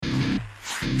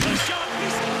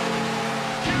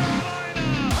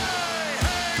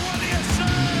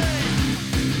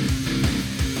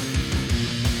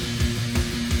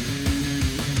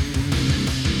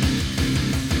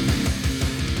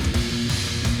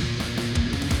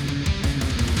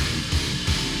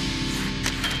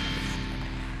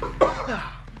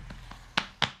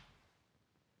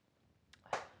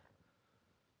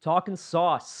Talking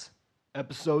sauce.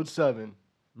 Episode 7.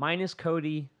 Minus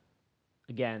Cody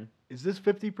again. Is this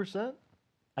 50%?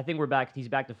 I think we're back. He's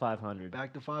back to 500.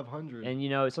 Back to 500.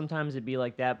 And, sometimes it'd be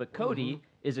like that. But Cody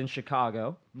is in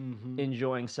Chicago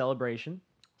enjoying celebration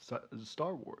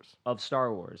Star Wars. of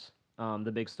Star Wars,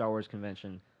 the big Star Wars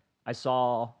convention. I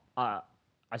saw a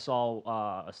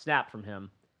snap from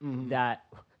him that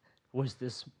was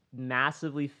this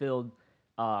massively filled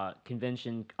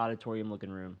convention auditorium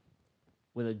looking room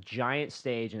with a giant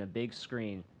stage and a big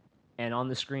screen. And on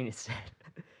the screen it said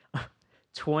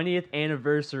 20th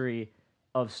anniversary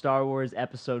of Star Wars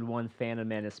Episode 1 Phantom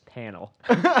Menace panel.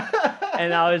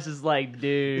 And I was just like,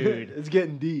 dude. It's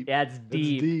getting deep. That's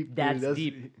deep. That's dude.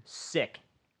 deep. Sick.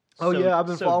 Oh, yeah. I've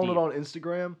been following deep. it on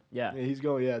Instagram. Yeah. He's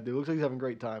going, dude. Looks like he's having a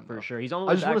great time. For though. sure. He's on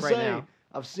I the just way want back to right say, now.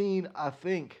 I've seen, I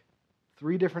think,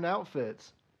 3 different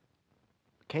outfits.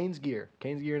 Kane's gear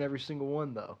in every single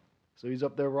one, though. So he's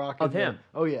up there rocking. Of him?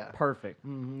 Oh, yeah. Perfect.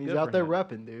 He's Good out for there him.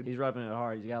 repping, dude. He's repping it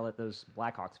hard. You got to let those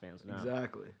Blackhawks fans know.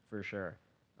 Exactly. For sure.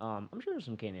 I'm sure there's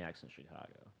some Caniacs in Chicago.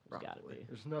 There's got to Probably. be.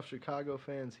 There's enough Chicago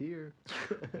fans here.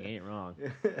 You ain't wrong.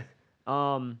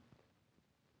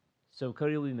 So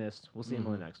Cody will be missed. We'll see him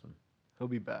on the next one. He'll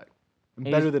be back. And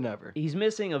Better than ever. He's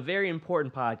missing a very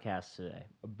important podcast today.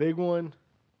 A big one.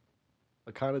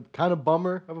 A kind of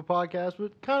bummer of a podcast,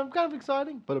 but kind of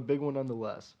exciting, but a big one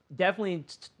nonetheless. Definitely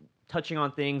touching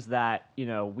on things that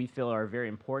we feel are very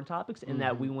important topics and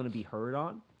that we want to be heard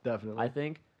on. Definitely. I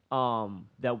think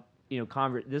that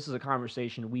this is a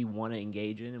conversation we want to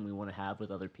engage in and we want to have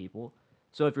with other people.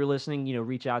 So if you're listening,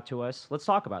 reach out to us. Let's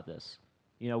talk about this.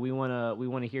 We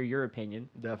want to hear your opinion.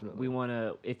 Definitely. We want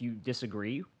to, if you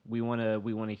disagree, we want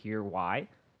to hear why.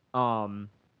 And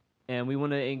we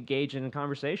want to engage in a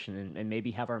conversation and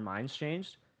maybe have our minds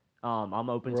changed. I'm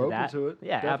open to that. We're open to it.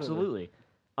 Yeah, Definitely.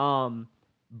 absolutely.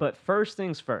 But first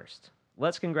things first,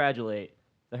 let's congratulate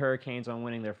the Hurricanes on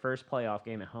winning their first playoff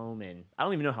game at home in I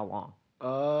don't even know how long.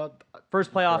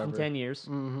 First playoff in 10 years.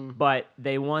 But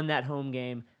they won that home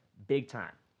game big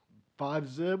time.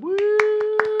 5-0. Woo!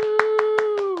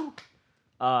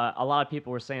 A lot of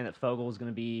people were saying that Fogle was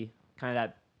going to be kind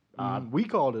of that. We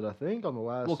called it, I think, on the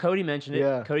last. Well, Cody mentioned it.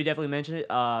 Yeah. Cody definitely mentioned it.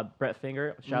 Brett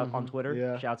Finger, on Twitter.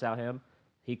 Yeah. Shouts out him.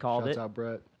 He called it. Shouts out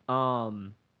Brett.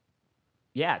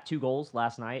 Yeah, 2 goals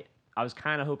last night. I was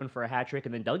kind of hoping for a hat trick,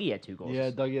 and then Dougie had 2 goals.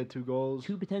 Yeah, Dougie had 2 goals.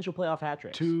 2 potential playoff hat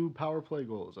tricks. 2 power play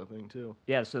goals, I think, too.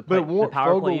 Yeah, so But the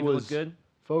power Fogle play even was looked good.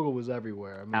 Fogle was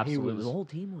everywhere. I mean, Absolutely, he was. the whole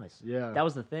team was. Yeah. That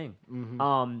was the thing.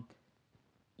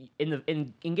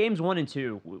 In games 1 and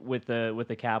 2 with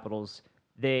the Capitals,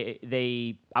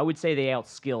 they I would say they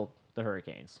outskilled the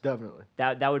Hurricanes. Definitely.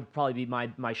 That would probably be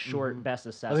my short best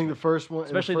assessment. I think the first one,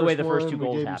 especially the way the first 2 we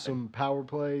goals gave him happened. some power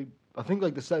play. I think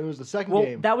like it was the second Well,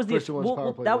 game. that was the first two ones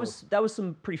power play goals. that was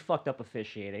some pretty fucked up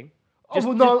officiating. I'm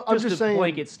just a saying.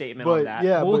 blanket statement but, on that.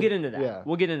 Yeah, we'll but, get into that. Yeah.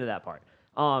 We'll get into that part.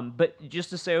 But just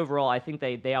to say overall, I think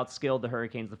they outskilled the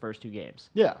Hurricanes the first 2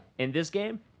 games. Yeah. In this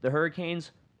game, the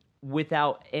Hurricanes,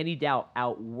 without any doubt,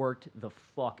 outworked the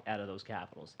fuck out of those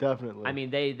Capitals. Definitely. I mean,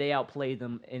 they outplayed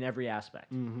them in every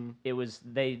aspect. It was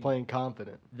they playing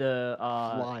confident. the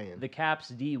Flying. the Caps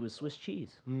D was Swiss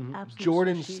cheese. Absolute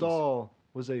Jordan Swiss cheese. Stahl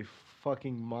was a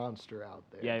fucking monster out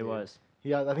there. Yeah, he dude. was.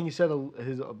 Yeah, I think he said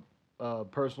his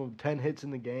personal 10 hits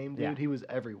in the game, dude. Yeah. He was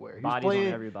everywhere. He Bodies was playing,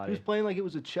 on everybody. He was playing like it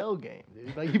was a Chell game,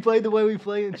 dude. Like he played the way we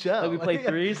play in Chell. Like we play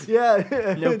threes?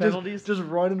 Yeah. No penalties? Just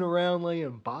running around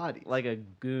laying bodies. Like a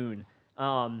goon.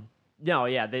 No,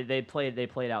 yeah, they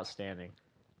played outstanding.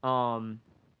 And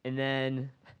then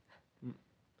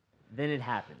it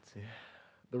happens. Yeah.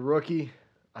 The rookie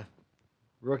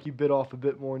bit off a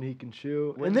bit more than he can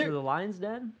chew. Went to the Lions'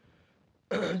 Den?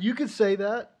 You could say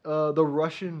that the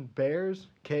Russian Bears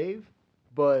cave,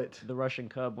 but The Russian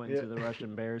Cub went to the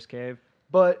Russian Bears cave.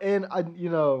 and I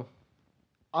don't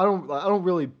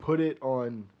really put it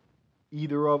on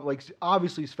either of like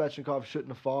obviously Svechnikov shouldn't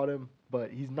have fought him, but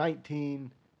he's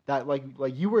 19. That like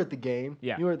you were at the game.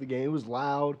 Yeah. You were at the game. It was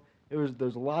loud.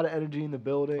 There's a lot of energy in the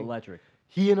building. Electric.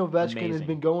 He and Ovechkin Amazing. had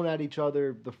been going at each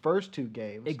other the first 2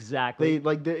 games. Exactly.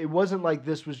 It wasn't like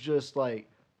this was just like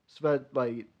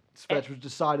Svech was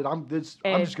decided I'm just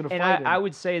gonna fight him. I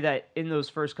would say that in those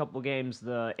first couple of games,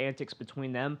 the antics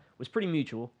between them was pretty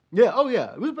mutual. Yeah. Oh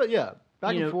yeah. It was, but yeah,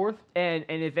 back and forth. And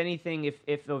if anything,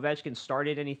 if Ovechkin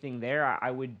started anything there,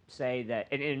 I would say that,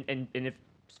 and if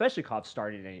Svechnikov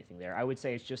started anything there, I would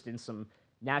say it's just in some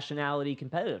nationality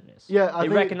competitiveness. Yeah, they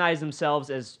recognize themselves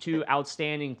as 2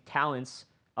 outstanding talents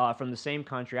from the same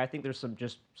country. I think there's some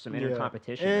inner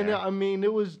competition and there. I mean,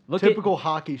 it was typical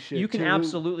hockey shit. You can too.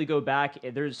 absolutely go back.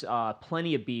 There's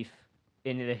plenty of beef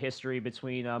in the history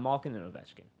between Malkin and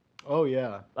Ovechkin. Oh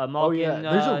yeah. Oh yeah. Malkin,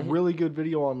 There's a really good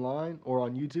video online or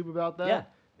on YouTube about yeah.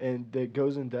 that, and that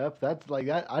goes in depth. That's like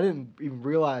that. I didn't even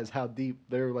realize how deep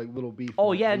their like little beef Oh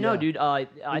went. yeah, But no, yeah, dude.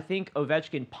 I think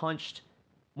Ovechkin punched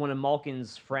one of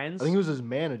Malkin's I think friends. it was his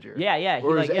manager Yeah, yeah. He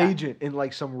or his like yeah. agent in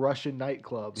like some Russian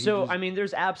nightclub. He So just I mean,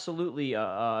 there's absolutely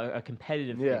a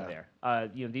competitive thing yeah,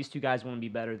 there. These two guys want to be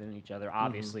better than each other.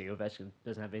 Obviously, Ovechkin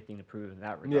doesn't have anything to prove in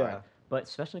that regard, yeah, but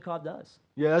Svechnikov does.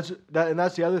 yeah.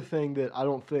 That's the other thing that I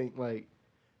don't think like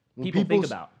when People think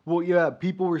people's about. well, yeah,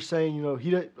 people were saying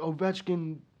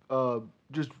Ovechkin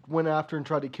just went after and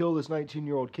tried to kill this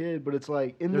 19-year-old kid, but it's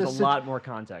like There's a lot more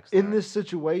context in there. this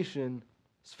situation,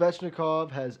 Svechnikov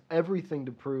has everything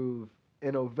to prove,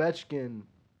 and Ovechkin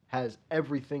has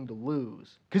everything to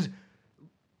lose. Because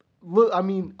look, I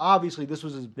mean, obviously, this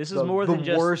was This is more than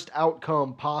just worst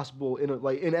outcome possible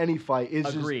in any fight.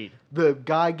 It's agreed. just the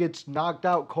guy gets knocked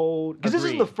out cold. Because this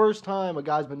isn't the Agreed. first time a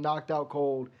guy's been knocked out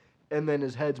cold and then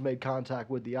his head's made contact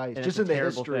with the ice. And Just it's a in the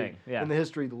terrible history, thing. Yeah. in the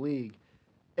history of the league,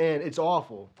 and it's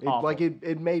awful. Awful.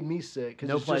 It made me sick because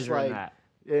No it's just pleasure in like.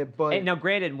 that. But And now,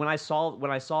 granted, when I saw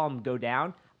him go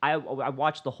down, I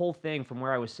watched the whole thing from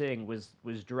where I was sitting. Was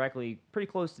directly pretty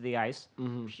close to the ice,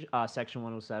 section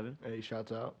 107. hey,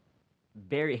 shouts out.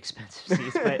 Very expensive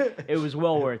seats, but it was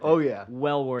well worth it. Oh yeah.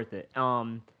 Well worth it.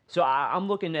 So I'm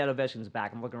looking at Ovechkin's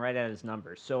back. I'm looking right at his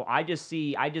numbers. So I just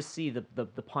see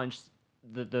the punch,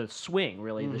 the swing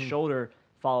really, the shoulder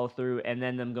follow through, and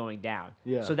then them going down.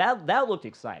 Yeah. So that looked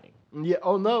exciting. Yeah.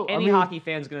 Oh no. Any hockey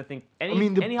fan's gonna think. Any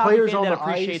the any hockey players fan on that the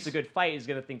appreciates ice- a good fight is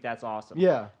gonna think that's awesome.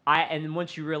 Yeah. And then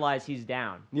once you realize he's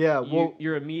down, Yeah. Well,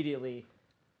 you're immediately,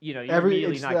 you're every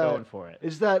immediately it's not that, going for it.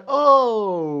 It's that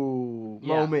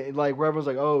Yeah. moment, like where everyone's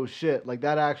like, oh shit, like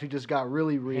that actually just got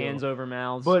really real. Hands over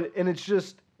mouths. But and it's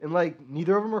just and like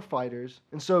neither of them are fighters,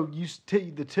 and so you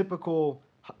the typical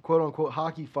quote unquote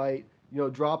hockey fight,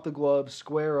 drop the gloves,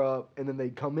 square up, and then they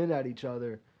come in at each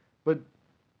other, but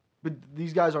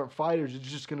these guys aren't fighters. It's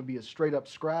just going to be a straight up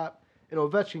scrap. And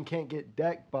Ovechkin can't get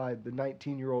decked by the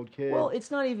 19-year-old kid. Well, it's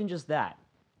not even just that.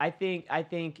 I think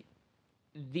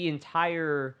the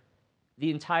entire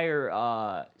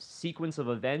sequence of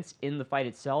events in the fight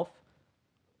itself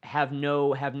have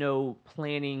no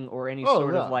planning or any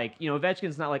sort of like,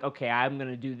 Ovechkin's not like, okay, I'm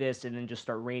gonna do this and then just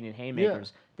start raining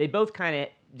haymakers. They both kind of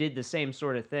did the same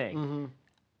sort of thing. Mm-hmm.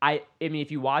 I mean,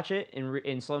 if you watch it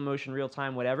in slow motion, real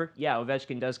time, whatever, yeah,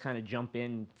 Ovechkin does kind of jump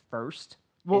in first.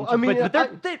 Well, I mean,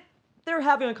 but they're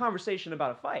having a conversation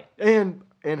about a fight. And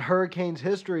in Hurricanes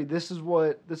history, this is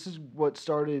what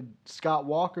started Scott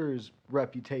Walker's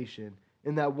reputation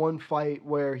in that one fight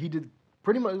where he did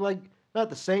pretty much like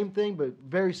not the same thing, but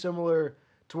very similar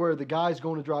to where the guy's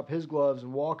going to drop his gloves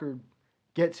and Walker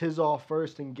gets his off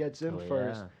first and gets in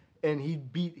first, and he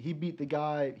beat the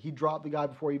guy. He dropped the guy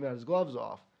before he even had his gloves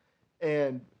off,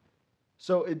 and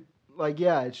so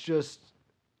it's just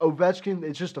Ovechkin.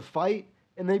 It's just a fight,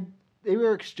 and they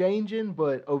were exchanging,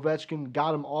 but Ovechkin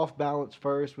got him off balance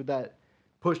first with that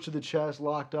push to the chest,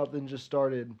 locked up, then just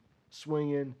started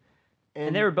swinging.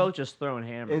 And they were both just throwing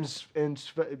hammers.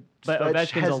 But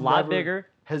Ovechkin's a lot bigger.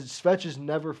 Svech has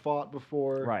never fought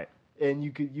before. Right. And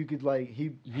you could like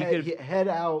he head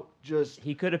out just.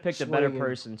 He could have picked a better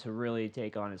person to really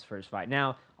take on his first fight.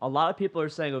 Now, a lot of people are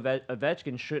saying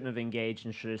Ovechkin shouldn't have engaged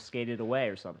and should have skated away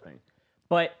or something.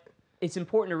 But it's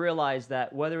important to realize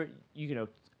that whether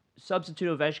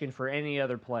substitute Ovechkin for any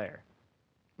other player.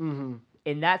 Mm-hmm.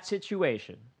 In that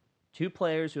situation, two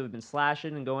players who have been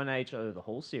slashing and going at each other the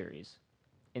whole series.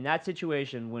 In that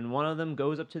situation, when one of them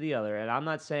goes up to the other, and I'm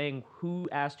not saying who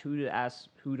asked who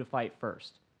to fight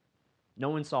first. No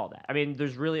one saw that. I mean,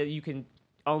 there's really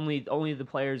only the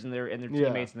players and their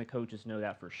teammates and the coaches know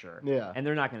that for sure. Yeah. And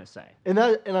they're not going to say. And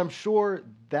I'm sure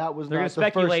that was they're not going to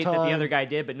speculate the first time. that the other guy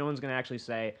did, but no one's going to actually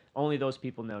say. Only those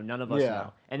people know. None of us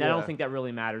know. And I don't think that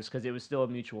really matters because it was still a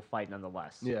mutual fight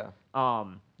nonetheless. Yeah.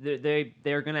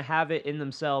 They're going to have it in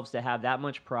themselves to have that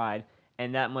much pride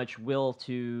and that much will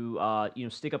to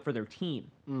stick up for their team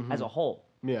as a whole.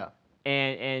 Yeah.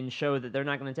 And show that they're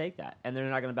not going to take that and they're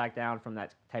not going to back down from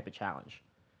that type of challenge.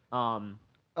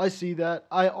 I see that.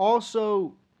 I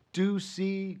also do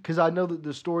see because I know that the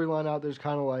storyline out there's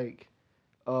kind of like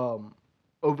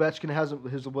Ovechkin hasn't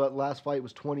his last fight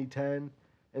was 2010,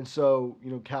 and so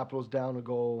Capitals down a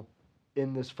goal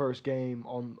in this first game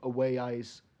on away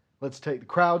ice. Let's take the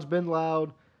crowd's been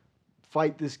loud.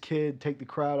 Fight this kid, take the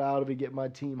crowd out of it, get my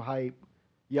team hype,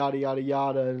 yada yada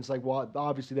yada. And it's like, well,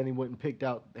 obviously then he went and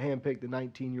handpicked the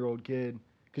 19-year-old kid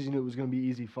because he knew it was going to be an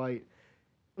easy fight.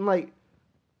 And like,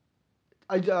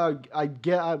 I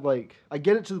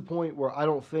get it to the point where I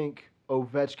don't think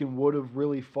Ovechkin would have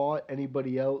really fought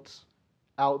anybody else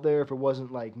out there if it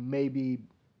wasn't like maybe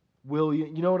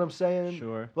William. You know what I'm saying?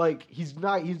 Sure. Like he's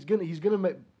not. He's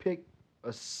gonna pick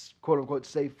a quote unquote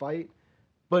safe fight.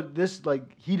 But this like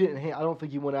he didn't. I don't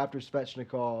think he went after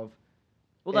Svechnikov.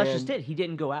 Well, that's just And- it. He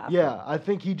didn't go after. Yeah, him. I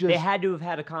think he just They had to have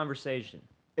had a conversation.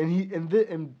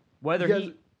 and Whether he has-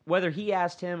 he whether he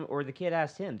asked him or the kid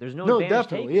asked him, there's no no, advantage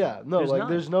definitely, taken. yeah, no, There's like none.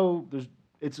 there's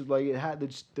it's like it had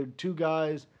there are two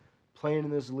guys playing in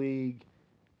this league.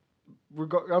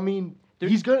 I mean,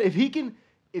 There's- he's gonna if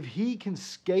he can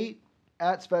skate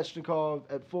at Svechnikov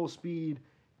at full speed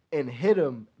and hit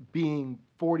him being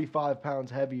 45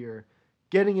 pounds heavier,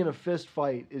 getting in a fist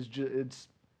fight is just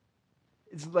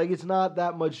it's like it's not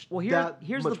that much. Well,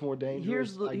 here's much the more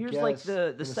dangerous. here's I like guess,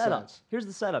 the in a setup. sense. Here's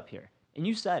the setup here, and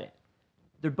you said it.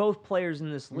 They're both players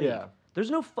in this league. Yeah.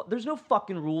 There's no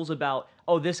fucking rules about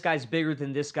this guy's bigger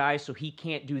than this guy, so he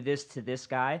can't do this to this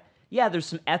guy. Yeah, there's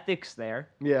some ethics there.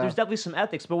 Yeah. There's definitely some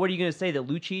ethics, but what are you gonna say that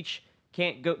Lucic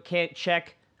can't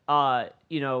check?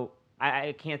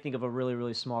 I can't think of a really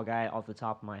really small guy off the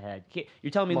top of my head.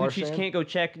 You're telling me Lucic Marchand? can't go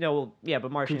check? No, well, yeah,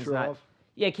 but Marchand's not. Kucherov?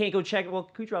 Yeah, can't go check. Well,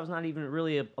 Kucherov's not even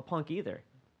really a punk either.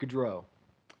 Gaudreau.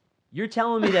 You're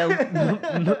telling me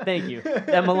that thank you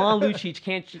that Milan Lucic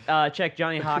can't check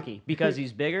Johnny Hockey because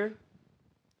he's bigger?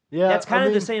 Yeah, That's kind I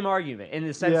of the mean, same argument in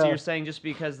the sense that Yeah. you're saying just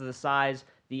because of the size,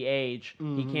 the age,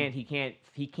 Mhm.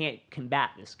 he can't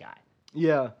combat this guy.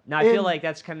 Yeah. Now I feel And- like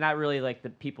that's kind of not really like the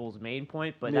people's main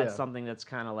point, but that's Yeah. something that's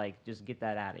kind of like just get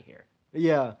that out of here.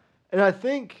 Yeah, and I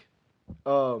think,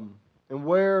 and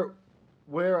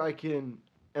where I can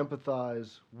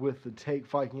empathize with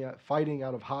the fighting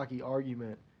out of hockey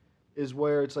argument is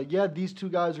where it's like, yeah, these two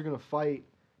guys are gonna fight,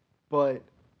 but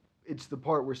it's the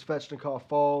part where Svechnikov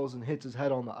falls and hits his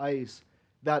head on the ice,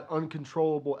 that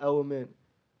uncontrollable element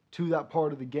to that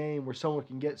part of the game where someone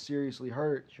can get seriously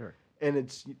hurt. Sure. And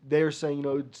they're saying,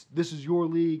 this is your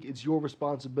league, it's your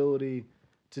responsibility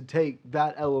to take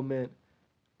that element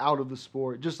out of the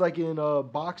sport. Just like in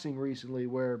boxing recently,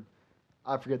 where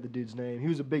I forget the dude's name. He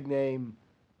was a big name,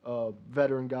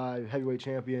 veteran guy, heavyweight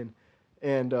champion,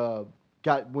 and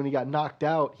when he got knocked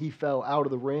out, he fell out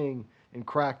of the ring and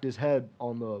cracked his head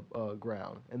on the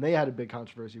ground, and they had a big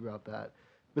controversy about that.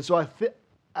 But so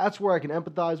that's where I can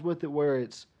empathize with it, where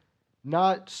it's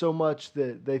not so much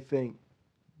that they think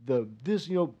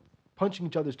punching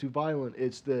each other is too violent.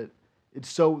 It's that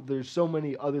there's so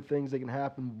many other things that can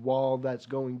happen while that's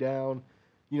going down.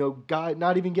 Guy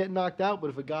not even getting knocked out, but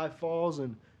if a guy falls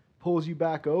and pulls you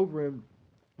back over him,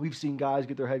 we've seen guys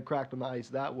get their head cracked on the ice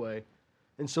that way.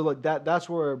 And so like that's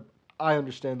where I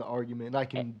understand the argument, and I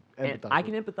can empathize. And I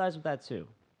can empathize with that too.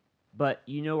 But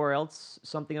you know where else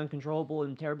something uncontrollable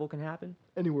and terrible can happen?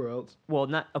 Anywhere else. Well,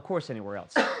 not of course anywhere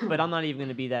else. But I'm not even going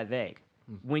to be that vague.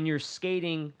 When you're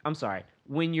skating, I'm sorry.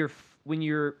 When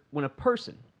a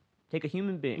person, take a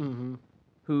human being,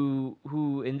 Mm-hmm.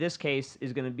 who in this case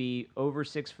is going to be over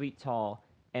 6 feet tall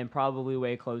and probably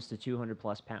weigh close to 200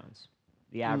 plus pounds,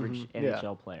 the average Mhm, yeah.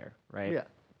 NHL player, right? Yeah.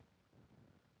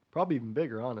 Probably even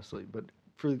bigger, honestly, but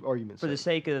for argument's For the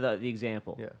sake. sake of the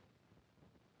example, Yeah.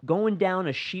 going down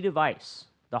a sheet of ice,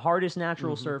 the hardest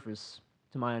natural Mhm. surface,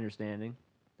 to my understanding,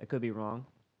 I could be wrong.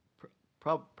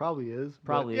 Probably is. but-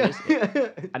 Probably yeah.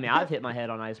 is. I mean, I've hit my head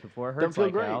on ice before. It Don't hurts feel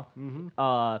like great. hell.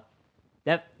 Mm-hmm.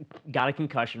 That got a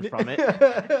concussion from it,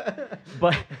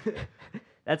 but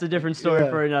that's a different story Yeah.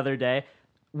 for another day.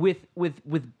 With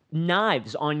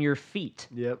knives on your feet,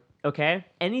 Yep. okay?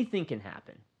 Anything can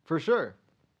happen. For sure.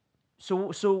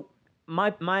 So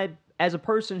my as a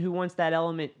person who wants that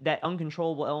element, that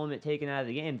uncontrollable element taken out of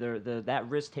the game, that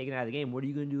risk taken out of the game, what are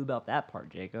you going to do about that part,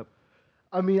 Jacob?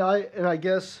 I mean, I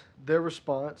guess their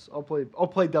response. I'll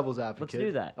play devil's advocate.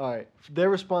 do that. All right. Their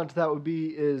response to that would be: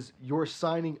 is you're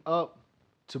signing up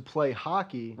to play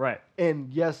hockey, Right. and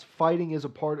yes, fighting is a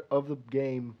part of the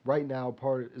game right now.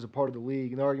 Is a part of the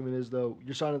league. And the argument is, though,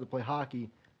 you're signing up to play hockey,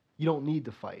 you don't need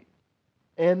to fight.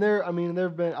 And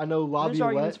there've been. I know There's arguments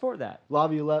Laviolette. for that.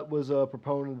 Laviolette was a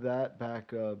proponent of that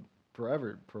back for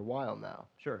a while now.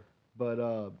 Sure.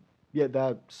 But yeah,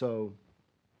 that's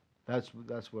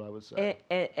what I would say.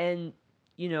 And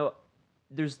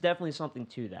there's definitely something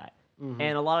to that. Mhm.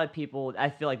 And a lot of people, I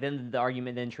feel like then the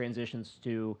argument then transitions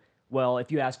to, well,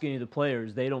 if you ask any of the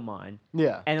players, they don't mind.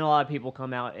 Yeah. And then a lot of people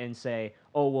come out and say,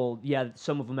 oh, well, yeah,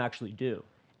 some of them actually do.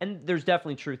 And there's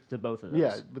definitely truth to both of those.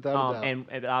 Yeah, without a doubt.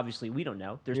 And obviously we don't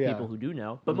know. There's Yeah. people who do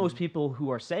know, but most people who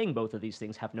are saying both of these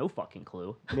things have no fucking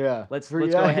clue. Yeah. Let's go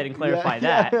ahead and clarify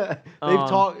that. They've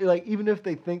talked, like, even if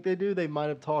they think they do, they might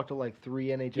have talked to like 3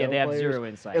 NHL Yeah, they have players, zero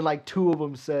insight. and like 2 of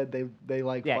them said they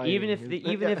like Yeah, fighting.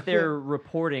 even if they're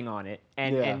reporting on it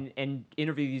and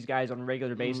interview these guys on a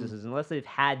regular basis, unless they've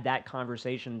had that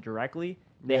conversation directly,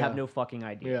 they have no fucking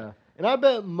idea. Yeah, and I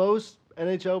bet most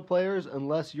NHL players,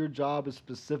 unless your job is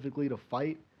specifically to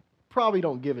fight, probably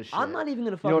don't give a shit. I'm not even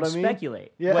gonna You know fucking what I mean?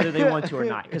 speculate Yeah. whether they want to or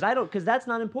not, because that's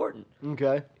not important.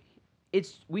 Okay. When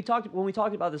we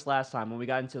talked about this last time when we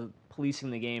got into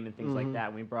policing the game and things like that,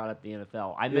 when we brought up the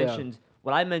NFL.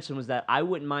 What I mentioned was that I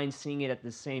wouldn't mind seeing it at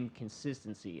the same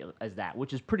consistency as that,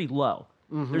 which is pretty low.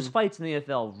 There's fights in the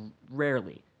NFL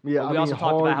rarely. Yeah, But we also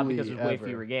talked about how because hardly there's way ever.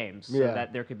 fewer games, so Yeah.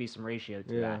 that there could be some ratio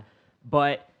to Yeah. that.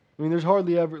 But I mean, there's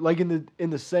hardly ever, like, in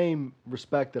the same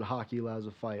respect that hockey allows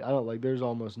a fight. I don't like. There's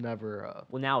almost never.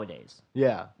 well, nowadays.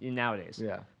 Yeah. Yeah.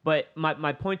 Yeah. But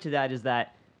my point to that is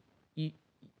that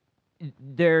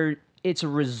it's a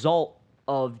result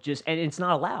of just, and it's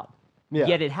not allowed. Yeah.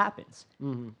 Yet it happens.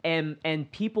 Mm-hmm.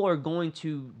 And people are going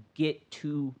to get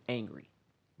too angry.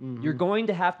 Mm-hmm. You're going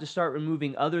to have to start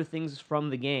removing other things from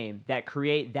the game that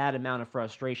create that amount of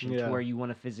frustration Yeah. to where you want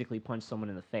to physically punch someone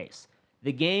in the face.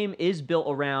 The game is built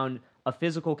around a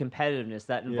physical competitiveness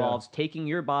that involves taking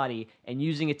your body and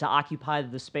using it to occupy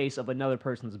the space of another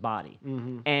person's body.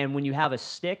 Mm-hmm. And when you have a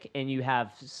stick and you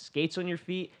have skates on your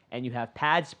feet and you have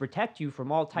pads to protect you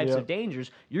from all types of dangers,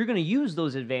 you're going to use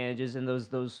those advantages and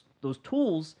those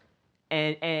tools.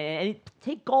 And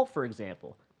take golf, for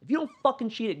example. If you don't fucking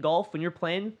cheat at golf when you're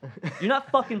playing, you're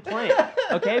not fucking playing.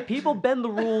 Okay? People bend the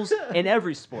rules in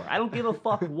every sport. I don't give a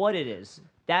fuck what it is.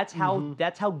 That's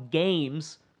how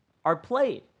games are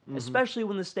played, especially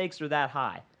when the stakes are that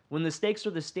high. When the stakes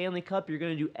are the Stanley Cup, you're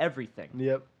going to do everything.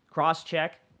 Yep. Cross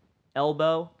check,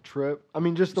 elbow, Trip. I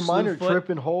mean, just the slew minor foot, trip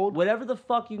and hold. whatever the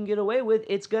fuck you can get away with,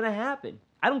 it's going to happen.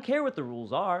 I don't care what the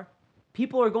rules are.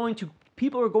 People are going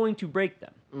to break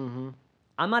them. Mm-hmm.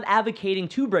 I'm not advocating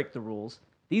to break the rules.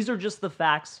 These are just the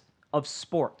facts of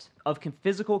sport, of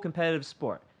physical competitive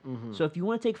sport. Mm-hmm. So if you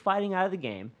want to take fighting out of the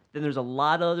game, then there's a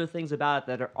lot of other things about it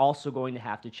that are also going to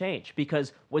have to change.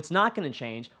 Because what's not going to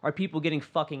change are people getting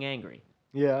fucking angry.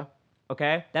 Yeah.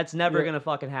 Okay? That's never Yeah. going to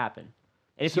fucking happen.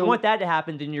 And if So- you want that to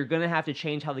happen, then you're going to have to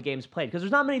change how the game's played. Because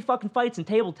there's not many fucking fights in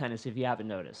table tennis, if you haven't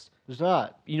noticed. There's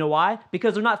not. You know why?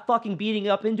 Because they're not fucking beating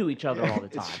up into each other all the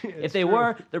time. It's If they true.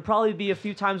 were, there'd probably be a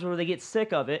few times where they get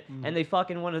sick of it and they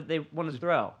fucking want to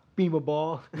throw. Beam a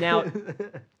ball. Now,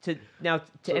 to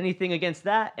anything against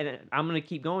that, and I'm gonna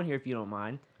keep going here if you don't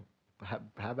mind.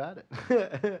 Have at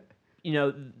it. You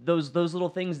know, those little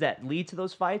things that lead to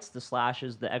those fights, the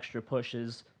slashes, the extra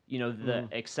pushes, you know, the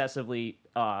excessively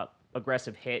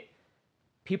aggressive hit.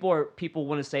 People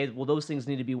want to say, well, those things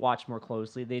need to be watched more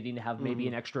closely. They need to have maybe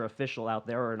an extra official out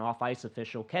there or an off-ice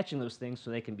official catching those things so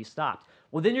they can be stopped.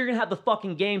 Well, then you're going to have the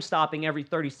fucking game stopping every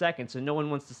 30 seconds, and no one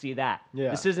wants to see that.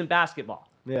 Yeah. This isn't basketball.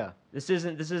 Yeah. This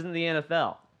isn't the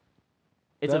NFL.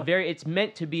 It's Yeah. it's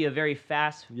meant to be a very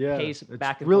fast-paced It's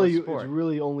back and really, forth sport. It's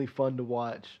really only fun to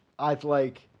watch. I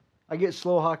get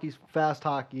slow hockey, fast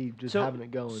hockey, just having it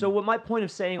going. So what my point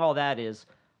of saying all that is,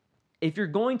 if you're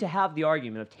going to have the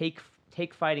argument of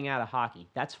take fighting out of hockey,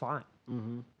 that's fine.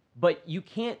 Mm-hmm. But you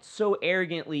can't so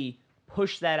arrogantly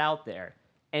push that out there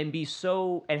and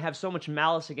have so much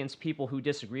malice against people who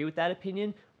disagree with that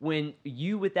opinion when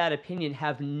you with that opinion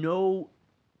have no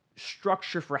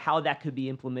structure for how that could be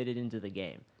implemented into the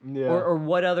game. Yeah. Or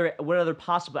what other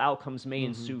possible outcomes may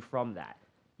ensue from that.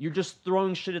 You're just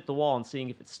throwing shit at the wall and seeing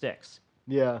if it sticks.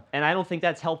 Yeah. And I don't think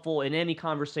that's helpful in any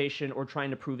conversation or trying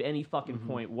to prove any fucking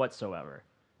point whatsoever.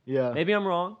 Yeah. Maybe I'm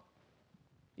wrong.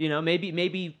 You know,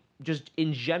 maybe just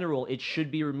in general it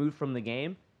should be removed from the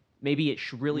game. Maybe it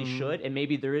really should, and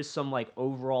maybe there is some like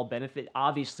overall benefit.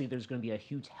 Obviously, there's going to be a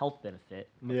huge health benefit,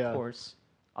 of course.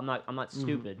 I'm not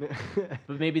stupid,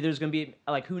 but maybe there's going to be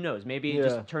like who knows? Maybe it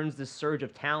just turns this surge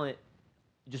of talent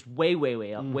just way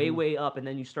up, way up, and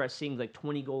then you start seeing like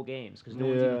 20-goal games because no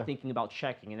one's even thinking about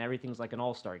checking, and everything's like an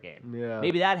all-star game. Yeah.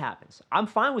 Maybe that happens. I'm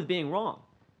fine with being wrong,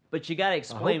 but you got to I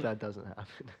explain. hope that doesn't happen.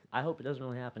 I hope it doesn't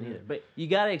really happen either. But you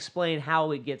got to explain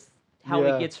how it gets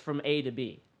from A to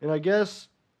B. And I guess,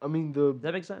 I mean, Does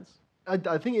that make sense?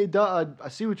 I think it does. I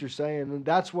see what you're saying, and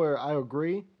that's where I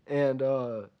agree. And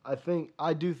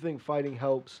I do think fighting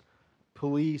helps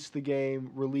police the game,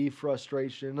 relieve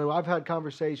frustration. And I've had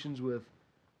conversations with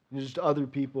just other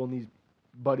people and these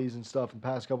buddies and stuff in the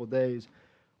past couple of days,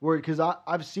 because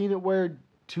I've seen it where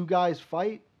two guys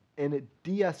fight and it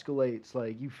de-escalates.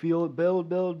 Like you feel it build,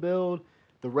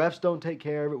 the refs don't take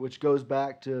care of it, which goes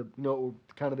back to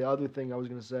kind of the other thing I was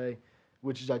going to say,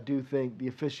 which is I do think the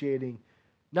officiating,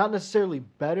 not necessarily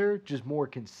better, just more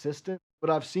consistent. But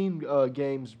I've seen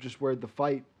games just where the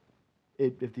fight,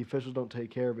 if the officials don't take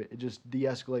care of it, it just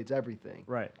de-escalates everything.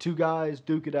 Right. Two guys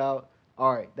duke it out.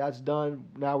 All right, that's done.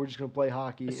 Now we're just going to play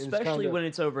hockey. Especially when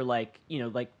it's over,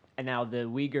 and now the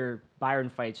Uyghur Byron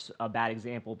fight's a bad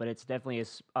example, but it's definitely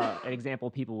an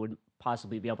example people would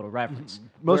possibly be able to reference.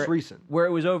 Most recent. Where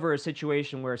it was over a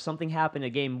situation where something happened a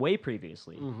game way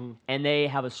previously, and they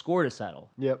have a score to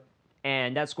settle. Yep.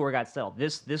 And that score got settled.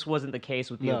 This wasn't the case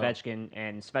with the Ovechkin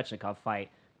and Svechnikov fight,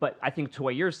 but I think to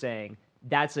what you're saying,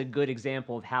 that's a good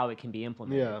example of how it can be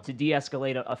implemented to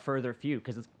de-escalate a further feud.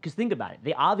 Because think about it,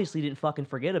 they obviously didn't fucking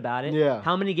forget about it. Yeah.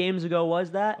 How many games ago was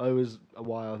that? It was a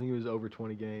while. I think it was over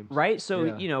 20 games. Right.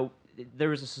 So there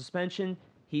was a suspension.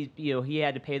 He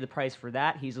had to pay the price for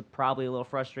that. He's probably a little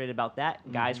frustrated about that.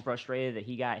 Guy's frustrated that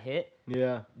he got hit.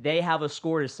 Yeah. They have a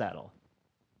score to settle.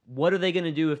 What are they going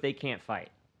to do if they can't fight?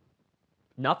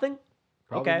 Nothing?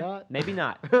 Probably okay. not. Maybe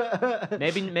not.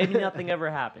 maybe nothing ever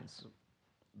happens.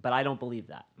 But I don't believe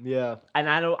that. Yeah. And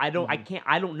I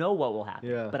don't know what will happen.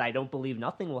 Yeah. But I don't believe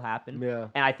nothing will happen. Yeah.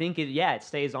 And I think it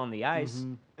stays on the ice.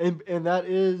 And that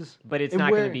is. But it's not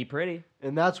going to be pretty.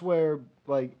 And that's where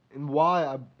and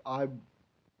why I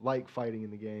like fighting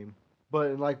in the game.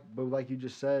 But like you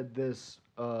just said, this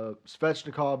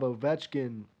Svechnikov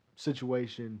Ovechkin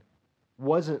situation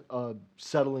wasn't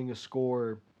settling a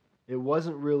score. It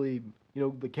wasn't really,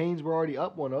 the Canes were already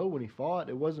up 1-0 when he fought.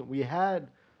 It wasn't. We had,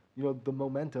 the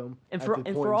momentum. And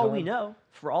for all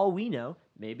we know,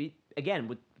 maybe again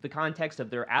with the context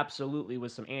of there absolutely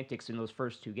was some antics in those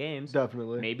first two games.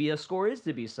 Definitely. Maybe a score is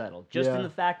to be settled just in the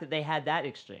fact that they had that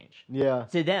exchange. Yeah.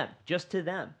 To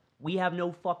them. We have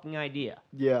no fucking idea.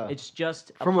 Yeah. It's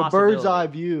just from a bird's eye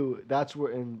view. That's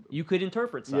where you could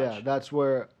interpret such. Yeah, that's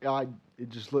where it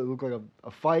just looked like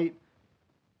a fight.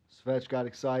 Svech got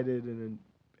excited, and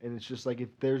it's just like if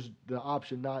there's the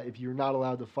option if you're not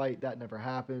allowed to fight, that never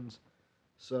happens.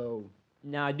 So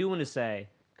now I do want to say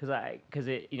because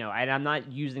and I'm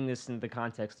not using this in the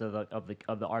context of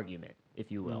the argument,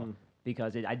 if you will,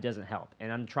 because it doesn't help,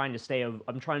 and I'm trying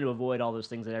to avoid all those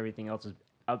things that everything else is.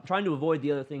 I'm trying to avoid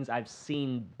the other things I've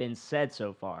seen been said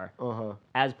so far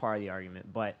as part of the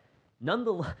argument, but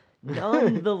nonetheless,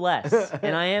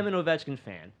 and I am an Ovechkin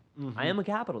fan. I am a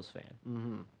Capitals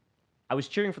fan. I was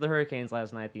cheering for the Hurricanes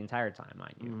last night the entire time,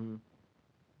 mind you,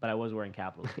 but I was wearing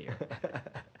Capitals gear,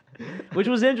 which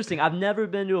was interesting. I've never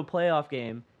been to a playoff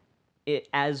game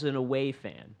as an away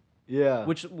fan. Yeah.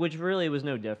 Which really was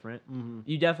no different.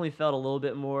 You definitely felt a little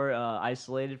bit more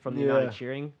isolated from the amount of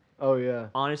cheering. Oh, yeah.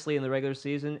 Honestly, in the regular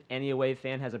season, any away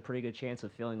fan has a pretty good chance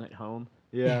of feeling at home.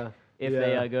 Yeah. If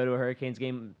they go to a Hurricanes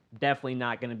game. Definitely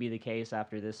not going to be the case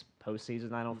after this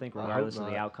postseason, I don't think, regardless of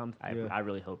the outcome. I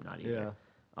really hope not either.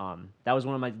 Yeah. That was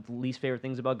one of my least favorite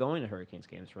things about going to Hurricanes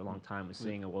games for a long time, was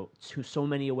seeing so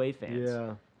many away fans.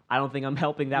 Yeah. I don't think I'm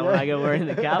helping that when I go wearing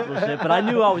the Capital shit, but I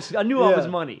knew I was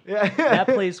money. Yeah. That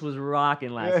place was rocking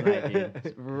last night,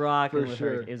 dude. Rocking with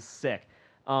sure. It's sick.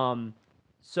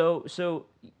 So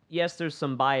yes, there's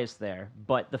some bias there,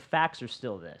 but the facts are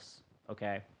still this,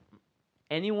 okay?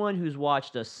 Anyone who's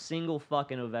watched a single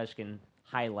fucking Ovechkin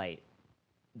highlight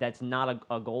that's not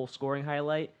a goal-scoring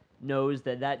highlight knows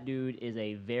that dude is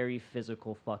a very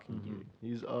physical fucking dude.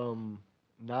 He's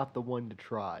not the one to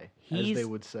try, as they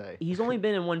would say. He's only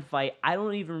been in one fight. I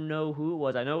don't even know who it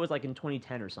was. I know it was like in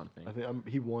 2010 or something. I think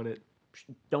he won it.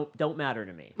 Don't matter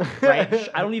to me, right?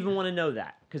 I don't even want to know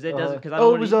that because it doesn't. Because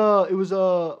it was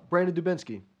Brandon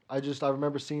Dubinsky. I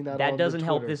remember seeing that. That doesn't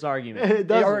help this argument. It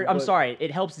doesn't. I'm sorry,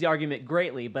 it helps the argument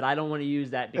greatly, but I don't want to use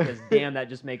that because damn, that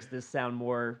just makes this sound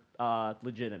more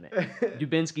legitimate.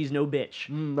 Dubinsky's no bitch.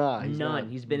 Nah, he's none.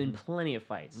 Not. He's been in plenty of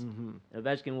fights.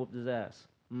 Ovechkin whooped his ass.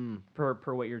 Per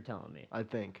what you're telling me. I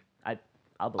think.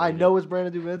 I'll believe I know it's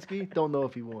Brandon Dubinsky. Don't know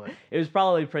if he won. It was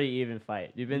probably a pretty even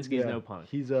fight. Dubinsky's no punk.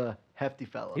 He's a hefty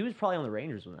fellow. He was probably on the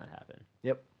Rangers when that happened.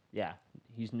 Yep. Yeah,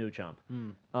 he's no chump.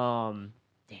 Damn.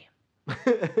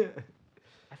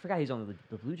 I forgot he's on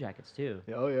the Blue Jackets too.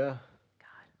 Oh yeah.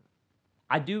 God,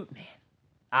 I do,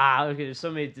 man. Okay. There's so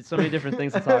many different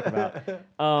things to talk about.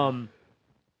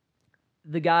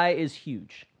 The guy is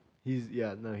huge. He's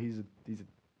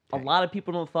a lot of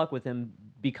people don't fuck with him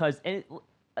because and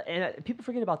people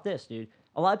forget about this, dude.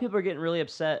 A lot of people are getting really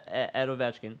upset at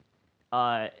Ovechkin,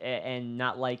 and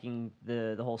not liking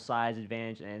the whole size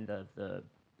advantage and the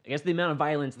I guess the amount of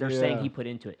violence they're saying he put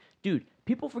into it. Dude,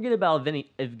 people forget about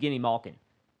Evgeny Malkin.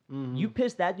 You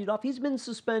pissed that dude off. He's been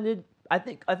suspended, I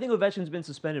think Ovechkin's been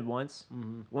suspended once,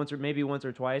 Mm-hmm. once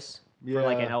or twice Yeah. for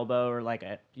like an elbow or like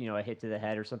a a hit to the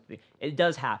head or something. It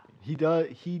does happen. He does.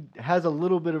 He has a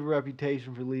little bit of a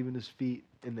reputation for leaving his feet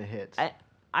in the hits.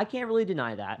 I can't really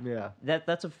deny that. Yeah.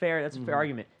 That's a fair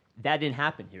argument. That didn't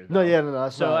happen here, though. No, yeah, no,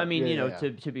 that's so not, I mean, yeah, yeah.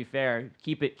 to be fair,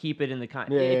 keep it in the Yeah,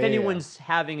 if yeah, anyone's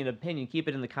having an opinion, keep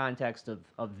it in the context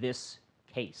of this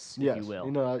case, if yes, you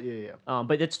will. Yeah.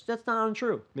 But that's not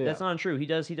untrue. Yeah. That's not untrue. He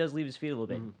does leave his feet a little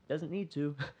bit. Doesn't need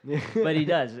to, Yeah. but he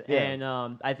does. Yeah.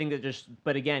 And I think that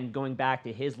but again, going back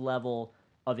to his level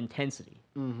of intensity.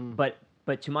 Mm-hmm.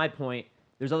 But to my point,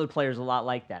 there's other players a lot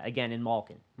like that. Again, in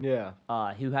Malkin, Yeah.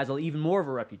 who has even more of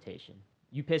a reputation.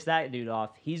 You piss that dude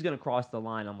off, he's gonna cross the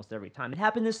line almost every time. It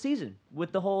happened this season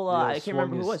with the whole I can't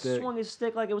remember who it was. stick. Swung his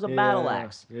stick like it was a battle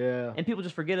axe. Yeah. And people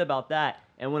just forget about that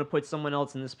and want to put someone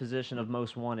else in this position of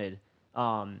most wanted.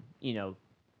 And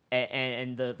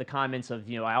the comments of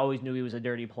I always knew he was a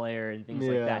dirty player and things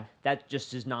like Yeah. that. That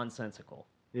just is nonsensical.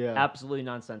 Yeah. Absolutely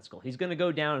nonsensical. He's going to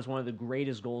go down as one of the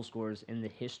greatest goal scorers in the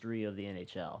history of the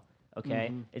NHL.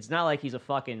 Okay, It's not like he's a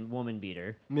fucking woman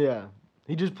beater. Yeah.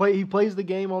 He plays the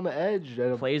game on the edge.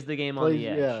 Plays the game on the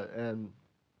edge. Yeah, and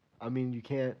I mean you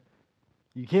can't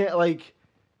like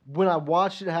when I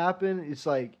watched it happen, it's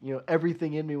like,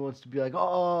 everything in me wants to be like,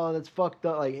 oh, that's fucked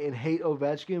up, like, and hate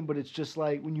Ovechkin, but it's just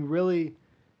like when you really,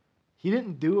 he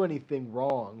didn't do anything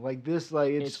wrong. Like this,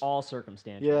 like It's all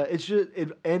circumstantial. yeah, it's just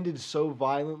it ended so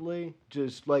violently,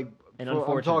 just like And I'm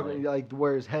unfortunately. talking like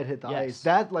where his head hit the Yes.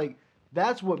 ice.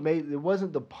 That's what made it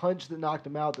wasn't the punch that knocked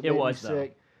him out that It made was, me though.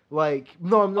 sick. Like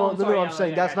no, I'm sorry, I'm yeah,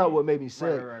 saying I that's got not you. what made me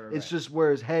sick. Right. It's just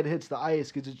where his head hits the ice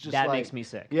because it's just that like, makes me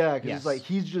sick. yeah, because Yes. it's like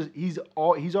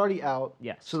he's already out.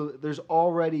 Yes. So there's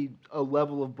already a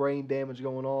level of brain damage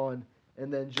going on,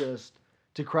 and then just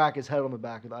to crack his head on the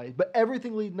back of the ice. But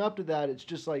everything leading up to that, it's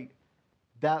just like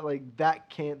that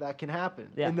can happen.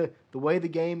 Yeah. And the way the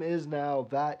game is now,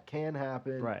 that can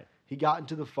happen. Right. He got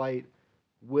into the fight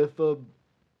with a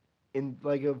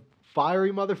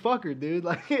fiery motherfucker, dude.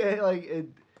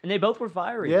 And they both were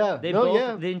fiery. Yeah. They No, both.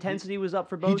 yeah. The intensity was up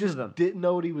for he both just of them. didn't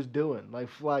know what he was doing, like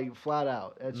flat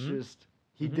out. That's Mhm. just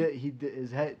he did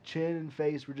his head, chin, and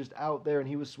face were just out there, and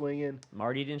he was swinging.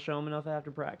 Marty didn't show him enough after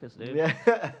practice, dude.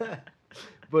 Yeah,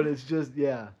 but it's just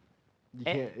you And-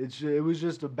 can't. It was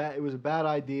just a bad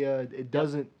idea. It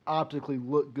doesn't optically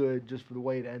look good just for the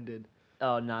way it ended.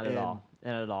 Oh, not at And- all.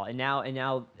 Not at all. And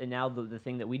now the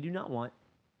thing that we do not want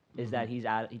is that he's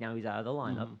out of the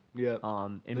lineup. Yeah.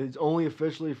 And It's only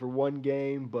officially for one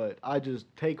game, but I just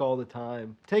take all the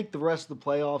time. Take the rest of the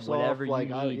playoffs whatever off. you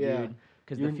Like need, dude.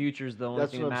 Because the You're- future is the only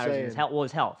that's thing that what I'm matters. His saying. health. Well,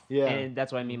 his health. Yeah. And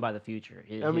that's what I mean by the future.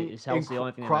 I mean, His health's the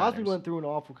only thing that Crosby matters. went through an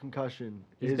awful concussion.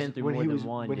 He's been through when more he than was,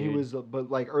 one, when he dude. was, but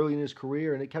like early in his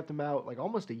career, and it kept him out like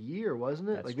almost a year, wasn't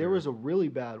it? That's Like there true. was a really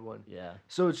bad one. Yeah.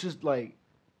 So it's just like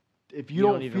if you, You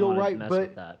don't even feel wanna right, mess but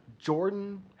with that.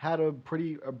 Jordan had a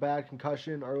bad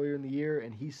concussion earlier in the year,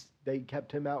 and they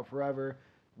kept him out forever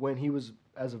when he was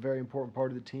as a very important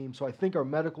part of the team. So I think our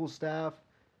medical staff,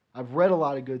 I've read a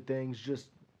lot of good things just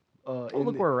look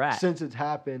where we're at. since it's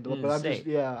happened. In But the I'm state.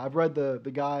 I've read the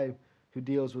guy who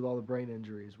deals with all the brain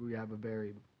injuries. He's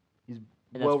And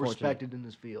that's well fortunate. respected in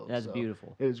his field. That's so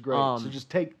beautiful. It was great. So just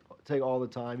take all the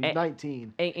time. He's and-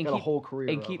 19, and got a keep- whole career.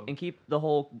 and of keep him. and keep the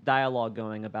whole dialogue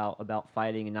going about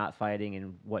fighting and not fighting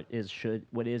and what is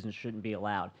and shouldn't be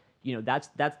allowed. That's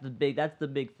the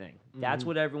big thing. That's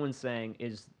what everyone's saying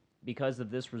is because of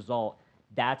this result.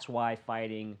 That's why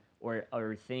fighting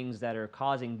or things that are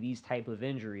causing these type of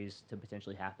injuries to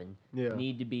potentially happen Yeah.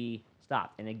 need to be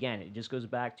stopped. And again, it just goes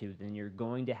back to then you're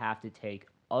going to have to take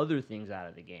other things out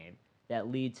of the game that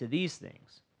lead to these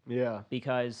things. Yeah.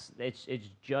 Because it's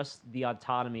just the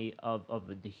autonomy of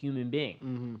the human being,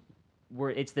 Mm-hmm.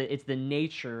 where it's the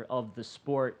nature of the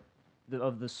sport,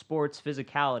 of the sport's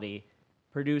physicality,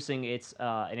 producing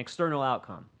an external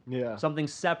outcome, Yeah. something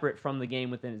separate from the game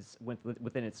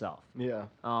within itself. Yeah.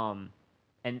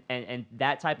 And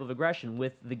that type of aggression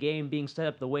with the game being set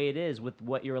up the way it is, with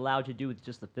what you're allowed to do with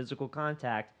just the physical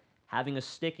contact, having a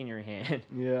stick in your hand,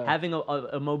 Yeah. having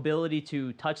a mobility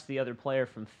to touch the other player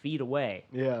from feet away.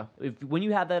 Yeah. When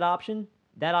you have that option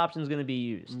is going to be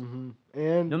used, Mm-hmm.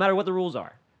 And no matter what the rules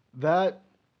are. that,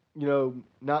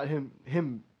 not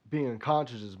him being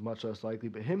unconscious is much less likely,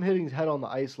 but him hitting his head on the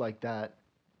ice like that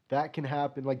can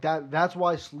happen. Like that's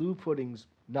why slew putting's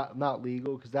not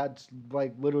legal, because that's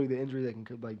like literally the injury that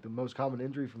can, like the most common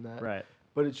injury from that. Right.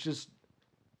 But it's just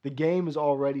the game is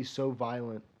already so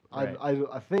violent. Right.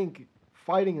 I think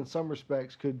fighting in some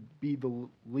respects could be the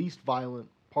least violent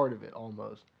part of it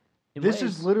almost. This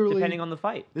is literally depending on the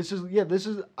fight.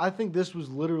 I think this was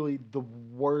literally the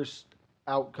worst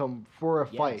outcome for a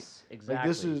fight. Yes, Like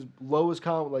this exactly. is lowest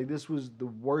common. Like this was the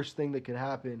worst thing that could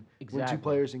happen when two Exactly.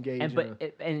 players engage. And but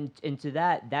it, and to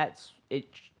that, that's it,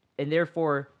 and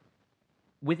therefore,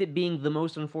 with it being the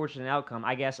most unfortunate outcome,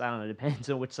 I guess I don't know. Depends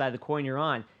on which side of the coin you're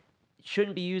on. It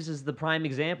shouldn't be used as the prime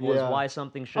example as Yeah. why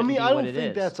something I shouldn't mean, be I what don't it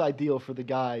think is. that's ideal for the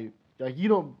guy. Like you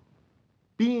don't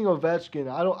being Ovechkin.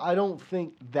 I don't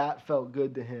think that felt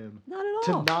good to him Not at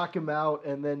to all. knock him out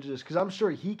and then just because I'm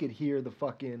sure he could hear the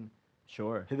fucking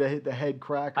Sure. the head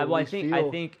crack. Or Well, at least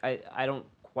feel. I don't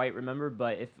quite remember,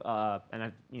 but if and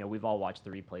I we've all watched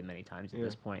the replay many times at Yeah.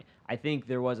 this point. I think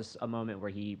there was a moment where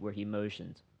he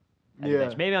motioned at the Yeah.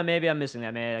 bench. Maybe I'm missing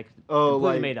that. Maybe I Oh,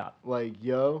 completely like made up.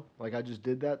 like I just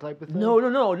did that type of thing. No.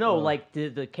 Oh. Like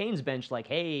the Canes bench, like,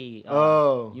 hey,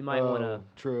 you might want to.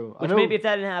 True. I Which know, maybe if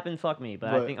that didn't happen, fuck me.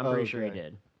 But I think I'm pretty sure he okay.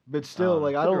 did. But still,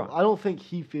 like could be wrong. I don't think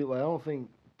he feel like I don't think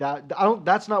that I don't.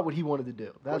 That's not what he wanted to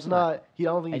do. That's course not. he.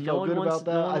 I don't think he And felt good about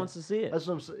that. No one wants to see it. That's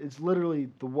what I'm saying. It's literally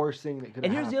the worst thing that could.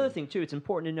 And here's the other thing too. It's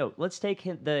important to note. Let's take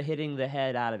the hitting the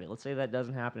head out of it. Let's say that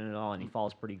doesn't happen at all, and he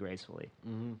falls pretty gracefully.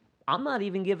 Mm-hmm. I'm not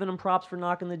even giving him props for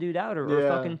knocking the dude out or Yeah.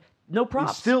 fucking no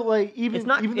props. It's still like even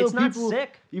though it's not people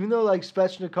sick. even though like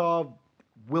Svechnikov,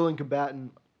 willing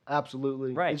combatant,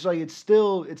 absolutely. Right. It's like it's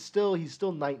still he's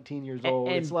still 19 years old.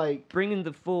 And It's like bringing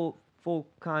the full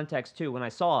context too. When I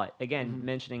saw it again, Mm-hmm.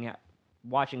 mentioning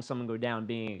watching someone go down,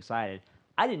 being excited.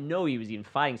 I didn't know he was even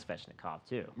fighting Svechnikov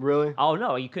too. really. Oh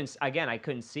no, you couldn't. Again, I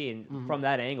couldn't see it from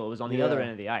that angle. It was on the other Yeah.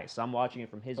 end of the ice. So I'm watching it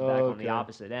from his back on the Okay.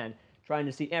 opposite end, trying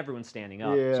to see everyone standing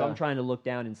up. Yeah. So I'm trying to look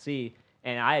down and see.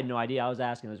 And I had no idea. I was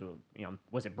asking,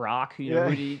 was it Brock? Yeah.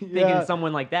 Who do you thinking Yeah.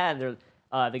 someone like that? And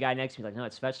the guy next to me like, no,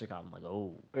 it's Svechnikov. I'm like,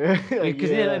 oh, Like, because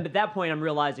yeah. at that point I'm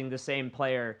realizing the same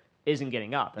player isn't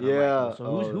getting up. And I'm like, Yeah. well,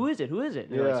 so who is it? Who is it?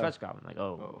 And they're Yeah. like Svechnikov. I'm like,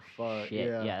 Oh fuck. shit,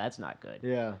 Yeah. that's not good.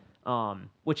 Yeah.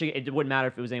 Which it wouldn't matter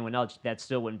if it was anyone else. That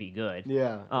still wouldn't be good.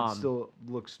 Yeah. It Um, still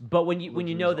looks. But when you Looks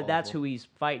know that that's awful. who he's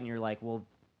fighting, you're like, well,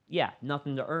 yeah,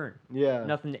 nothing to earn, Yeah.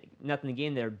 nothing to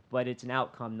gain there, but it's an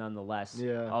outcome nonetheless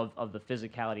Yeah. of the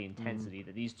physicality intensity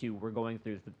that these two were going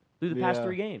through the past Yeah.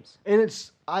 3 games. And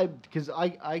it's because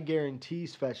I guarantee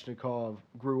Svechnikov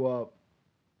grew up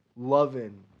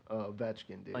loving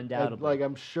Ovechkin, dude. Undoubtedly. Like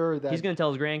I'm sure that He's gonna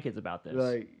tell his grandkids about this.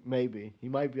 like maybe he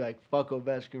might be like fuck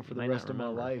Ovechkin for He the might not rest of my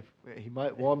remember. life. He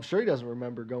might. Well, I'm sure he doesn't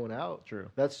remember going out. True.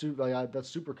 That's that's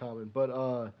super common. But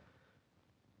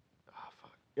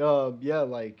yeah,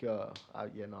 like I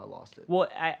lost it. Well,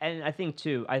 I think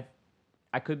too,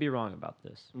 I could be wrong about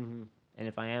this, Mm-hmm. and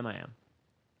if I am, I am.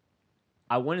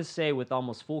 I want to say with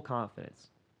almost full confidence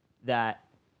that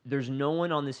there's no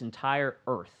one on this entire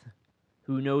earth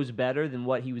who knows better than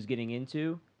what he was getting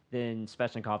into than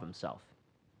Svechnikov himself.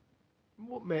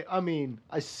 Well, I mean,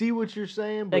 I see what you're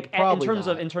saying, but Like in probably terms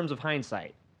not. of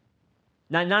hindsight,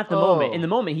 not the moment. In Oh. the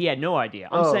moment, he had no idea.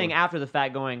 I'm Oh. saying after the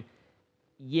fact, going,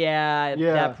 Yeah.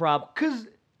 that Because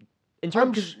in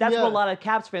terms, 'cause that's yeah. what a lot of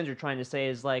Caps fans are trying to say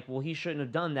is like, well, he shouldn't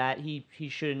have done that. He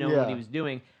should have known what he Yeah. was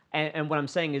doing. And what I'm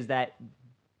saying is that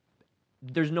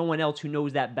there's no one else who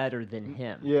knows that better than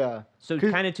him. yeah, So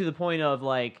 'Cause- kind of to the point of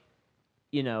like,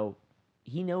 he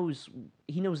knows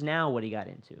now what he got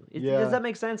into. Yeah. Does that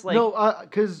make sense? Like, no,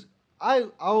 because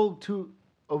I'll to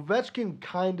Ovechkin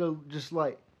kind of just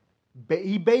like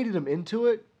he baited him into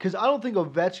it because I don't think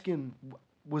Ovechkin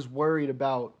was worried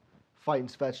about fighting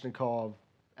Svechnikov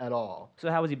at all. so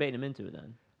how was he baiting him into it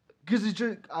then? Because it's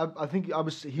just I think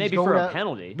he's Maybe going for a at-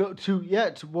 penalty. No, to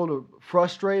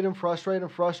frustrate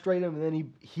him, and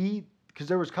then he because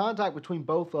there was contact between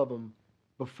both of them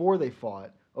before they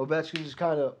fought. Ovechkin just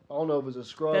kind of I don't know if it was a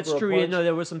scrub. That's or a true. Yeah, punch. no,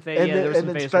 there was some face. And Yeah, then, there was and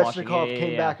some then face washing. Svechnikov Yeah,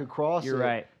 came yeah. back across You're it.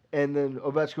 right. And then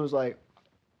Ovechkin was like,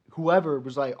 whoever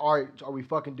was like, all right, are we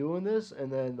fucking doing this?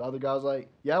 And then the other guy was like,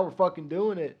 yeah, we're fucking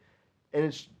doing it. And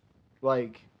it's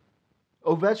like,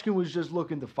 Ovechkin was just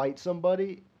looking to fight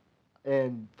somebody.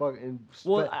 And fucking.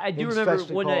 Well, I do and remember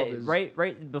when Svechnikov is-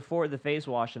 right before the face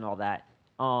wash and all that.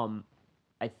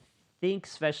 I think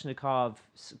Svechnikov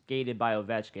skated by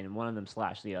Ovechkin, and one of them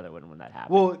slashed the other one when that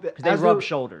happened. Well, because they as rubbed they-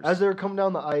 shoulders. As they were coming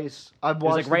down the ice, I've it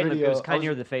was watched like right the in video. it was I kind of was-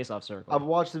 near the face-off circle. I've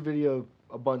watched the video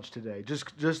a bunch today,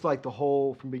 just like the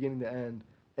whole from beginning to end.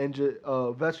 And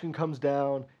Ovechkin comes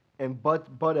down and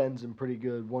butt ends him pretty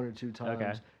good 1 or 2 times.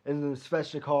 Okay. And then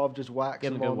Svechnikov just whacks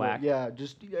Give him him a good on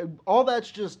whack. all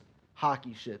that's just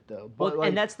hockey shit though. But Well,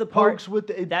 and that's the part. pokes with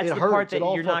the, it, That's it the hurts. part that It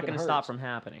all you're not fucking going to hurts. stop from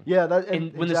happening. Yeah, that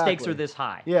And when the stakes are exactly. this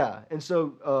high. Yeah, and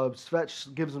so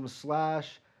Svech gives him a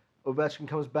slash. Ovechkin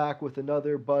comes back with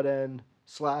another butt end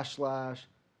slash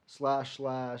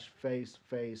face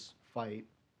fight.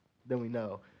 Then we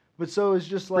know. But so it's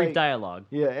just Brief like dialogue.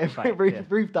 yeah, and Fight, brief, yeah.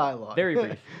 brief dialogue. Very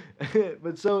brief.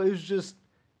 But so it was just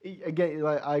again,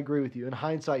 like I agree with you. In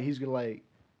hindsight, he's gonna like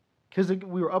because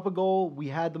we were up a goal, we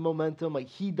had the momentum. Like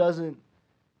he doesn't.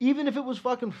 Even if it was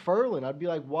fucking Furlan, I'd be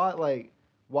like, why? Like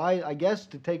why? I guess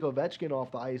to take Ovechkin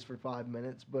off the ice for 5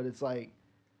 minutes, but it's like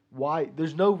why?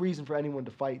 There's no reason for anyone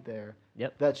to fight there.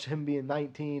 Yep. That's him being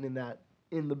 19 and that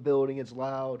in the building, it's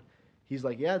loud. He's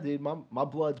like, yeah, dude, my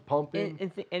blood's pumping.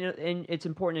 And it's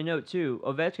important to note too,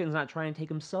 Ovechkin's not trying to take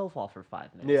himself off for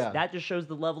 5 minutes. Yeah. That just shows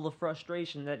the level of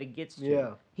frustration that it gets to.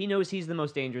 Yeah. He knows he's the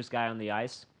most dangerous guy on the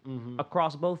ice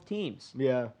across both teams.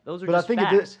 Yeah. Those are but just I think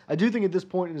facts. I do think at this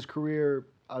point in his career,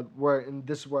 and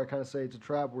this is where I kind of say it's a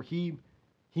trap, where he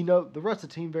know the rest of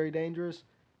the team very dangerous.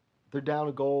 They're down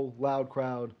a goal, loud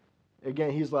crowd.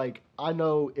 Again, he's like, I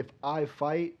know if I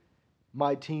fight,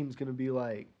 my team's gonna be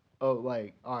like, oh,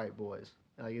 like, all right, boys,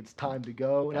 like it's time to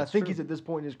go. And That's I think true. he's at this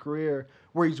point in his career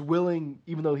where he's willing,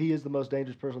 even though he is the most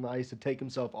dangerous person on the ice, to take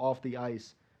himself off the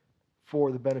ice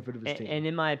for the benefit of his team. And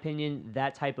in my opinion,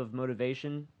 that type of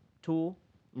motivation tool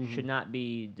should not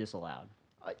be disallowed.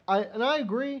 I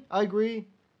agree. I agree,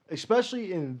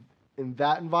 especially in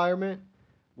that environment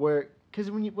where because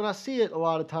when I see it a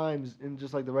lot of times in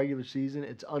just like the regular season,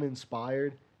 it's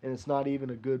uninspired and it's not even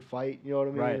a good fight. You know what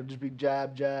I mean? Right. It'll just be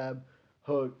jab, jab,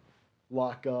 hook,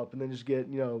 lock up, and then just get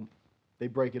they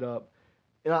break it up.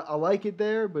 And I like it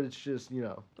there, but it's just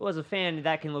Well, as a fan,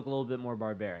 that can look a little bit more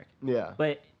barbaric. yeah.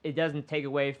 But it doesn't take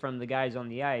away from the guys on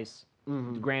the ice.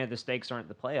 Mhm. Granted, the stakes aren't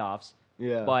the playoffs,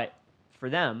 Yeah. but for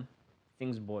them,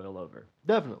 things boil over.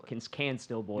 Definitely. Can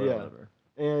still boil Yeah. over.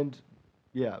 And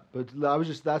yeah, but I was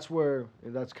just that's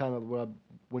kind of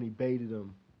when he baited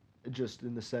him, just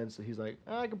in the sense that he's like,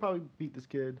 I could probably beat this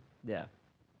kid. Yeah.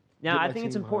 Now, Get I my think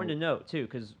it's team important hyped. to note too,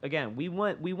 because again, we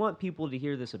want people to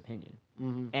hear this opinion,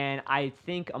 Mm-hmm. and I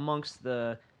think amongst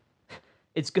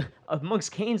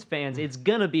amongst Canes fans, it's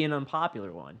gonna be an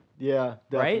unpopular one. Yeah,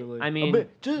 Right? definitely. I mean,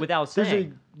 without there's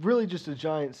saying. really just a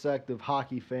giant sect of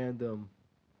hockey fandom,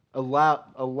 a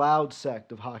loud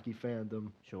sect of hockey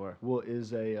fandom Sure. will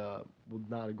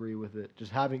not agree with it.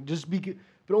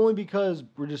 But only because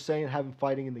we're just saying having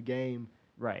fighting in the game.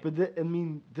 Right. But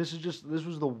this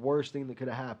was the worst thing that could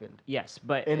have happened. Yes,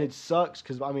 but And it sucks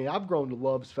because I've grown to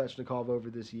love Svechnikov over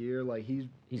this year. Like he's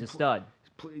a stud.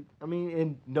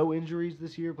 and no injuries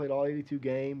this year. Played all 82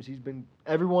 games. He's been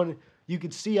everyone. You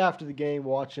could see after the game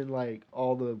watching like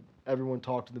everyone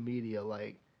talk to the media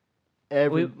like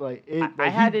I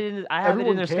had it in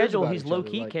everyone their cares schedule. about He's each low other,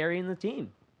 key like- carrying the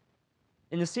team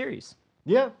in the series.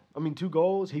 Yeah, 2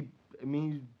 goals. He's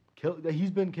been killing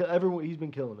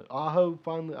it. Aho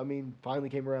finally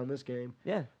came around this game.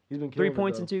 Yeah. He's been 3 killing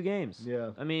points it, in 2 games.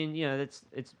 Yeah.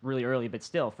 It's really early, but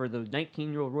still, for the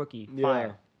 19-year-old rookie, Yeah, fire.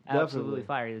 definitely. Absolutely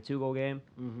fire. The 2-goal game.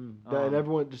 Mm-hmm. And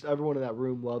everyone in that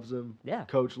room loves him. Yeah.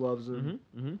 Coach loves him.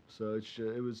 Mm-hmm. So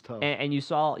it was tough. And you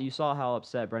saw how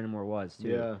upset Brendan Moore was too.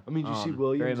 Yeah. Did you see very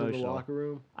Williams in the emotional. locker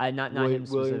room? Not him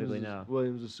specifically. No.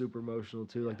 Williams was super emotional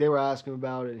too. Like they were asking him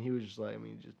about it, and he was just like,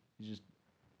 he's just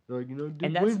they're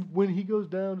like, when he goes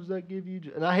down, does that give you?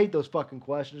 And I hate those fucking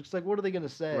questions. It's like, what are they gonna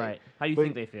say? Right. How do you But-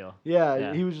 think they feel?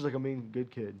 Yeah, he was just like,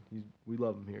 good kid. We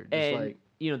love him here. Just And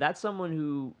like, that's someone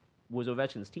who was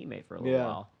Ovechkin's teammate for a little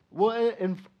while. Well,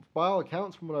 and by all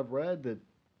accounts, from what I've read, that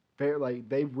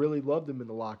they really loved him in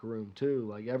the locker room too.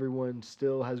 Like everyone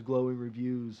still has glowing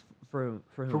reviews For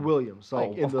for whom? Williams,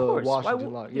 like in of the course.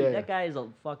 Washington locker. Dude, Yeah, that guy is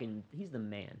he's the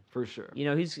man. for sure.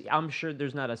 I'm sure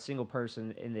there's not a single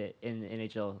person in the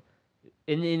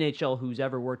NHL who's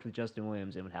ever worked with Justin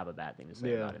Williams and would have a bad thing to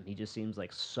say about him. He just seems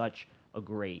like such a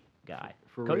great guy.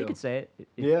 For Cody real. could say it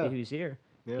if he was here.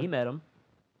 Yeah. He met him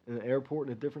In an airport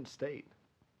in a different state.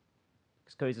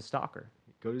 because Cody's a stalker.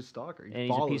 Go to stalker. He And he's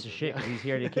a follows piece of him, shit yeah. 'cause he's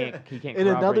here. He can't in corroborate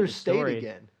another the state story.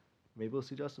 again. Maybe we'll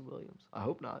see Justin Williams. I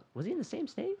hope not. Was he in the same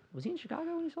state? Was he in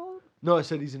Chicago when he saw him? No, I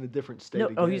said he's in a different state. No.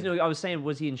 Again. Oh, I was saying,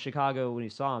 was he in Chicago when he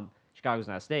saw him? Chicago's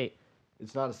not a state.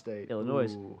 It's not a state.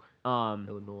 Illinois. Ooh, Um,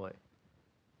 Illinois.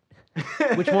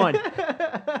 Which one?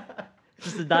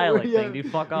 Just a dialect thing,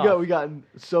 dude. Fuck off. We gotten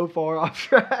so far off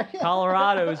track.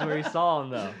 Colorado is where he saw him,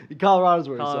 though. Colorado's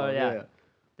where he saw Colorado, him. yeah.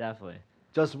 Definitely.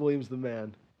 Justin Williams, the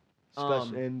man.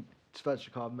 Um, And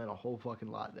Svechnikov meant a whole fucking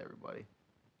lot to everybody.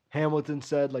 Hamilton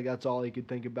said like that's all he could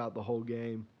think about the whole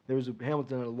game.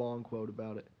 Hamilton had a long quote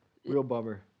about it. Real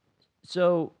bummer.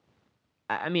 So,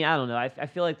 I don't know. I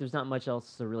feel like there's not much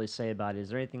else to really say about it. Is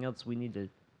there anything else we need to?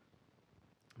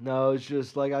 No, it's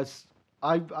just like I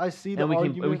see the And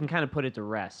argument. we can kind of put it to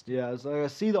rest. Yeah, it's like I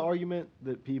see the argument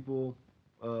that people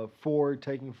for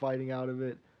taking fighting out of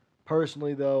it.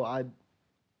 Personally, though,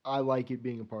 I like it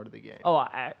being a part of the game. Oh,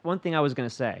 one thing I was gonna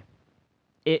say,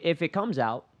 if it comes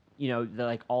out,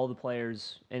 like all the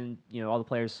players and all the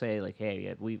players say like, hey,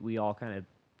 yeah, we all kind of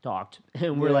talked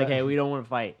and we're like, Yeah. hey, we don't want to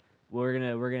fight. We're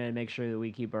gonna make sure that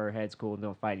we keep our heads cool and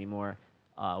don't fight anymore.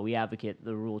 We advocate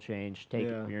the rule change, take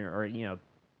Yeah. it, or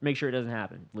make sure it doesn't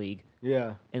happen, league.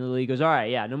 Yeah. And the league goes, all right,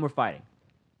 yeah, no more fighting.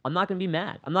 I'm not gonna be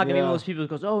mad. I'm not gonna be one of Yeah. those people who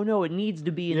goes, oh no, it needs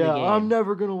to be in the Yeah, game. I'm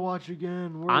never gonna watch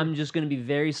again. I'm just going to be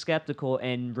very skeptical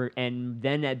and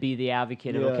then that'd be the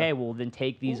advocate of, Yeah. okay, well, then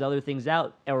take these other things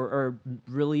out or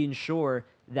really ensure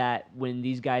that when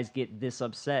these guys get this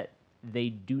upset, they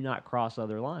do not cross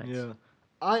other lines. Yeah.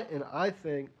 I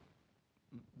think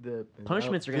that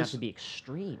Punishments are going to have to be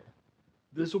extreme.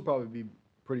 This will probably be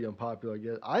pretty unpopular, I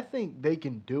guess. I think they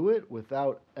can do it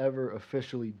without ever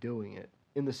officially doing it.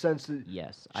 In the sense that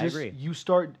Yes, I agree. If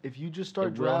you just start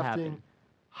It will drafting happen.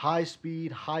 high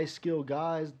speed, high skill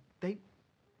guys,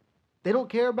 they don't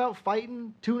care about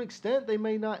fighting to an extent. They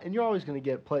may not, and you're always going to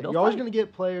get They'll You're always fight. going to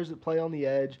get players that play on the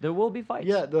edge. There will be fights.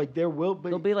 Yeah, like there will, but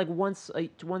They'll be like once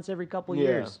every couple Yeah.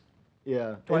 years,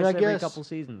 yeah, twice and I every guess, couple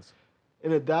seasons.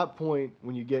 and at that point,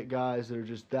 when you get guys that are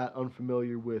just that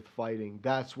unfamiliar with fighting,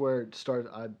 that's where it starts.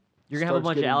 You're gonna have a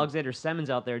bunch of Alexander Simmons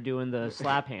out there doing the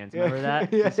slap hands. Yeah. Remember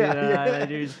that? Yeah, You see that, yeah. that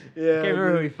dude? Yeah, I can't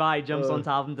remember who dude. he fought. He jumps on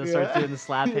top of him to start doing the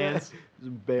slap hands. It's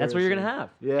That's what you're gonna embarrassing. have.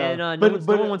 Yeah, And no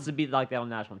but one wants to be like that on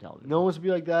national television. no one wants to be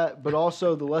like that. But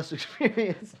also, the less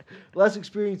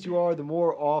experience you are, the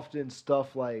more often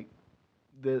stuff like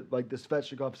the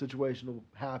Svechnikov situation will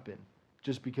happen,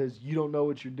 just because you don't know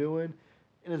what you're doing,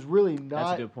 and it's really not.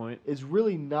 That's a good point. It's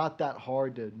really not that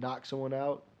hard to knock someone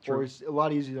out, True. or it's a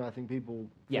lot easier than I think people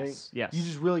think. Yes. You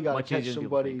just really got to Much catch easier than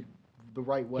people somebody think. the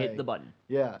right way. Hit the button.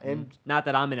 Yeah, and Not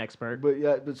that I'm an expert. but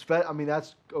I mean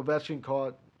that's Ovechkin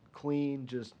caught clean,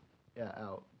 just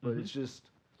out. But Mhm. it's just,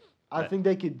 I But- think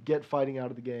they could get fighting out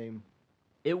of the game.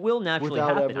 It will naturally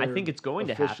Without happen. I ever think it's going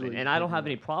to happen, officially and I don't thinking have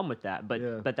about any problem with that. But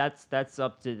Yeah. but that's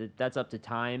up to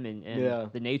time and Yeah.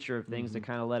 the nature of things to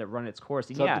kind of let it run its course.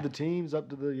 And It's yeah, up to the teams, up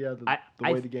to the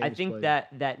I way the game I is think played. that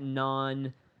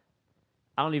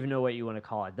I don't even know what you want to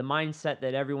call it. The mindset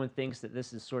that everyone thinks that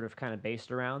this is sort of kind of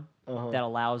based around Uh-huh. that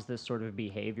allows this sort of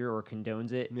behavior or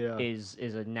condones it Yeah. is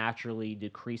a naturally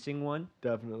decreasing one.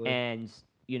 Definitely. And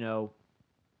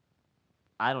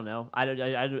I don't know.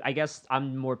 I guess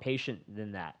I'm more patient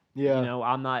than that. Yeah.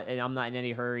 I'm not in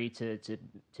any hurry to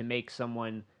make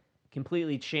someone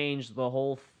completely change the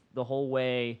whole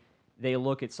way they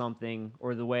look at something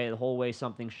or the whole way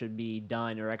something should be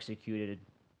done or executed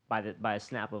by a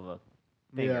snap of a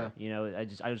finger. I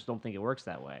just don't think it works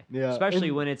that way. Yeah, Especially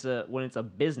and- when it's a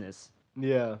business,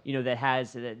 Yeah.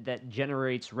 that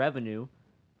generates revenue.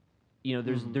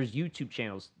 There's Mhm. there's YouTube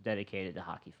channels dedicated to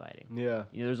hockey fighting. Yeah.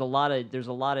 There's a lot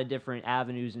of different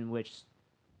avenues in which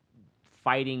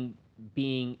fighting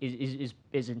is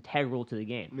integral to the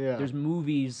game. Yeah. There's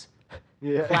movies,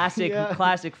 Yeah. classic Yeah.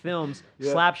 classic films,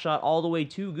 Yeah. Slapshot all the way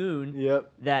to Goon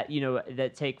Yep. that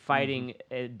that take fighting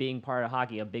being part of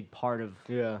hockey a big part of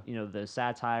Yeah. the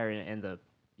satire and the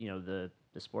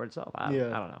the sport itself. I Yeah.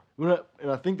 don't know. And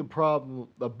I think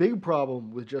a big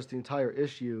problem with just the entire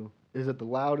issue is that the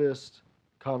loudest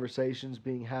conversations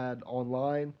being had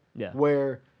online, Yeah.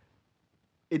 where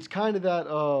it's kind of that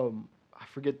I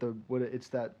forget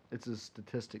it's a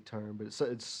statistic term, but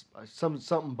it's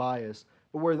something bias,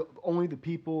 but where only the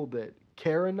people that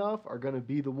care enough are going to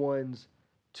be the ones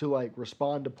to like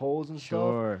respond to polls and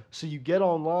Sure. stuff. So you get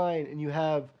online and you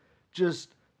have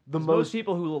just the 'Cause most most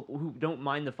people who don't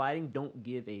mind the fighting don't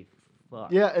give a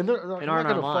fuck. Yeah, and they're And not aren't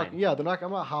gonna online. they're not.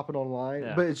 I'm not hopping online,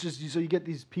 Yeah. but it's just so you get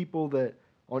these people that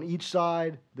on each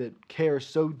side that care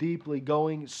so deeply,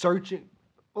 searching,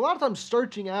 a lot of times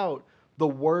searching out the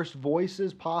worst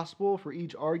voices possible for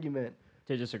each argument,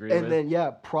 To disagree and with.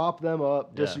 then prop them up,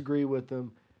 Yeah. disagree with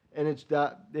them, and it's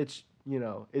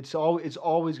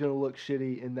always going to look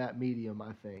shitty in that medium,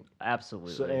 I think.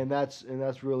 Absolutely. So and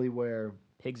that's really where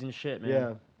Pigs and shit, man.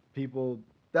 yeah, people.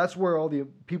 That's where all the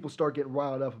people start getting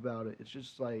riled up about it. It's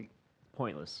just like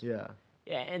Pointless. yeah.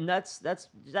 Yeah, and that's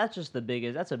just the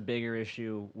biggest. That's a bigger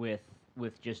issue with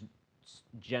just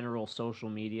general social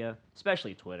media,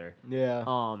 especially Twitter. Yeah.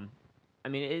 I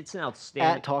mean, it's an At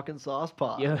outstanding. Talking Sauce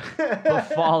Pod. Yeah, but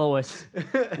follow us.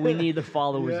 We need the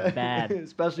followers bad.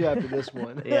 Especially after this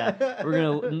one. Yeah,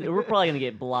 we're probably gonna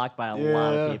get blocked by a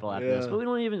lot of Yeah, people after this, yeah. but we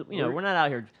don't even. We're- We're not out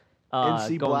here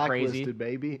NC going blacklisted, crazy.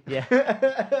 baby. Yeah.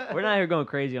 We're not here going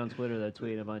crazy on Twitter though,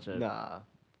 tweeting a bunch of Nah.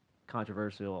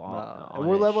 controversial. Nah. on And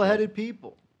we're it level-headed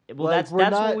people. Well, Like, that's we're what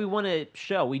not- we want to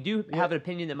show. We do Yeah. have an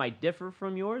opinion that might differ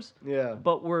from yours, Yeah.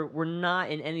 but we're not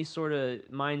in any sort of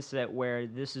mindset where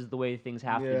this is the way things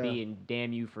have to Yeah. be, and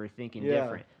damn you for thinking Yeah.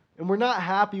 different. And we're not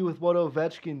happy with what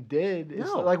Ovechkin did.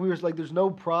 It's No. like we were like, there's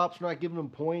no props. We're not giving him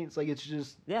points. Like it's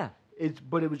just, Yeah.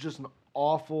 but it was just an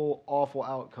awful, awful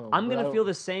outcome. I'm But I gonna don't- feel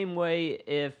the same way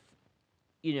if,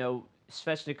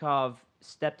 Svechnikov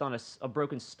stepped on a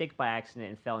broken stick by accident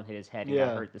and fell and hit his head and Yeah.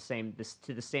 got hurt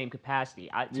to the same capacity.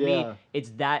 To Yeah. me, it's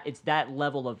that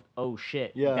level of oh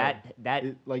shit. Yeah. That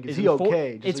Like, is is he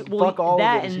okay? Just, It's like, fuck all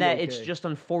that of it. Is and he that it's okay? just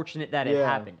unfortunate that it Yeah.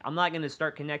 happened. I'm not gonna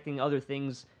start connecting other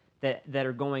things that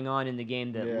are going on in the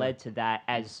game that Yeah. led to that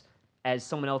as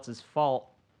someone else's fault.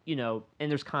 And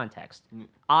there's context. Mm.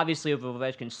 Obviously, if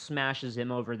Ovechkin smashes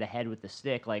him over the head with the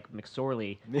stick like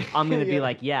McSorley, I'm gonna be Yeah.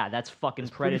 like, yeah, that's fucking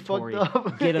That's pretty fucked predatory.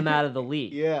 up. Get him out of the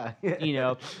league. Yeah.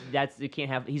 You can't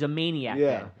have. He's a maniac.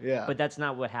 Yeah, then. yeah. But that's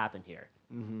not what happened here.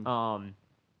 Mhm.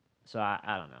 So I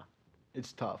don't know.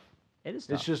 It's tough. It is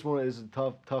tough. It's just it's a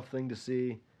tough thing to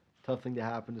see, tough thing to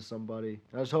happen to somebody.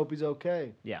 I just hope he's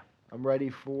okay. Yeah. I'm ready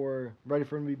for him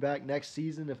to be back next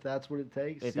season if that's what it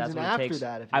takes. If Season that's what after it takes.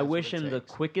 that, if I that's what wish it him the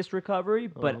takes. quickest recovery,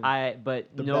 but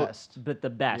The best. but the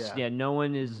best. Yeah. Yeah, no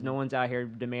one's out here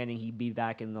demanding he be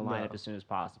back in the lineup No. as soon as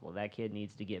possible. That kid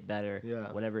needs to get better.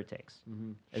 Yeah. Whatever it takes.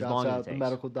 As Shouts long as out it the takes.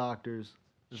 medical doctors.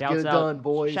 Just Shouts get it out, done,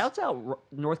 boys. Shouts out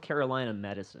North Carolina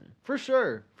medicine. For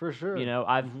sure.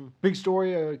 I've Big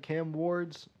story of Cam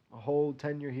Ward's whole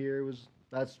tenure here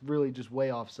that's really just way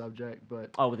off subject, but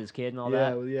with his kid and all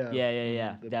Yeah, that. well, yeah.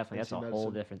 Yeah. The Definitely, that's a fancy whole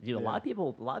medicine. different. Dude, a Yeah. lot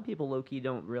of people low key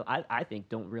don't real. I think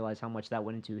don't realize how much that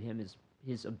went into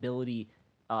his ability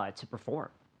to perform.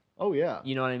 oh yeah.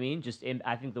 You know what I mean?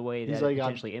 I think the way that He's it like,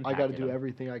 potentially I impacted got to do him.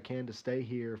 everything I can to stay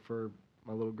here for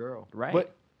my little girl. Right.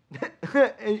 But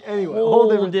anyway, whole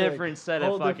different different thing. set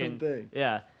Whole of fucking different thing.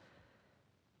 yeah.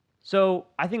 So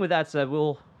I think with that said,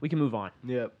 we can move on.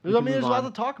 Yeah. We I can mean, there's move a lot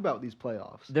on. to talk about these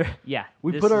playoffs.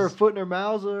 We this put our is- foot in our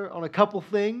mouths on a couple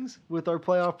things with our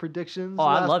playoff predictions Oh,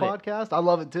 I last love it. podcast. I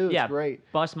love it too. It's yeah,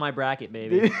 great. Bust my bracket,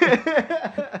 baby.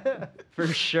 For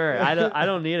sure. I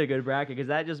don't need a good bracket because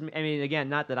that just. I mean, again,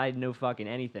 not that I know fucking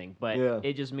anything, but Yeah.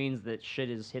 it just means that shit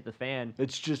has hit the fan,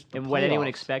 It's just the and what anyone playoffs.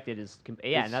 expected is. And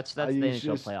It's- that's I- the it's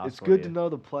NHL just- playoffs. It's for good you. to know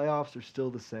the playoffs are still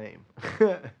the same.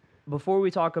 Before we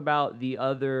talk about the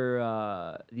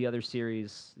other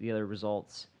series, the other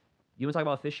results, you want to talk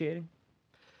about officiating?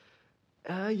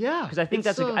 Yeah. Because I think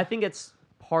it's, I think it's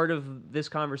part of this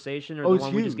conversation, or Oh, the it's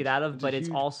one we just huge. get out of. It's a But it's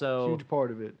huge- also huge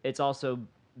part of it. it's also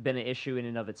been an issue in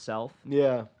and of itself.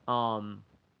 Yeah. And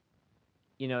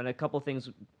a couple things,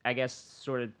 I guess,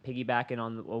 sort of piggybacking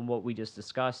on what we just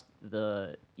discussed.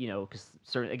 Because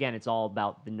again, it's all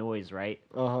about the noise, right?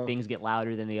 Uh-huh. Things get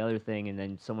louder than the other thing, and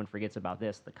then someone forgets about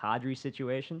this. The Kadri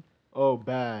situation, Oh,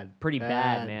 bad. pretty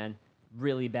bad, man,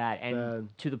 really bad, and Bad.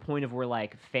 to the point of where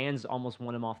like fans almost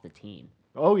want him off the team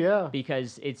Oh yeah.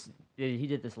 because he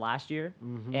did this last year,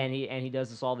 Mhm. and he does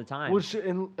this all the time. Well,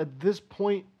 and at this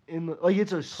point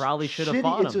it's a Probably should've shitty,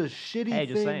 fought It's him. a shitty Hey, thing.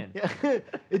 just saying. Yeah,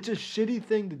 it's a shitty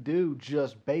thing to do,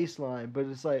 just baseline. But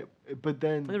it's like, but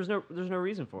then There's no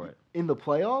reason for it. in the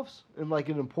playoffs, in like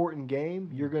an important game,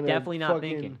 you're gonna Definitely not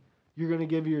fucking, thinking. You're gonna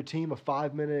give your team a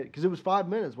 5-minute because it was 5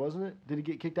 minutes, wasn't it? Did he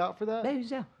get kicked out for that?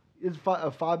 Yeah. It's a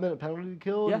 5-minute penalty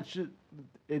kill. Yeah.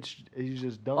 And he's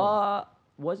just done.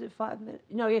 Was it 5 minutes?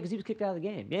 No, yeah, because he was kicked out of the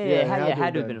game. Yeah, Yeah, it it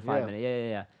had to have been a 5 yeah. minute.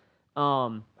 Yeah.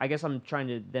 I guess I'm trying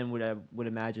to then would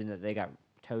imagine that they got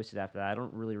toasted after that. I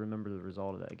don't really remember the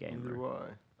result of that game. Neither do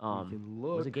I. You can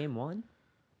Was it look. game one?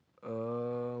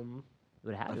 Um, It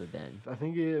would have to have been I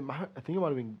think it might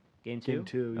have been game two. game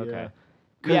 2. Okay.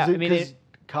 Yeah. Yeah, I mean, because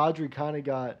Kadri kind of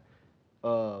got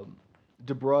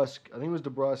DeBrusque. I think it was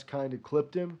DeBrusque kind of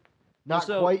clipped him. Not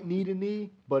so- quite knee to knee,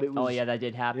 but it was. Oh yeah, that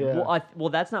did happen. Yeah. Well,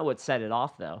 that's not what set it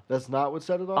off though. That's not what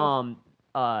set it off.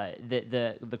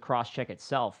 The cross check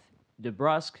itself,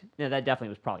 DeBrusque. Yeah, that definitely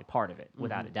was probably part of it,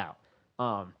 without a Mm-hmm. doubt.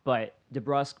 But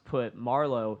DeBrusque put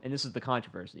Marlowe, and this is the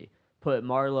controversy, put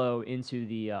Marlowe into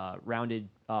the rounded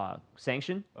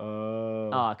sanction, kind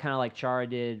of like Chara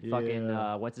did. Fucking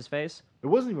Yeah. what's his face? It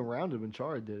wasn't even rounded when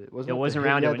Chara did it. It wasn't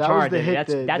rounded when Chara did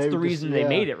it. That's the reason they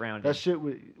made it rounded. That shit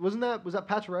was that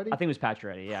Pacioretty? I think it was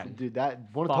Pacioretty. Yeah, Dude, that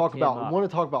want to Fucked talk him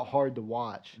about up. hard to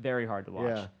watch. very hard to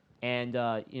watch. Yeah.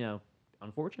 And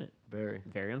unfortunate. Very.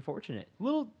 Very unfortunate.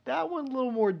 That one a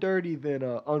little more dirty than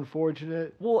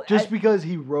unfortunate. Well, Just because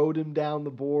he rode him down the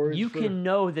boards. you for- can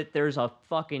know that there's a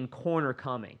fucking corner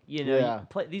coming. You know,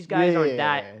 Yeah. these guys aren't Yeah.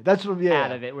 that That's what. Yeah.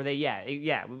 out of it. Where they,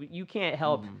 you can't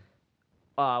help. Mhm.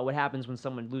 what happens when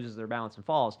someone loses their balance and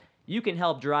falls. You can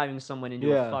help driving someone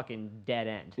into a fucking dead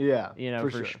end. Yeah, You know,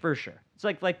 for sure. It's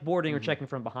like boarding or checking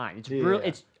from behind. It's Yeah.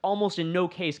 It's almost in no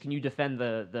case can you defend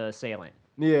the assailant.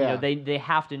 Yeah. You know, they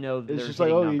have to know that It's they're just like,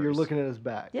 hitting oh, numbers. you're looking at his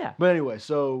back. Yeah. But anyway,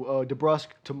 so DeBrusque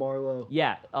to Marlowe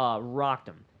Yeah, rocked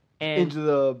him. And into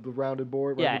the rounded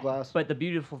board, rounded glass. but the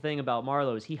beautiful thing about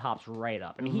Marlowe is he hops right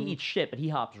up. I mean, he eats shit, but he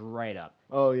hops right up.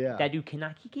 Oh yeah. That dude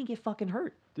he can't get fucking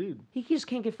hurt. Dude. He just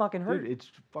can't get fucking hurt. Dude,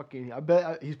 it's fucking. I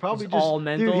bet he's probably It's just all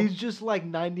mental. Dude, he's just like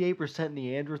 98%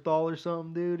 Neanderthal or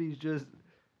something, dude. He's just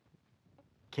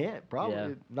can't probably. Yeah.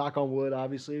 Knock on wood.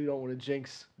 Obviously, we don't want to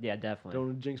jinx. Yeah, definitely. Don't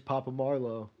want to jinx Papa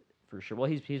Marlowe. For sure. Well,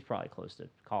 he's probably close to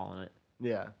calling it.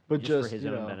 Yeah, but Just just for his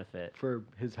own benefit. for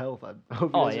his health. I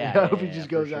hope. Oh, he yeah, I hope yeah, he just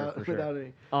for goes sure, out for sure. without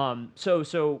any.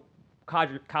 So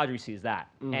Kadri sees that,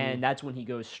 Mm-hmm. and that's when he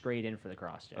goes straight in for the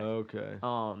cross check. Okay.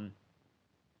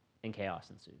 And chaos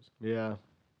ensues. Yeah.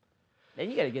 And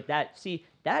you got to get that. See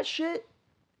that shit,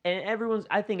 and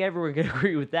I think everyone can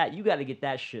agree with that. You got to get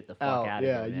that shit the fuck out of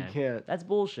yeah, here, man. you can't. That's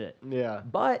bullshit. Yeah.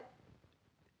 But,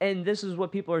 and this is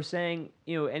what people are saying.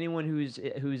 You know, anyone who's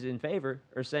in favor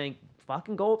are saying,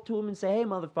 fucking go up to him and say, hey,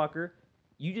 motherfucker,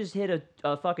 you just hit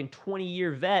a fucking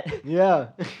 20-year vet Yeah.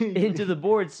 into the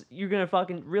boards. You're gonna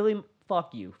fucking really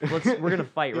fuck you. We're gonna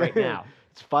fight right now.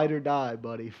 It's fight or die,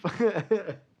 buddy.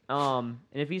 And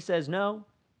if he says no,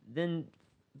 then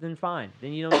fine.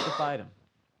 Then you don't have to fight him.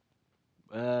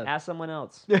 Ask someone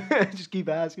else. Just keep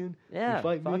asking. Yeah, You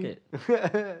fight fuck me.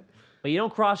 it. But you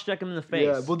don't cross-check him in the face.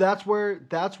 Yeah, well, that's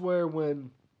where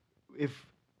when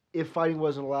if fighting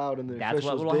wasn't allowed and the That's what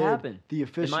officials will did, happen, the in my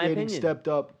officiating opinion. stepped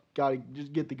up, got to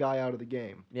just get the guy out of the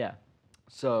game. Yeah.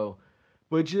 So,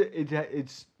 but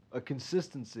it's a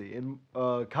consistency, and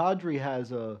Kadri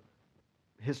has a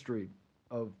history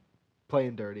of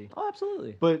playing dirty. Oh,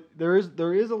 absolutely. But there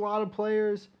is a lot of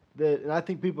players that, and I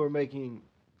think people are making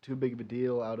too big of a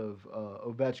deal out of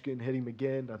Ovechkin hitting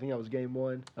McGinn. I think that was game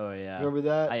 1. Oh yeah. Remember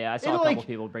that? Yeah, I saw And, a couple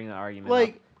people bring that argument Like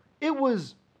up. it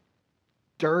was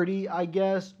dirty, I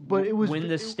guess, but it was when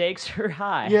the stakes are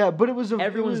high. yeah, but it was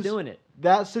Everyone's doing it.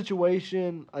 That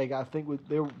situation, like I think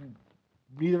neither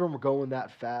of them were going that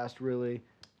fast, really.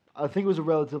 I think it was a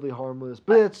relatively harmless,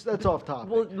 but that's off topic.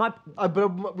 Well,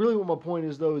 But really, what my point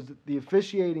is though is that the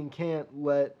officiating can't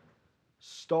let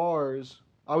stars.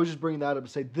 I was just bringing that up to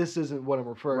say this isn't what I'm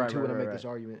referring to when I make this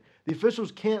argument. The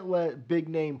officials can't let big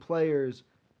name players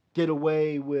get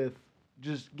away with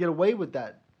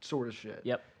that sort of shit.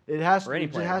 Yep. It has Or any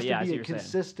to player, but yeah, I see be what a you're saying.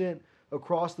 consistent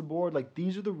across the board. Like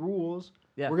these are the rules.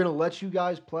 Yeah. We're gonna let you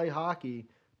guys play hockey,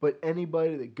 but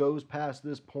anybody that goes past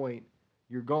this point,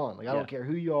 you're gone. Like I don't care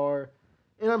who you are.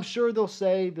 And I'm sure they'll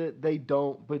say that they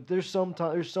don't, but there's some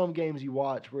games you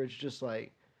watch where it's just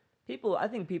like I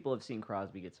think people have seen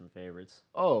Crosby get some favorites.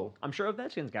 oh, I'm sure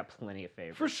Ovechkin's got plenty of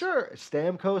favorites. for sure.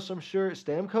 Stamkos, I'm sure.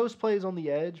 Stamkos plays on the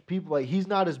edge. People like he's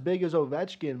not as big as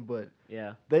Ovechkin, but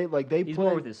Yeah. they He's play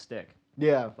more with his stick,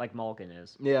 yeah. like Malkin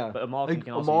is. Yeah. But Malkin Like,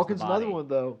 can also Malkin's use the body. another one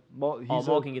though.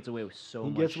 Malkin gets away with so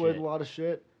he much gets away with shit. a lot of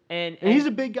shit. And And he's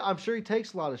a big guy. I'm sure he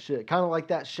takes a lot of shit. Kind of like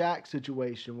that Shaq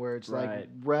situation where it's Right.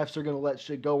 like refs are gonna let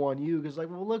shit go on you because like,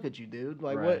 well, look at you, dude.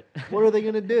 Like, Right. what are they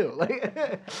gonna do?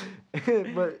 Like,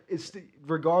 but it's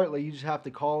regardless. You just have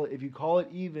to call it. If you call it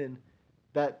even,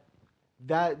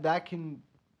 that can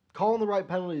calling the right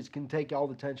penalties can take all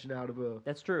the tension out of a.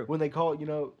 That's true. When they call,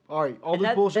 all right, all And this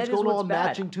that bullshit's is going what's on, bad.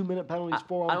 matching 2-minute penalties,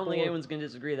 4 on I don't 4. think anyone's gonna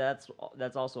disagree. That's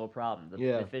also a problem. The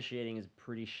Yeah. officiating is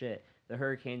pretty shit. The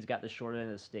Hurricanes got the short end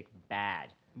of the stick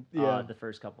bad. Yeah. The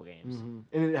first couple games. And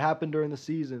it happened during the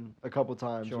season a couple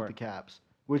times Sure. with the Caps,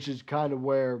 which is kind of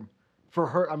where, for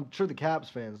her, I'm sure the Caps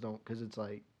fans don't, because it's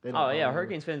like they don't. Oh yeah, know.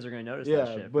 Hurricanes fans are gonna notice Yeah,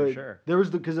 that shit but for sure. there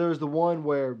was the one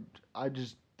where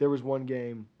there was one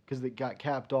game because it got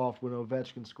capped off when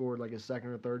Ovechkin scored like his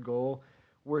second or third goal,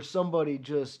 where somebody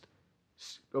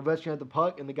Ovechkin had the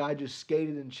puck and the guy just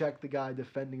skated and checked the guy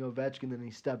defending Ovechkin, then he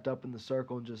stepped up in the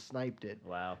circle and just sniped it.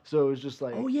 Wow. So it was just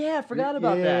like. Oh yeah, I forgot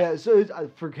about yeah, that. Yeah, so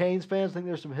for Canes fans, I think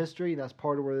there's some history, and that's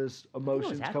part of where this I think I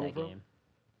emotion's was at coming that from. game.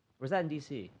 Was that in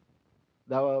DC?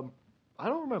 That I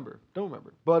don't remember.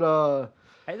 But I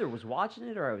either was watching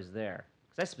it or I was there.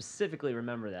 Because I specifically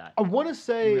remember that. I want to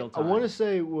say real time.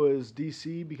 it was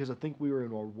DC because I think we were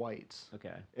in our whites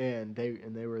Okay. and they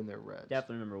were in their reds.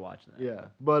 Definitely remember watching that. Yeah,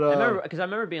 but I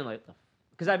remember being like,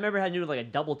 because I remember having to do like a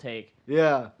double take.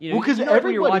 yeah, You know, because you know, like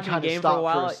when you're everybody watching a kind of game for a stopped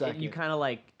while, for a second. you kind of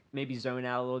like maybe zone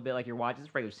out a little bit, like you're watching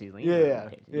this regular season. You know, Yeah,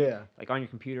 okay, yeah. Like on your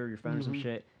computer or your phone or some Mhm.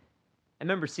 shit. I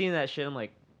remember seeing that shit. I'm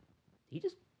like, he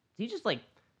just like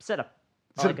set a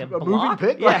It's like a moving block?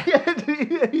 pick. Yeah.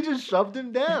 Like, he just shoved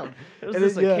him down. It was And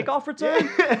this then, a kickoff return?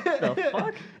 The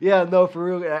fuck? Yeah, no, for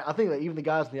real. I think like even the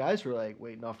guys on the ice were like,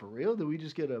 "Wait, not for real? Did we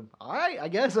just get a? All right, I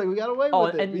guess like we got away Oh,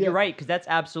 with it." and Yeah. you're right, because that's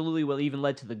absolutely what even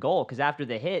led to the goal. Because after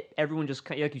the hit, everyone just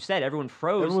like you said, everyone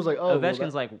froze. Everyone was like, "Oh, well,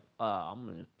 Ovechkin's like, I'm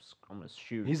gonna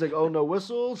shoot." He's like, "Oh no,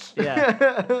 whistles." Yeah.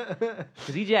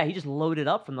 Because he just loaded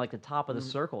up from like the top of the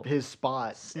circle. His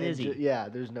spot. and Snizzy. yeah,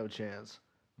 there's no chance.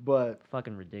 But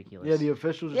Fucking ridiculous. yeah, the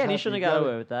officials. Yeah, and he have to shouldn't have got get it.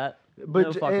 away with that. But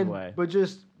No fucking way.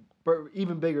 But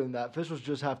even bigger than that, officials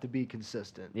just have to be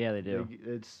consistent. Yeah, they do. Like,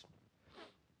 it's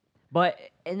But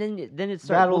and then it starts.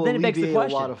 That'll Well, then it begs the alleviate a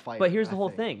question. lot of fighting, But here's the I whole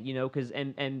think. thing, because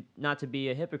and not to be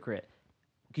a hypocrite,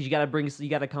 because you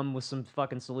got to come with some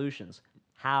fucking solutions.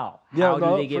 How yeah, do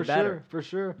no, they get for better? Sure, for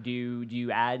sure. Do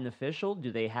you add an official?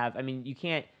 Do they have? I mean, you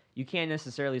can't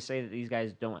necessarily say that these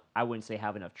guys don't. I wouldn't say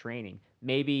have enough training.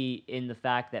 Maybe in the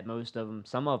fact that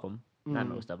some of them, not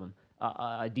most of them,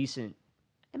 a decent.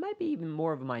 It might be even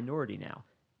more of a minority now.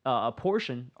 A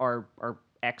portion are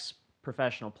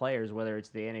ex-professional players, whether it's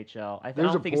the NHL. I There's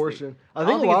don't a think it's portion. I I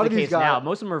don't think a lot it's of the these case now. guys.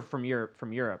 Most of them are from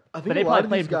Europe. I think But they a lot probably of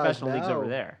play these in guys professional leagues over now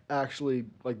there. Actually,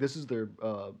 like this is their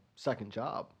second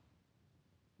job.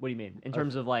 What do you mean? In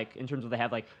terms of they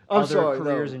have like I'm other sorry,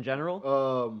 careers no. in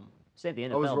general? Say the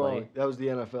NFL. I was wrong. buddy. That was the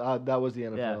NFL. That was the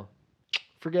NFL.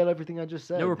 Forget everything I just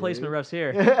said. No replacement refs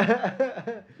here.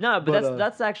 refs. No, but But,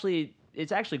 that's actually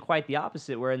it's actually quite the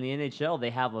opposite. Where in the NHL they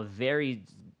have a very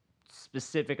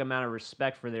specific amount of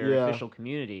respect for their Yeah. official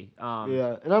community.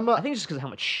 Yeah, and I'm not. I think it's just because of how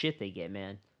much shit they get,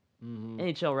 man. Mhm.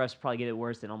 NHL refs probably get it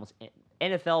worse than almost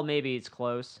NFL. Maybe it's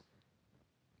close.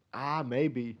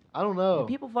 Maybe. I don't know. Do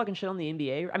people fucking shit on the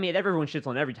NBA? I mean, everyone shits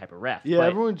on every type of ref. Yeah, but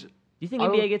everyone's. Do you think I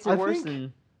don't- NBA gets it I worse think-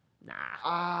 than?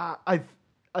 Nah.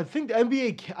 I think the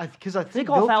NBA because I They think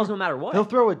call they'll fouls throw- no matter what. They'll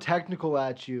throw a technical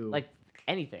at you. Like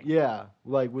anything. yeah,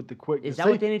 like with the quick. Is that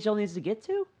what the NHL needs to get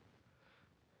to?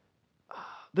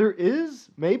 There is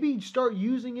maybe start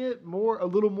using it a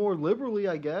little more liberally,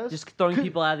 I guess. Just throwing 'Cause-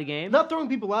 people out of the game? Not throwing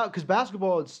people out because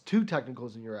basketball it's 2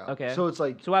 technicals and you're out. Okay. So it's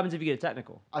like So what happens if you get a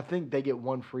technical? I think they get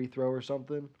 1 free throw or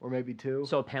something, or maybe 2.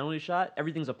 So a penalty shot?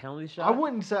 Everything's a penalty shot? I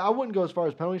wouldn't go as far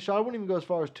as penalty shot. I wouldn't even go as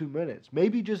far as 2 minutes.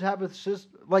 Maybe just have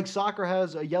like soccer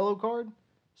has a yellow card.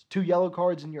 It's 2 yellow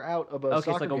cards and you're out of a Okay,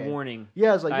 soccer it's like a game. warning.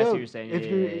 Yeah, it's like I see yo, what you're saying. if Yeah,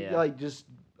 you yeah, yeah. like just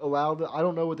allow I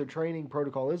don't know what their training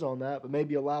protocol is on that, but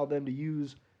maybe allow them to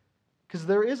use because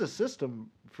there is a system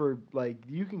for like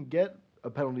you can get a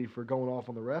penalty for going off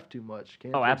on the ref too much.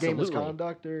 Can't Oh, for absolutely. Game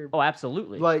misconduct or Oh,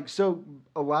 absolutely. like so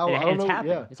allow. And I don't it's know. happened.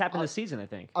 Yeah, It's happened this season, I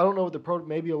think. I don't know what the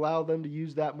maybe allow them to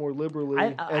use that more liberally. I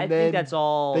and think then that's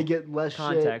all they get less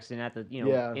context and at the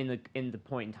Yeah. in the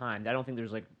point in time. I don't think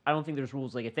there's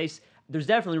rules like if there's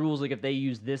definitely rules like if they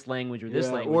use this language or shit. this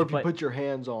Yeah, language. or if you but put your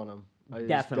hands on them.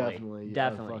 Definitely.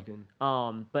 Fucking,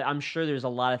 But I'm sure there's a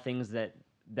lot of things that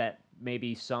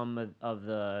maybe some of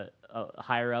the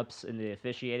higher ups in the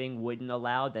officiating wouldn't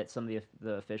allow that some of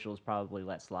the officials probably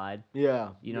let slide.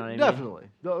 yeah, You know what I mean?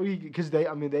 Definitely, because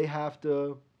they have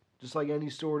to just like any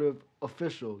sort of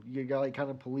official. You gotta like kind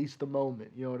of police the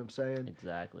moment. You know what I'm saying?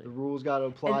 Exactly. The rules got to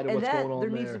apply to and what's that, going on there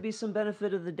there. needs to be some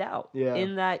benefit of the doubt. Yeah.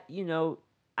 In that,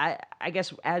 I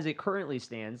guess as it currently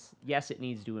stands, yes, it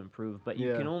needs to improve, but you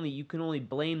Yeah. can only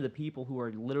blame the people who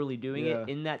are literally doing Yeah. it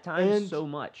in that time And so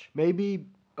much Maybe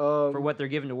for what they're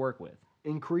given to work with.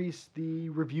 increase the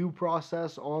review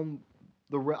process on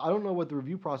I don't know what the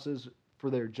review process for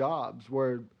their jobs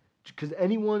where because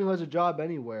anyone who has a job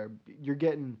anywhere, your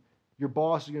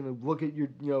boss is gonna look at your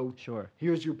Sure.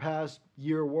 here's your past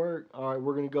year of work. All right,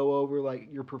 we're gonna go over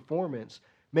like your performance.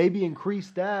 Maybe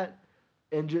increase that,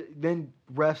 and then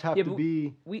refs have Yeah, to but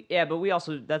be. But we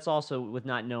also that's also with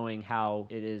not knowing how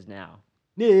it is now.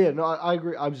 Yeah. No, I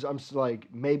agree. I'm just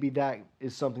like maybe that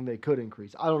is something they could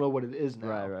increase. I don't know what it is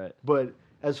now. Right. But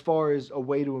as far as a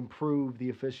way to improve the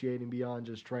officiating beyond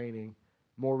just training,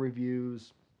 more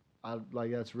reviews,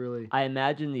 that's really. I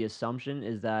imagine the assumption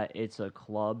is that it's a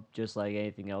club just like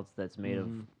anything else that's made of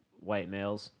white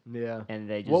males, Yeah. and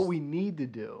they just What we need to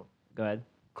do, go ahead.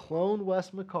 clone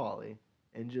Wes McCauley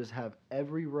and just have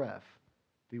every ref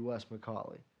be Wes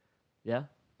McCauley. Yeah.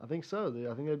 I think so.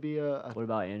 I think that'd be a What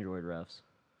about Android refs?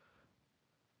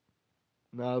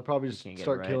 no, they'll probably just can't get it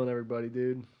start right. killing everybody,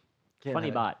 dude. Can't Funny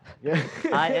have- bot. Yeah.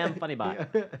 I am funny bot.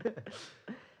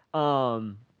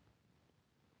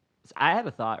 I had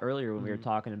a thought earlier when we were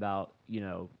talking about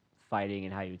fighting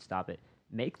and how you would stop it.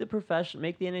 Make the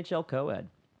NHL co-ed.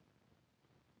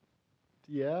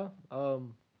 Yeah.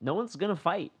 No one's gonna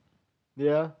fight.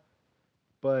 Yeah.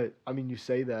 But I mean, you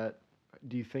say that.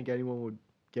 Do you think anyone would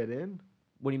get in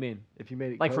What do you mean? if you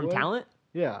made it Like from co-ed? talent?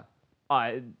 Yeah.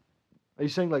 Are you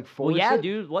saying like force Well, yeah, it?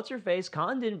 dude. What's her face?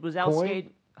 Condon was out Coin?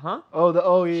 skating. Huh?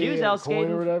 Oh yeah, She was yeah, out the coin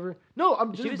skating. or whatever. No,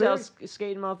 I'm just She was very, out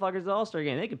skating motherfuckers at the All-Star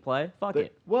game. They could play. Fuck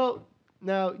it. well,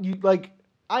 now you like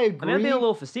I agree. I mean, I'm being a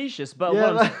little facetious, but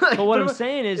yeah, what I'm but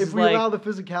saying is, if we like, allow the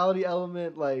physicality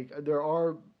element, like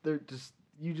there just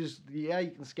you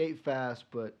can skate fast,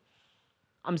 but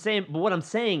but what I'm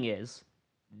saying is,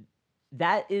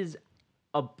 that is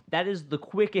the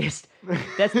quickest.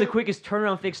 That's the quickest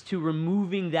turnaround fix to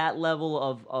removing that level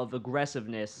of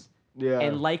aggressiveness yeah,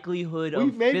 and likelihood We-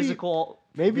 of maybe- physical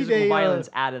maybe they, violence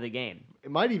out of the game.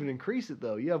 it might even increase it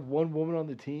though. You have one woman on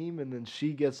the team, and then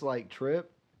she gets like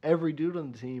tripped. Every dude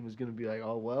on the team is gonna be like,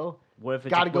 oh well. What if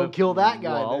it's Gotta go kill that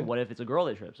guy, Well, then. what if it's a girl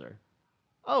that trips her?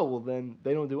 Oh well, then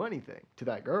they don't do anything to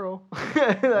that girl.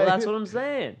 Well, that's what I'm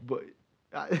saying. But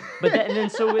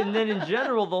And then in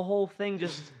general, the whole thing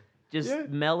just Yeah.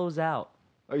 mellows out.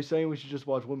 Are you saying we should just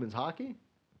watch women's hockey?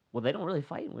 Well, they don't really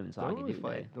fight in women's They don't hockey, really do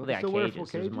fight. they? Don't Well, they they still got wear cages. full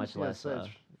There's cages? much Yeah, less that's-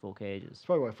 full cages. That's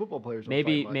probably why football players don't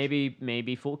Maybe, fight much.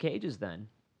 maybe full cages then.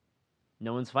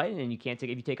 No one's fighting, and you can't take.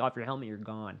 If you take off your helmet, you're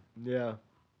gone. Yeah.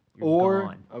 You're Or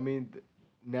gone. I mean,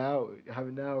 now have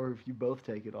it now, or if you both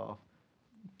take it off,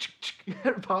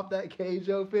 pop that cage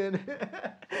open.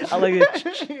 I like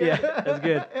it. Yeah, that's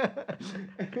good.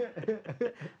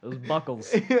 Those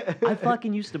buckles. I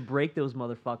fucking used to break those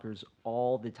motherfuckers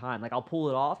all the time. Like I'll pull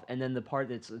it off, and then the part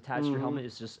that's attached to your helmet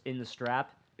is just in the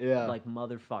strap. Yeah. Like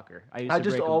motherfucker. I I to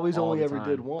just break 'em always all only the ever time.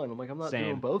 did one. I'm like, I'm not doing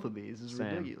Same. both of these. This is Same.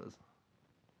 ridiculous.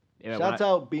 Yeah, Shouts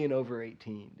out being over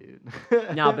 18,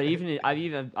 dude. No, but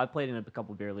I've played in a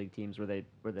couple beer league teams where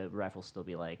the ref will still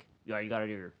be like, yeah, you gotta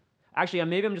do your. Actually,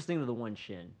 maybe I'm just thinking of the one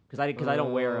chin because I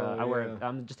don't wear yeah.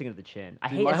 I'm just thinking of the chin. I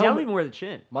Dude, hate. my I don't helmet- even wear the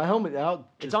chin. My helmet now.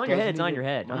 It's just on your head, doesn't it's on even- your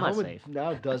head. My I'm not helmet safe.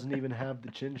 now doesn't even have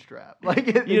the chin strap. Like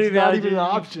You don't it's even not have- even an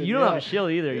option. You don't yeah. have a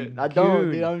shield either. You I don't,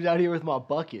 goon. dude. I'm out here with my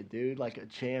bucket, dude, like a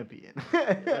champion.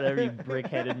 Whatever, you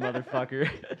brick-headed motherfucker.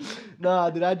 Nah,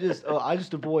 dude. I just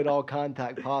avoid all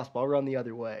contact possible. I'll run the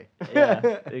other way.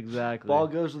 Yeah, exactly. Ball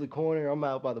goes to the corner. I'm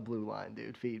out by the blue line,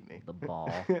 dude. Feed me. The ball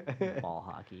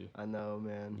hockey. I know,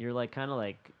 man. You're like kind of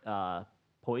like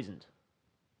poisoned.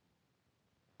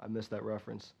 I missed that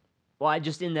reference. Well, I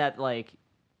just in that like,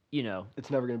 you know.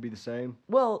 It's never gonna be the same.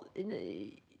 Well,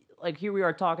 like here we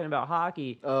are talking about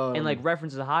hockey and like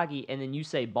references to hockey, and then you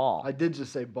say ball. I did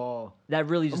just say ball. That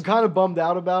really I'm just kind of bummed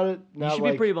out about it. you Not should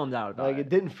like, be pretty bummed out about Like it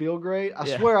didn't feel great. I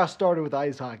Yeah. swear I started with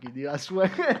ice hockey, dude. I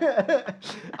swear.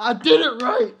 I did it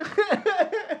right.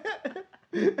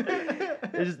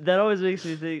 That always makes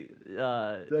me think.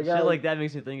 guy- Shit like that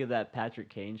makes me think of that Patrick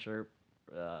Kane shirt.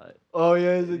 Oh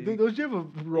yeah, is it, don't you have a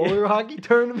roller hockey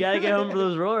tournament? You gotta get home for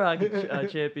those roller hockey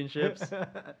championships.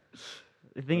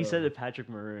 I think he said to Patrick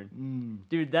Maroon.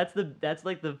 Dude, that's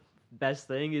like the best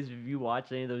thing is if you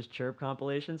watch any of those chirp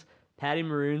compilations. Patty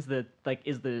Maroon's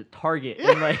is the target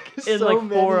in like So four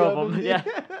many of them. Yeah,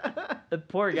 the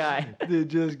poor guy. Dude,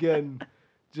 just getting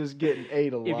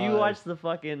ate alive. If you watch the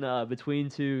fucking Between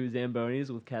Two Zambonis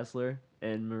with Kessler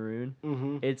and Maroon,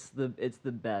 it's the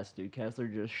best, dude. Kessler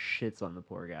just shits on the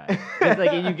poor guy. It's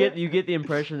like and you get the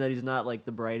impression that he's not like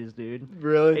the brightest dude.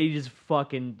 Really? He just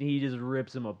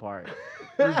rips him apart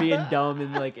for being dumb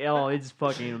and like it's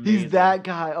fucking amazing. He's that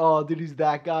guy. Oh, dude, he's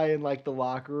that guy in like the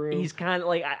locker room. He's kind of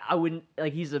like I wouldn't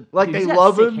like he's a Like, dude, they he's got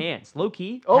love sick him? hands. Low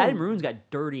key, Oh. Patty Maroon's got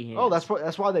dirty hands. Oh,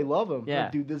 that's why they love him. Yeah.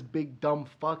 Like, dude, this big dumb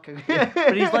fuck.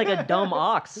 but he's like a dumb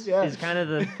ox. Yeah. He's kind of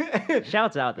the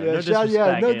shouts out there. Yeah, No shout-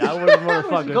 disrespect. yeah, no dude. I wouldn't want What to you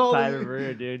fuck with call Patty him?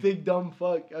 Maroon, dude. Big dumb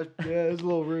fuck. Yeah, it's a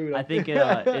little rude. I think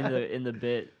in the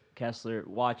bit Kessler,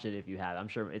 watch it if you have. I'm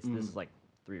sure this is like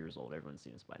 3 years old. Everyone's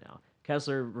seen this by now.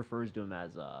 Kessler refers to him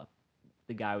as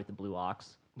the guy with the blue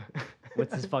ox.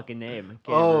 What's his fucking name? I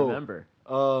can't even remember.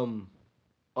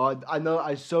 I know.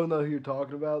 I so know who you're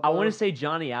talking about. I want to though. say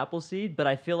Johnny Appleseed, but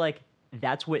I feel like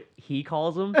that's what he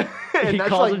calls him. And He that's,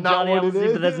 calls like, him not Johnny what it Appleseed,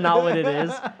 is. but that's not what it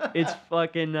is. It's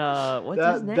fucking what's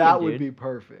his name? That dude? would be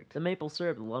perfect. The maple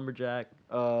syrup, the lumberjack,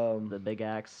 Um, the big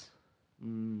axe.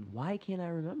 Why can't I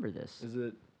remember this? is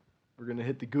it? We're gonna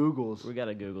hit the Googles. We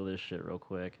gotta Google this shit real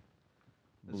quick.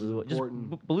 This is Just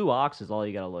important. Blue Ox is all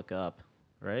you gotta look up,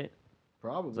 right? It's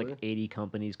Probably. like 80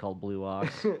 companies called Blue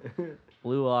Ox.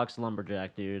 Blue Ox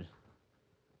lumberjack, dude.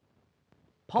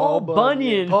 Paul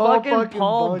Bunyan, fucking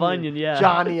Paul Bunyan, yeah.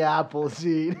 Johnny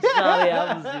Appleseed. Johnny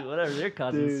Appleseed, whatever, they're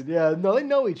cousins. Dude, yeah, no, they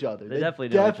know each other. They definitely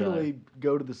know each other. definitely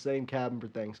go to the same cabin for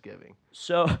Thanksgiving.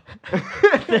 So,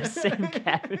 the same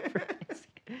cabin for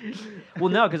Thanksgiving. Well,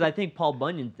 no, because I think Paul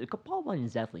Bunyan's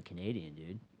definitely Canadian,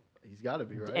 dude. He's got to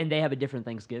be right. And they have a different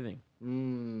Thanksgiving.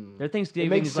 Their It Thanksgiving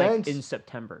makes is like sense. in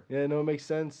September. Yeah, no, it makes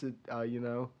sense. It,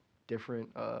 different.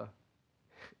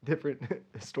 different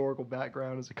historical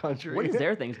background as a country. What is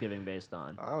their Thanksgiving based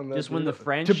on? I don't know. Just when the dude.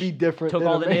 French to be different took than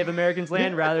all the Amer- Native Americans'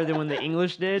 land rather than when the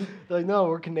English did? They're like, no,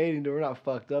 we're Canadian, dude. We're not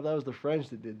fucked up. That was the French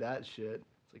that did that shit.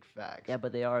 It's like facts. Yeah,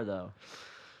 but they are though.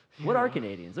 What are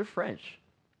Canadians? They're French.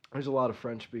 There's a lot of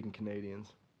French-speaking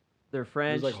Canadians. They're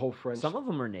French. There's like whole French. Some of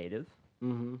them are native,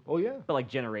 Mm-hmm. Oh yeah. but like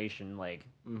generation, like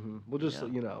Mm-hmm. We'll just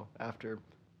Yeah. after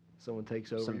someone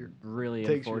takes over some your. really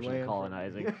takes your unfortunate land from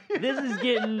colonizing. you. This is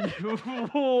getting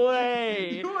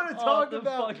way. You want to off talk the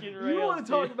about? fucking You rails, want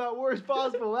to talk dude. about worst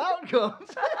possible outcomes?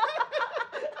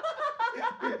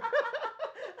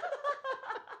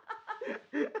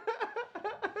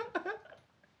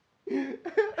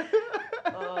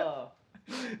 Oh.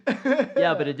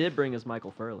 Yeah, but it did bring us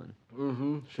Michael Furlan.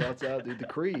 Mm-hmm. Shouts out, dude. The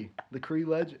Cree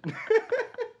legend.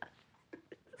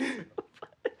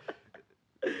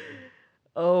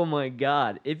 Oh my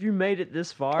God! If you made it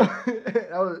this far,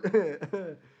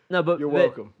 no, but You're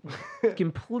but welcome.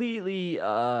 completely.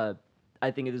 I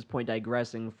think at this point,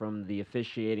 digressing from the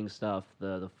officiating stuff,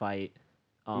 the fight.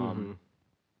 Mhm.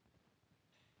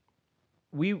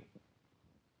 We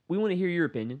want to hear your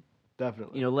opinion.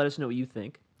 Definitely. You know, let us know what you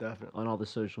think Definitely. on all the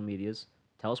social medias.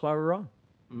 Tell us why we're wrong,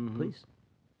 Mhm. please.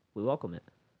 We welcome it.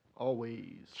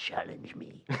 Always. Challenge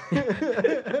me.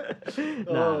 Oh,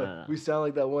 no. We sound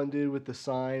like that one dude with the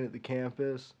sign at the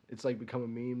campus. It's like become a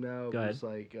meme now. Go ahead. It's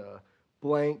like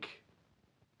blank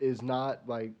is not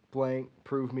like blank.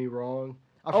 Prove me wrong.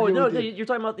 I Oh forget no, what the- you're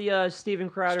talking about the Steven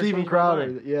Crowder. Steven Changed My Crowder.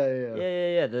 Mind. Yeah.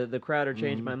 Yeah. The Crowder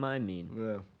changed Mhm. my mind meme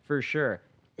Yeah, for sure.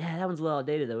 Yeah, that one's a little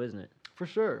outdated though, isn't it? for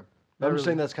sure. Not I'm just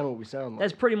saying really. that's kind of what we sound like.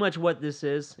 That's pretty much what this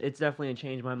is. It's definitely a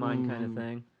change my mind kind of Mhm.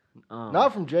 thing.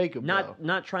 Not from Jacob.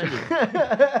 not trying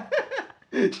to.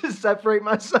 though. Just separate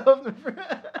myself.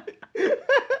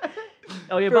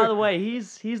 Oh yeah, by the way,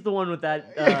 he's the one with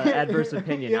that adverse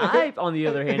opinion. Yeah. I, on the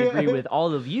other hand, agree with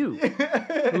all of you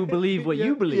who believe what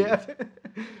you believe. Yeah.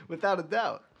 Without a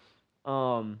doubt.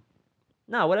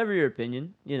 No, whatever your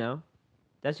opinion, you know,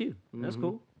 that's you. That's Mhm.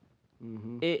 cool.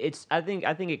 Mm-hmm. It's I think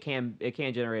it can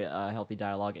generate a healthy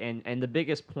dialogue, and the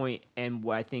biggest point, and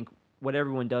what I think what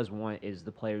everyone does want is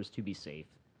the players to be safe.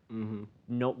 Mm-hmm.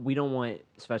 No, we don't want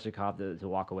Svechnikov to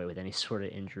walk away with any sort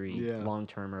of injury, Yeah. long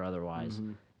term or otherwise.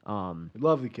 Mm-hmm.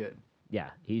 Love the kid. Yeah,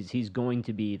 he's going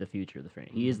to be the future of the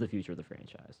franchise. He is Mm-hmm. the future of the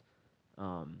franchise.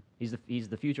 He's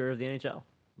the future of the NHL.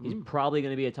 He's Mm. probably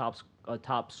going to be a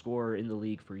top scorer in the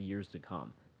league for years to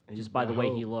come, just by the way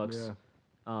he looks.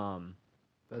 Yeah.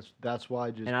 That's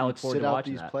why just And I look forward sit to out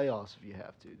watching these that. playoffs if you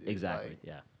have to. Dude. Exactly. Like,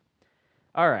 Yeah.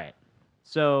 All right.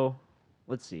 So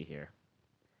let's see here.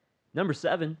 Number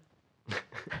 7.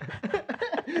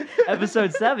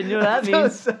 Episode 7. You know what that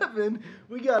Episode means? 7,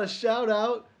 we got a shout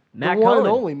out. Matt the one and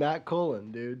Cullen. only Matt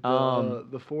Cullen, dude.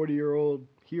 The 40-year-old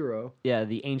hero. Yeah,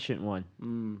 the ancient one.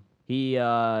 Mm. He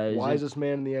is Wisest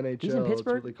man in the NHL. he's in That's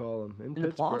Pittsburgh? what they call him. In In the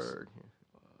playoffs? Pittsburgh.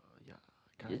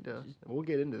 Yeah, kinda. We'll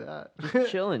get into that.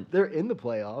 just chilling. They're in the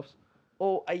playoffs.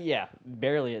 Oh, yeah,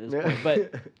 barely at this point.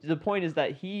 But the point is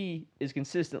that he is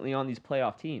consistently on these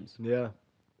playoff teams. Yeah.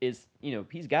 He's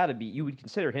got to be. You would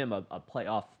consider him a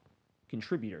playoff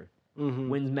contributor. Mm-hmm.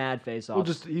 Wins mad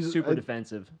faceoffs. he's super a-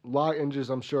 defensive. And just,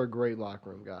 I'm sure, a great locker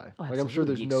room guy. Oh, like, I'm sure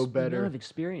there's absolutely. no The better. amount of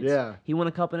experience. Yeah. He won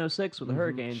a cup in 06 with the Mhm.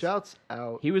 Hurricanes. Shouts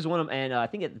out. He was one of, and I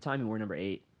think at the time he wore number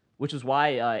 8, which is why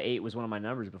 8 was one of my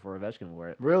numbers before Ovechkin wore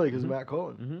it. Really, because Mhm. of Matt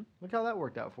Cullen. Mm-hmm. Look how that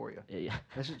worked out for you. Yeah.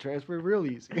 That should transfer real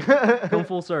easy. Come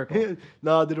full circle.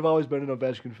 No, dude, I've always been an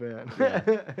Ovechkin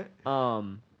fan.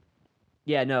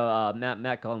 Yeah, no,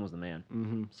 Matt Cullen was the man.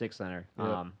 Mm-hmm. 6 center.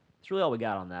 Yep. It's really all we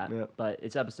got on that. Yep. But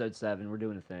it's episode 7. We're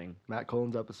doing a thing. Matt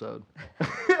Cullen's episode.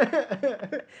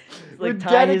 We're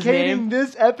dedicating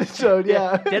this episode,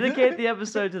 yeah. Dedicate the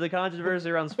episode to the controversy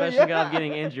around Svechnikov Yeah.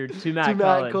 getting injured to Matt to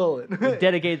Matt Cullen. Cullen. We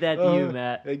dedicate that to you,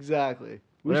 Matt. Exactly.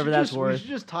 Whatever that's We worth. should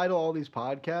just title all these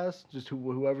podcasts, just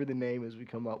whoever the name is we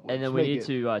come up with. And then Just we make need it-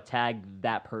 to tag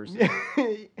that person.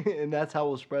 and that's how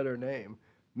we'll spread our name.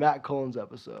 Matt Cullen's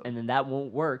episode. And then that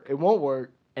won't work. It won't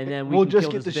work. And then We'll can just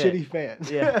kill get the this bit. shitty fans.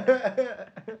 Yeah.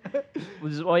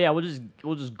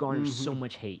 We'll just garner so Mhm.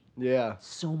 much hate. Yeah.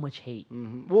 So much hate.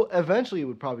 Hmm. Well, eventually it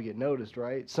would probably get noticed,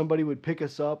 right? Somebody would pick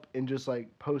us up and just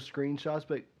like post screenshots.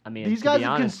 But I mean, these to guys be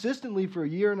have honest, consistently for a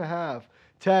year and a half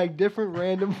tagged different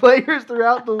random players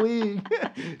throughout the league,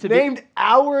 named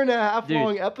hour and a half Dude,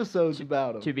 long episodes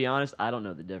about them. to be honest, I don't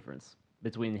know the difference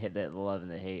between the love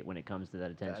and the hate when it comes to that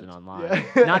attention That's- online.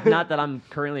 yeah. not that I'm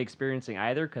currently experiencing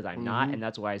either, because I'm not, Mhm. and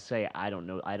that's why I say I don't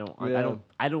know. I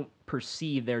Yeah. don't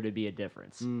perceive there to be a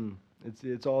difference.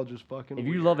 It's all just fucking. If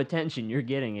you weird. love attention, you're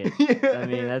getting it. Yeah. I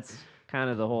mean, that's kind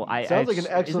of the whole. Sounds like an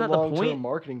isn't excellent that the long-term point?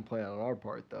 marketing plan on our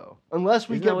part, though. Unless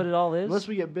we Isn't get that what it all is? unless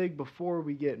we get big before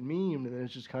we get memed, and then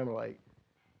it's just kind of like,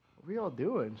 what are we all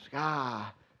doing? Just,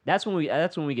 That's when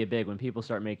we get big, when people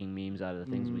start making memes out of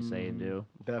the things we say and do,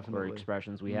 or definitely.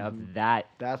 expressions we have.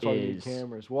 That's why we need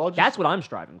cameras. Well, that's what I'm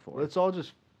striving for. Let's all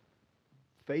just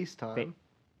FaceTime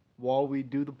while we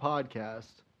do the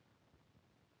podcast.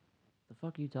 The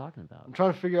fuck are you talking about? I'm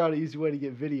trying to figure out an easy way to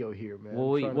get video here, man.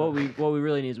 What we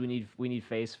really need is we need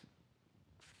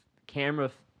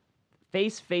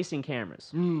face-facing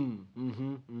cameras. I don't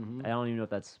even know if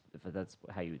that's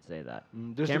how you would say that.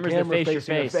 Just Cameras a camera that face your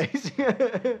facing her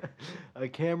face. A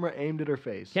camera aimed at her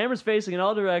face. Cameras facing in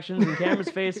all directions, and cameras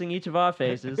facing each of our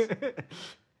faces,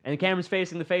 and cameras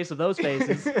facing the face of those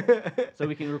faces, so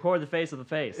we can record the face of the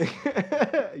face.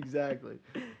 Exactly.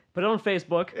 Put it on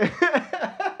Facebook.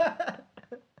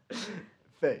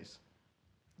 Face.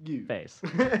 You. Face.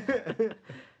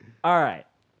 All right.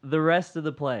 The rest of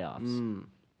the playoffs.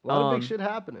 A lot of big shit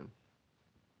happening.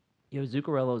 Yo,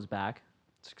 Zuccarello's back.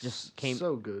 Just came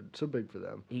so good, so big for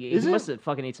them. He must have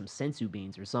fucking ate some sensu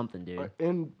beans or something, dude.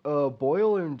 And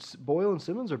Boyle and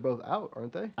Simmons are both out,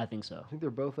 aren't they? I think so. I think they're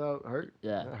both out hurt.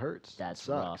 Yeah, that hurts. That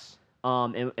sucks.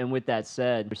 Rough. And with that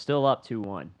said, they're still up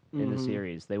 2-1 in the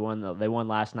series. They won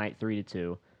last night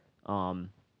 3-2.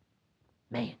 Man.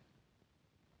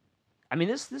 I mean,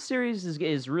 this series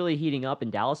is really heating up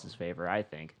in Dallas's favor, I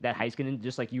think. That Heiskanen,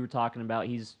 just like you were talking about,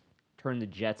 he's turned the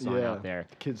Jets on out there.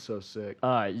 The kid's so sick.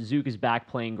 Zook is back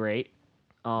playing great.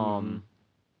 I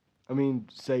mean,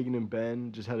 Sagan and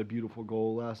Ben just had a beautiful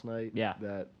goal last night. Yeah.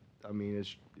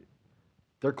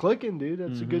 They're clicking, dude.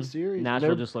 That's a good series.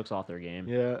 Nashville just looks off their game.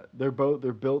 Yeah, they're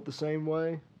built the same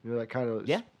way. You know, that kind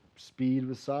of speed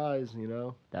with size, you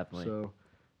know? Definitely. So,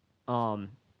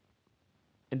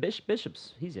 and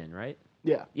Bishop's, he's in, right?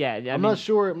 Yeah. Yeah. I'm not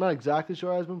sure. I'm not exactly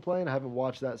sure how he's been playing. I haven't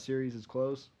watched that series as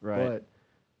close. Right. But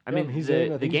I mean,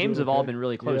 the games have all been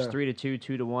really close. 3-2,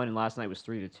 2-1, and last night was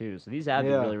 3-2. So these have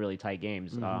been really, really tight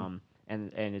games. And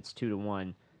it's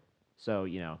 2-1. So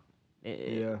you know,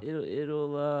 this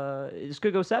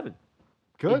could go 7.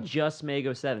 Could. It just may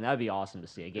go 7. That would be awesome to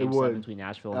see a game 7 between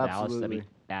Nashville and Dallas. That'd be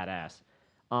badass.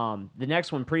 The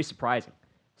next one, pretty surprising.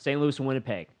 St. Louis and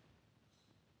Winnipeg.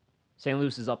 St.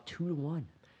 Louis is up 2-1.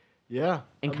 Yeah.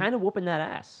 And kind of whooping that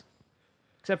ass.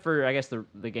 Except for, I guess, the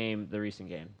recent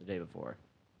game, the day before.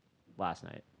 Last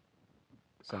night.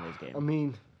 Sunday's game. I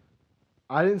mean,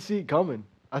 I didn't see it coming.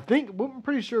 I'm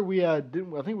pretty sure we had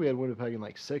Winnipeg in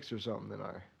like 6 or something in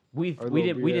our. We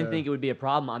didn't think it would be a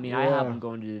problem. I mean, I have them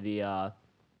going to the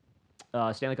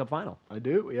Stanley Cup final. I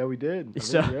do. Yeah, we did.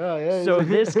 So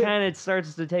this kind of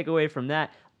starts to take away from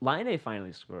that. Laine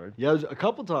finally scored. Yeah, it was a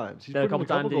couple times. He's a couple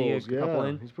times. Did he goals. get a couple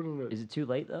in? He's putting. Is it too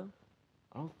late though?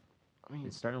 I mean,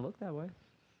 it's starting to look that way.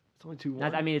 It's only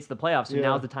 2-1. I mean, it's the playoffs, so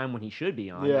now's the time when he should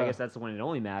be on. Yeah. I guess that's the one it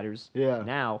only matters. Yeah.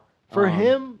 Now. For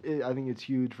him, I think it's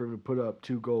huge for him to put up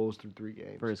 2 goals through 3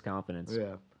 games. For his confidence.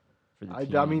 Yeah. For the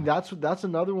team. I mean, that's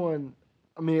another one.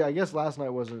 I mean, I guess last night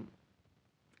wasn't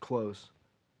close.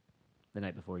 The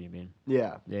night before, you mean?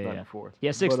 Yeah. Night before.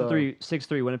 Yeah,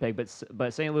 6-3 Winnipeg,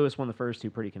 but St. Louis won the first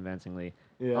 2 pretty convincingly.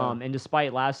 Yeah. And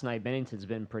despite last night, Bennington's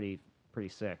been pretty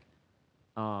sick.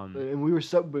 And we were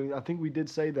I think we did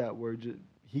say that where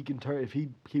he can turn if he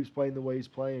keeps playing the way he's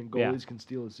playing. Goalies can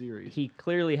steal a series. He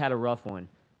clearly had a rough one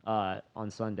on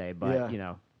Sunday, but you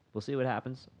know, we'll see what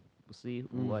happens. We'll see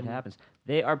what happens.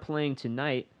 They are playing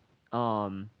tonight,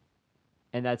 and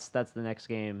that's the next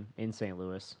game in St.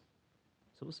 Louis.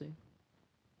 So we'll see.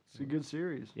 It's a good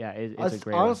series. Yeah, it's a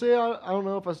great. Honestly, I don't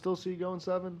know if I still see going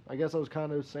 7. I guess I was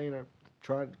kind of saying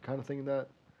kind of thinking that.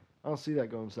 I don't see that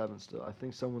going 7 still. I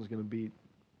think someone's going to be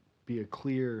a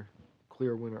clear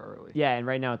winner early. Yeah, and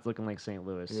right now it's looking like St.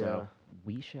 Louis. Yeah. So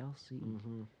we shall see.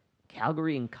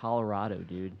 Calgary and Colorado,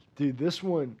 dude. Dude, this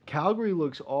one, Calgary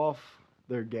looks off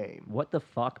their game. What the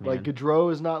fuck, man? Like, Gaudreau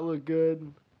has not looked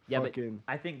good. Yeah, but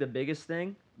I think the biggest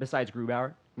thing, besides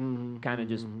Grubauer, kind of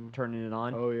just turning it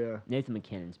on. Oh, yeah. Nathan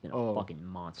McKinnon's been a fucking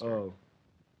monster.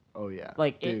 Oh, yeah.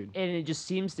 Like, it just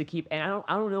seems to keep, and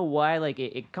I don't know why, like,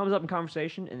 it comes up in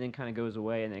conversation and then kind of goes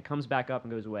away, and then it comes back up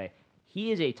and goes away.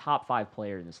 He is a top 5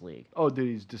 player in this league. Oh, dude,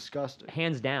 he's disgusting.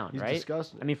 Hands down, right? He's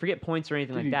disgusting. I mean, forget points or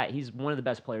anything like that. He's one of the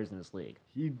best players in this league.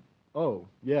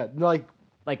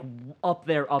 Like up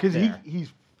there. Because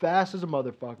he's fast as a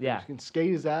motherfucker. Yeah. He can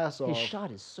skate his ass off. His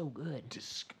shot is so good.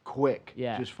 Just quick.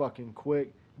 Yeah. Just fucking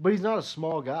quick. But he's not a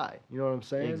small guy. You know what I'm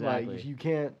saying? Exactly. Like, you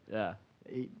can't. Yeah.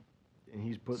 And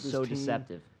he's put this so team,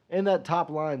 deceptive. And that top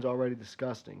line's already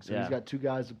disgusting. So Yeah. he's got 2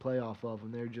 guys to play off of,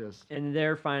 and they're just. And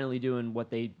they're finally doing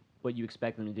what you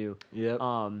expect them to do. Yep.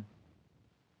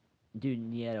 Dude,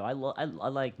 Nieto. I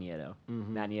like Nieto.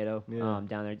 Mm-hmm. Matt Nieto. Yeah.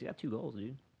 Down there. He got 2 goals,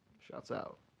 dude. Shouts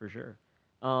out. For sure.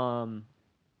 Um,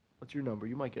 What's your number?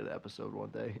 You might get an episode one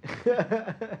day.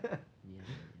 I'm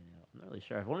not really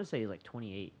sure. I want to say he's like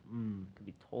 28. Could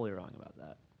be totally wrong about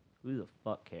that. Who the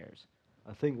fuck cares?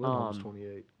 I think Lindholm's Um,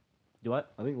 28. Do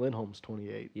what? I think Lindholm's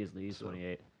 28. He's So-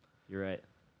 28. You're right.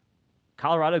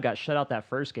 Colorado got shut out that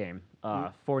first game,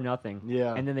 4-0.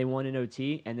 Yeah. And then they won in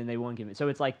OT, and then they won game. So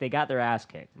it's like they got their ass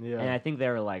kicked. Yeah. And I think they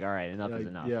were like, all right, enough yeah, is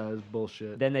enough. Yeah, it's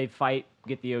bullshit. Then they fight,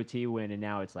 get the OT win, and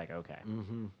now it's like, okay,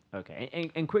 Mm-hmm.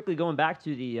 okay. And quickly going back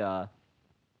to the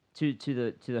to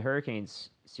the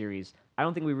Hurricanes series, I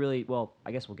don't think we really. Well,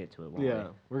 I guess we'll get to it. Won't Yeah,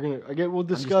 we? we'll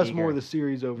discuss eager. more of the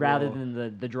series overall. Rather than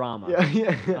the drama.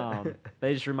 yeah.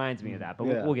 But it just reminds me of that. But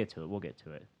Yeah. we'll get to it. We'll get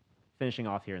to it. Finishing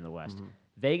off here in the West, Mhm.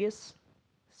 Vegas,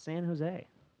 San Jose.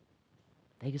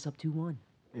 Vegas up 2-1.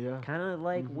 Yeah. Kind of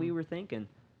like we were thinking.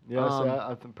 Yeah, Um,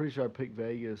 I'm pretty sure I picked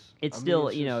Vegas. It's I mean, still,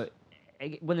 it's you know,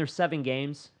 just when there's 7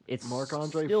 games, it's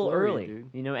Marc-Andre still Fleury, early. dude.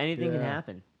 You know, anything can Yeah.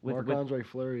 happen. With Marc-Andre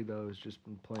Fleury though has just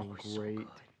been playing Oh, he's so great. good.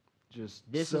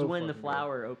 Just this so is when the fucking good.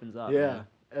 flower opens up. Yeah, man.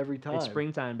 every time. It's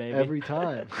springtime, baby. Every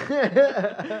time.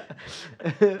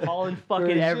 Pollen fucking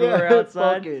There's- everywhere yeah,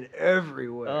 outside. Fucking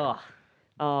everywhere.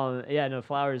 Ugh. Yeah, no,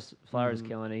 Flowers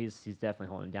killing it. He's definitely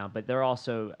holding him down. But they're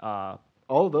also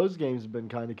All those games have been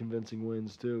kind of convincing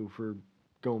wins too for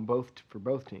going for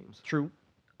both teams. true.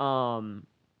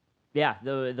 Yeah,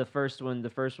 the first one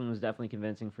was definitely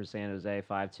convincing for San Jose,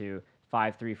 5-2,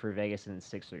 5-3 for Vegas, and then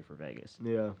 6-3 for Vegas.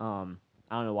 Yeah.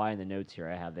 I don't know why in the notes here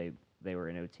I have they were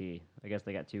in OT. I guess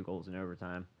they got 2 goals in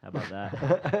overtime. How about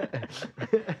that?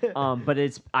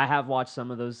 But I have watched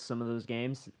some of those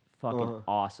games. Fucking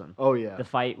awesome. Oh yeah. The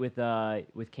fight with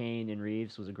Kane and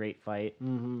Reeves was a great fight.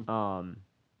 Mm-hmm.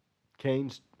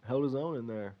 Kane's held his own in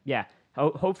there. Yeah.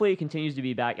 Hopefully it continues to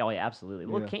be back. Oh yeah, absolutely.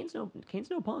 Well, Yeah. Kane's no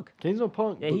punk. Kane's no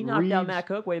punk. Yeah, but he knocked out Reeves- Matt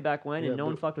Cook way back when, Yeah, and no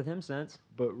one but- fucked with him since.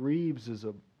 But Reeves is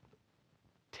a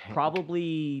tank.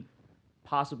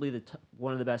 Possibly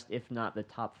one of the best, if not the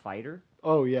top fighter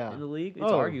Oh yeah. in the league. It's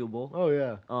Oh. arguable. Oh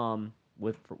yeah.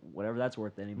 For whatever that's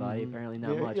worth to anybody. Mhm. Apparently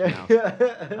not Yeah, much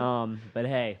yeah. now. But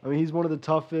hey, I mean, he's one of the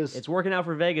toughest. it's working out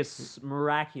for Vegas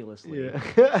miraculously.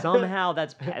 Yeah. Somehow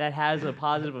that has a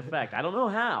positive effect. I don't know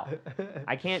how.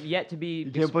 I can't yet to be.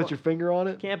 You can't put your finger on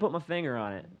it. Can't put my finger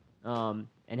on it.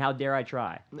 And how dare I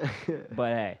try?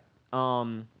 But hey,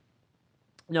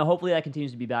 no. Hopefully that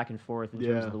continues to be back and forth in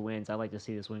terms Yeah. of the wins. I'd like to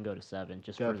see this win go to 7,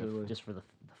 just Definitely. for the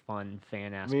fun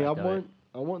fan I aspect mean, of it.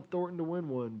 I want Thornton to win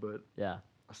one, but Yeah.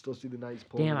 I still see the Knights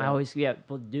pulling. Damn, it I out. always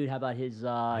well, dude. How about his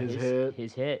hit.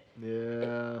 His hit.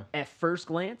 Yeah. At first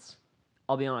glance,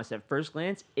 I'll be honest. At first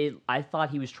glance, I thought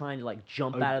he was trying to like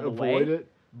jump out of the Avoid way.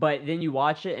 it. But then you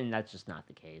watch it, and that's just not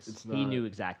the case. It's He not. knew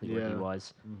exactly where he Yeah.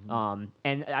 was. Mhm.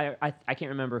 And I can't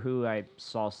remember who I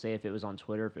saw say if it was on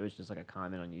Twitter, if it was just like a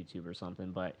comment on YouTube or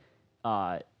something. But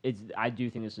I do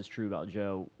think this is true about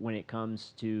Joe when it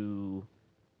comes to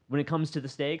the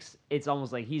stakes. It's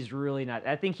almost like he's really not.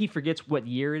 I think he forgets what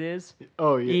year it is.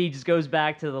 Oh yeah. He just goes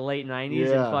back to the late '90s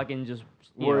Yeah. and fucking just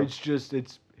Where it's just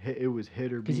it was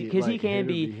hit or be. because he can hit or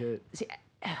be. hit. See,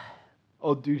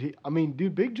 Oh, dude.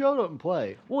 Dude, Big Joe doesn't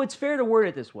play. well, it's fair to word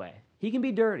it this way. He can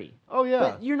be dirty. Oh yeah.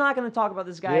 But you're not going to talk about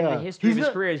this guy in Yeah. the history He's of his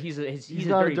not- career as he's a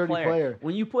not a dirty, dirty player.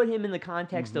 When you put him in the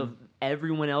context of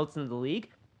everyone else in the league,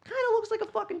 kind of looks like a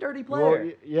fucking dirty player.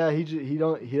 Well, yeah, he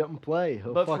doesn't play.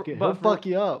 He'll But fuck for- it. but He'll for- fuck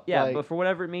you up. Yeah, like, but for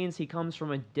whatever it means, he comes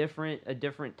from a different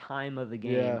time of the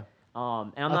game. Yeah.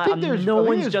 And I I'm think not. there's No I think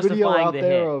one's there's video justifying out the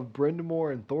there hit. of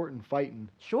Brindamore and Thornton fighting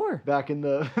Sure, back in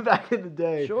the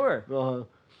day. sure. Uh-huh.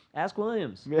 Ask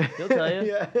Williams. He'll tell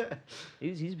you. yeah.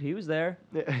 He was there.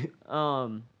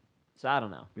 So I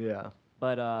don't know, Yeah.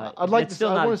 but I'd like it's to. still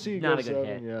I not, want to see you not go a good 7.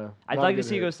 hit. Yeah. I'd Not a like to good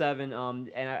see you go hit. 7.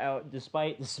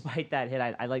 Despite that hit,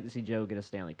 I'd like to see Joe get a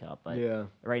Stanley Cup. But Yeah.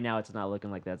 right now, it's not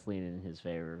looking like that's leaning in his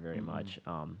favor very much.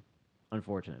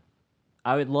 Unfortunate.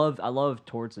 I love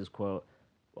Torts' quote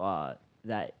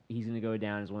that he's going to go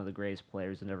down as one of the greatest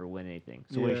players to never win anything.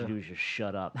 So what you Yeah. should do is just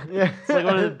shut up. Yeah. It's like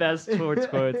one of the best Torts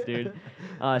quotes, dude.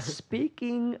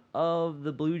 Speaking of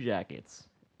the Blue Jackets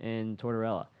and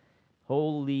Tortorella,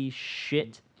 holy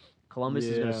shit. Columbus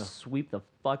is going to Yeah. sweep the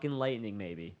fucking Lightning,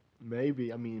 maybe.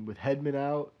 Maybe. I mean, with Hedman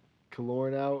out,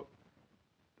 Killorn out,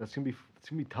 it's gonna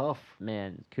be tough.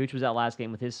 Man, Cooch was out last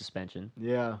game with his suspension.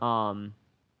 Yeah.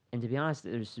 And to be honest,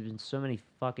 there's been so many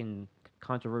fucking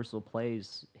controversial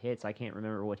hits. I can't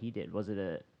remember what he did. Was it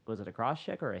a cross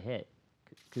check or a hit?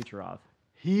 Kucherov.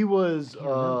 He was can't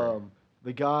remember.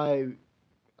 the guy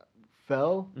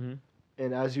fell, Mhm.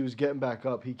 and as he was getting back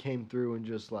up, he came through and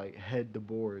just like head the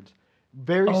boards.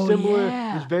 Very Oh, similar. It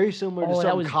yeah. was very similar to Oh, that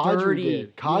something was Kadri dirty.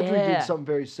 did. Kadri Yeah. did something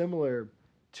very similar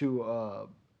to. I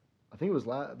think it was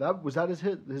that his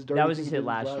hit. His dirty That was thing his he hit did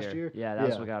last year. Yeah, that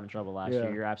was what got him in trouble last year.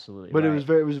 Yeah. You're absolutely But right.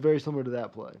 it was very similar to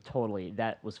that play. Totally.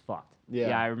 That was fucked.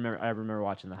 Yeah. I remember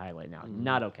watching the highlight now.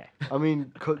 Not okay. I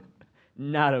mean,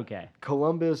 Not okay.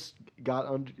 Columbus got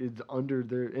under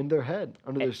their head,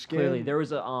 under their skin. Clearly, there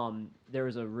was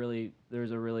a really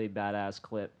badass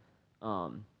clip,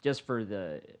 just for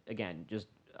showcasing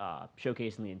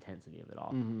the intensity of it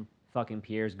all. Mm-hmm. Fucking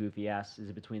Pierre's goofy ass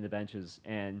is between the benches,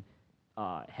 and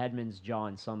Hedman's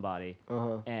jawing somebody,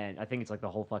 and I think it's like the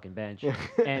whole fucking bench,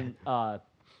 and it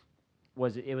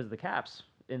was the Caps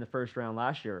in the first round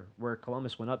last year where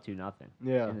Columbus went up 2-0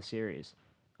 in the series.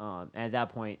 And at that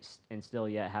point, and still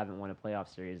yet haven't won a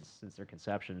playoff series since their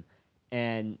conception.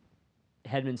 And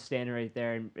Hedman's standing right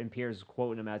there, and Pierre's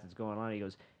quoting him as it's going on. He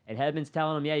goes, and Hedman's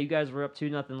telling him, "Yeah, you guys were up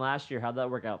 2-0 last year. How'd that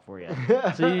work out for you?"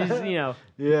 So he's,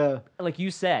 yeah, like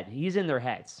you said, he's in their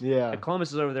heads. Yeah, and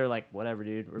Columbus is over there like, "Whatever,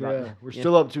 dude. We're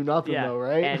still up 2-0 though,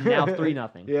 right?" And now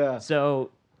 3-0. Yeah. So,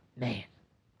 man,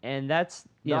 and that's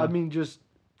I mean, just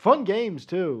fun games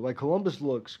too. Like Columbus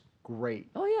looks great.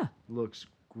 Oh yeah, looks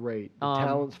great. The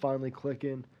talent's finally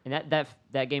clicking. And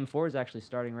that game 4 is actually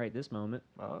starting right this moment.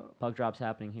 Puck drop's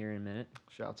happening here in a minute.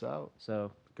 Shouts out.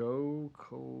 So go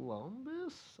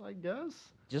Columbus, I guess.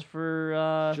 Just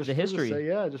for the history.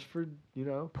 Just for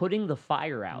putting the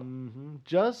fire out. Mm-hmm.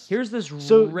 Here's this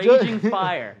raging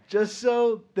fire. Just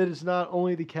so that it's not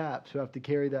only the Caps who have to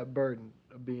carry that burden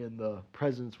of being the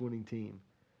President's winning team.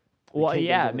 Well,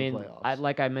 yeah, I mean,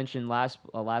 like I mentioned last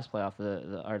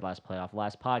playoff,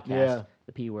 last podcast,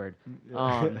 the P word.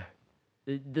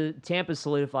 The Tampa's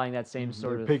solidifying that same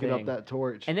sort of picking thing. up that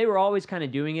torch, and they were always kind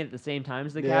of doing it at the same time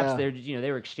as the Caps.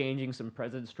 They were exchanging some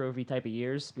President's Trophy type of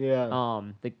years. Yeah.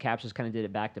 The Caps just kind of did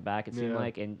it back to back. It seemed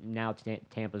like, and now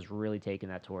Tampa's really taking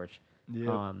that torch.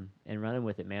 Yeah. And running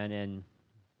with it, man. And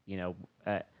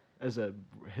as a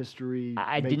history,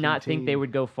 I did not think they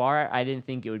would go far. I didn't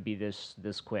think it would be this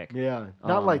quick. Yeah,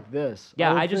 not like this.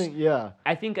 Yeah,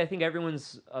 I think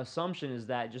everyone's assumption is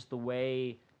that just the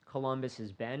way Columbus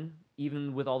has been,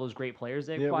 even with all those great players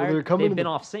they acquired, they've been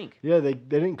off sync. Yeah, they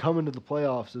didn't come into the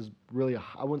playoffs as really.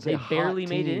 I wouldn't say they barely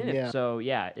made it in. Yeah. So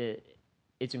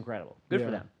it's incredible. Good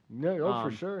for them. Yeah,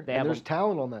 for sure. There's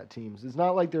talent on that team. It's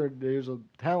not like there's a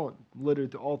talent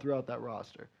littered all throughout that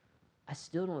roster. I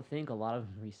still don't think a lot of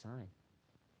them resign.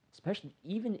 Especially,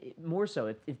 even more so,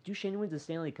 if Duchesne wins the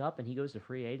Stanley Cup and he goes to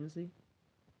free agency.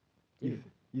 Dude.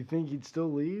 You think he'd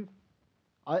still leave?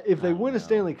 If they win a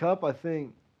Stanley Cup, I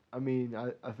think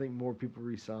more people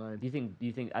resign. Do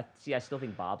you think? I still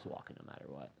think Bob's walking no matter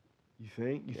what. You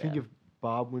think? You think if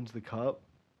Bob wins the Cup?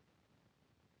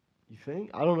 You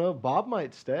think? I don't know. Bob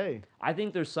might stay. I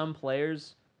think there's some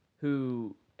players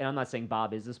who, and I'm not saying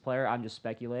Bob is this player, I'm just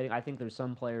speculating. I think there's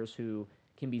some players who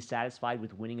can be satisfied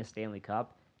with winning a Stanley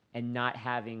Cup and not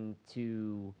having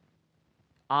to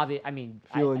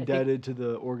feel indebted to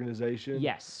the organization.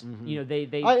 Yes,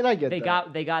 mm-hmm. I get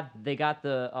that. They got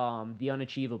the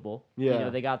unachievable. Yeah,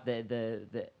 they got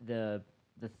the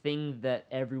thing that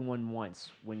everyone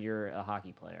wants when you're a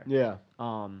hockey player. Yeah.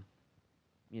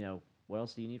 What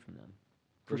else do you need from them?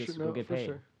 For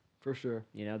sure.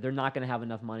 They're not going to have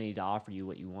enough money to offer you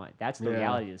what you want. That's the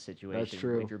reality of the situation. That's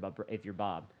true. If you're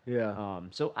Bob. Yeah.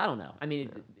 So I don't know. I mean,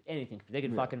 anything. They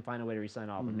could fucking find a way to re-sign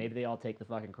off. Mm-hmm. Maybe they all take the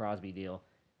fucking Crosby deal.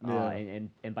 And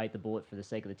bite the bullet for the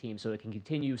sake of the team, so it can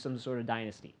continue some sort of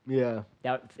dynasty. Yeah.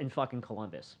 That in fucking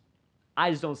Columbus, I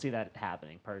just don't see that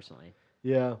happening personally.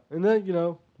 Yeah, and then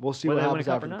we'll see what happens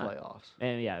after the playoffs.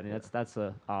 And I mean that's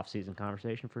a off-season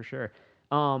conversation for sure.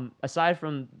 Aside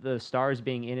from the Stars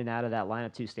being in and out of that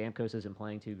lineup too, Stamkos isn't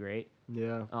playing too great.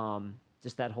 Yeah.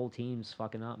 Just that whole team's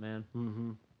fucking up, man.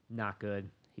 Mm-hmm. Not good.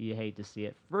 You hate to see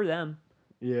it for them.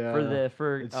 Yeah.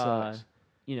 It sucks.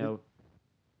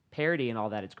 Parity and all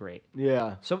that, it's great.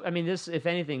 Yeah. So I mean, if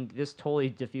anything, this totally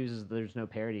diffuses. There's no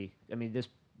parity. I mean, this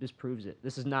proves it.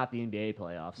 This is not the NBA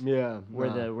playoffs. Yeah. Where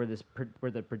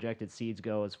the projected seeds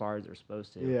go as far as they're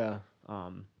supposed to. Yeah.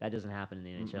 That doesn't happen in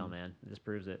the NHL, man. This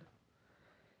proves it.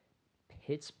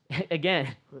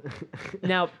 Again.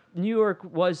 Now, New York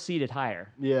was seeded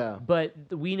higher. Yeah. But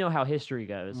we know how history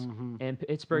goes, and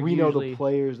Pittsburgh. We know the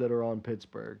players that are on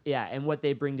Pittsburgh. Yeah, and what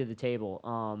they bring to the table.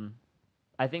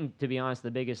 I think, to be honest, the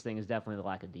biggest thing is definitely the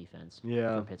lack of defense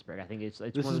for Pittsburgh. I think it's one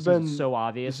of those things so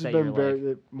obvious that you're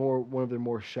like... one of their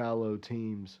more shallow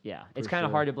teams. Yeah, it's kind of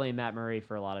hard to blame Matt Murray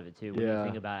for a lot of it, too, when you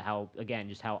think about how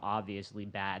obviously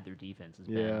bad their defense has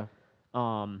been.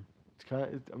 Yeah.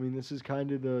 This is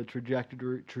kind of the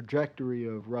trajectory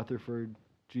of Rutherford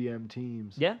GM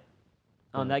teams. Yeah.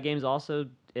 That game's also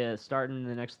starting in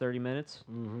the next 30 minutes.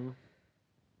 Mm-hmm.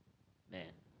 Man,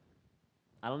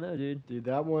 I don't know, dude. Dude,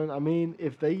 that one. I mean,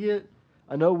 if they get,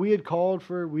 I know we had called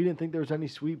for. We didn't think there was any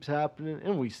sweeps happening,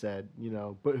 and we said,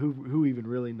 but who even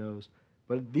really knows?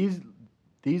 But these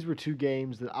were two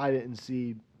games that I didn't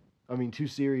see. I mean, two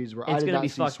series where I did not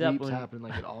see sweeps happen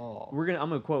like at all. I'm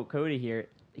gonna quote Cody here.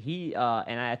 He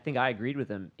and I think I agreed with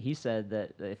him. He said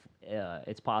that if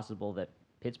it's possible that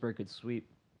Pittsburgh could sweep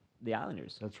the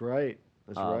Islanders. That's right.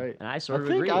 That's right. And I sort of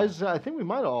agree. I think we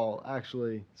might all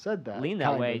actually said that. Lean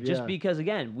that way, just because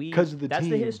again because of the that's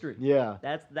team. the history. Yeah.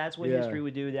 That's what history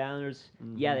would do with the Islanders.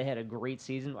 Mm-hmm. Yeah, they had a great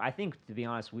season. I think, to be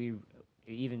honest,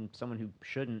 even someone who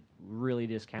shouldn't really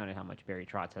discounted how much Barry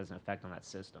Trotz has an effect on that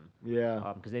system.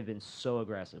 Yeah. Because they've been so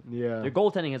aggressive. Yeah. Their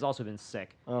goaltending has also been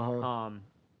sick. Uh-huh.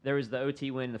 There was the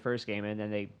OT win in the first game, and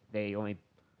then they only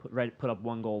put up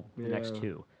one goal the next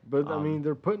two. But I mean,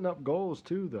 they're putting up goals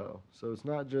too, though. So it's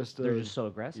not just they're just so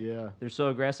aggressive. Yeah, they're so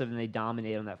aggressive, and they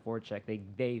dominate on that forecheck.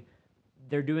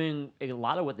 They're doing a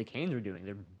lot of what the Canes are doing.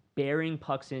 They're burying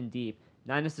pucks in deep,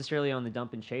 not necessarily on the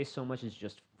dump and chase so much as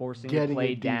just forcing the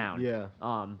play down. Yeah.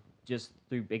 Just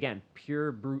through again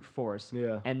pure brute force.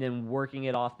 Yeah. And then working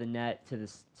it off the net to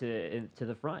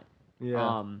the front.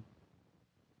 Yeah.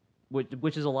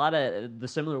 Which is a lot of the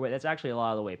similar way. That's actually a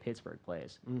lot of the way Pittsburgh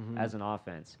plays as an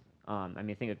offense. I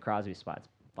mean, think of Crosby's spot's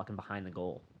fucking behind the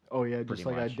goal. Oh yeah, just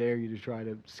like much. I dare you to try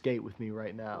to skate with me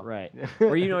right now. Right.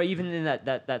 Or even in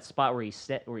that spot where he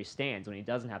stands when he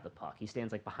doesn't have the puck, he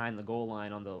stands like behind the goal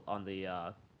line on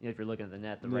the if you're looking at the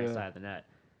net, the right side of the net.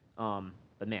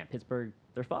 But man, Pittsburgh,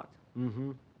 they're fucked.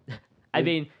 Mm-hmm. I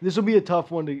mean, this will be a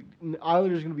tough one.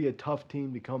 Islanders going to be a tough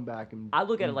team to come back and. I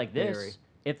look at it like this: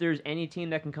 if there's any team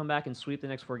that can come back and sweep the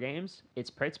next 4 games, it's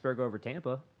Pittsburgh over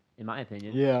Tampa, in my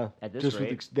opinion. Yeah. At this just rate,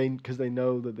 because they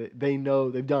know that they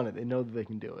know they've done it. They know that they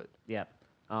can do it. Yeah.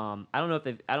 I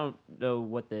don't know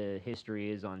what the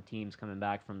history is on teams coming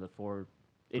back from the 4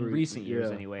 in recent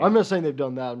years anyway. I'm not saying they've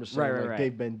done that. I'm just saying right.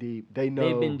 they've been deep. They know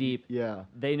they've been deep. Yeah.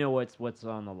 They know what's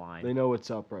on the line. They know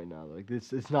what's up right now. Like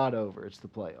it's not over. It's the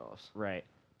playoffs. Right.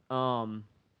 One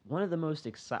of the most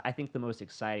I think the most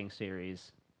exciting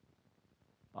series,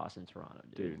 Boston Toronto,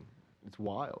 dude. It's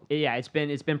wild. Yeah, it's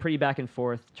been pretty back and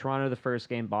forth. Toronto the first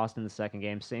game, Boston the second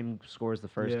game, same score as the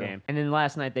first game. And then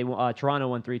last night Toronto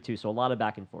won 3-2, so a lot of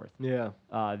back and forth. Yeah.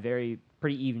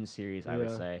 Pretty even series, I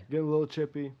would say. Getting a little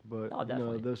chippy, but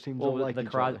definitely. those teams don't like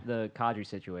each other. The Kadri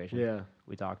situation. Yeah.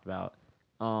 We talked about.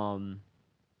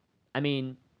 I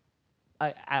mean,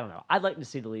 I don't know. I'd like to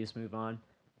see the Leafs move on.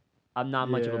 I'm not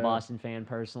much of a Boston fan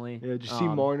personally. Yeah, did you see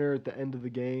Marner at the end of the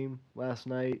game last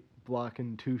night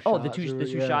blocking 2 shots? Oh, the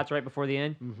two shots right before the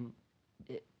end?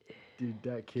 Mm-hmm. Dude,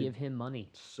 that kid. Give him money.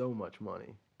 So much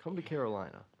money. Come to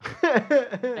Carolina.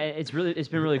 It's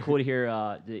been really cool to hear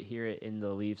it in the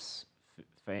Leafs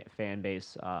fan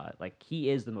base. Like he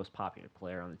is the most popular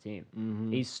player on the team.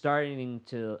 Mm-hmm. He's starting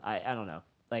to I don't know.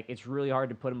 Like it's really hard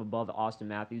to put him above Austin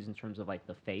Matthews in terms of like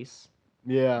the face.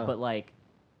 Yeah. But like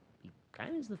he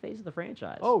kind of is the face of the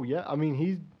franchise. Oh yeah, I mean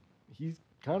he's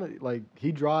kind of like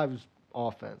he drives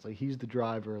offense. Like he's the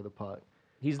driver of the puck.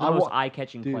 He's the most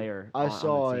eye-catching player. I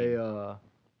saw on the team.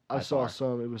 I saw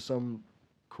some. It was some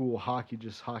cool hockey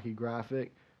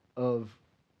graphic of.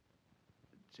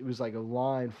 It was like a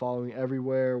line following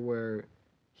everywhere where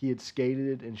he had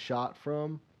skated and shot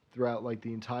from throughout like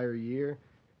the entire year.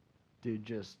 Dude,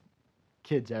 just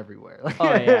kids everywhere.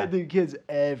 Oh yeah, dude, kids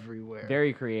everywhere.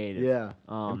 Very creative. Yeah,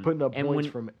 and putting up points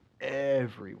from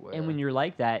everywhere. And when you're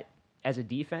like that as a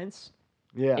defense,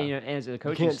 yeah, and as a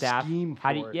coaching staff,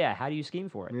 how do you scheme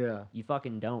for it? Yeah, you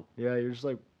fucking don't. Yeah, you're just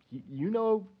like, you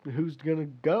know who's gonna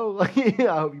go. Like,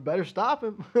 I hope you better stop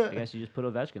him. I guess you just put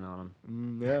Ovechkin on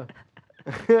him. Yeah.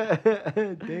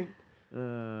 Dink.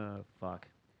 Fuck.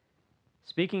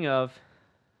 Speaking of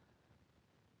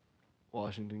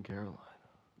Washington, Carolina.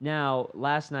 Now,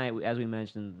 last night, as we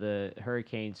mentioned, the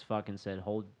Hurricanes fucking said,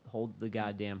 "Hold the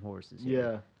goddamn horses."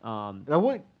 Here. Yeah. And I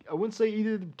wouldn't say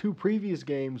either of the 2 previous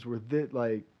games were that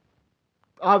like.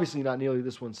 Obviously, not nearly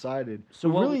this one-sided. So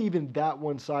really, even that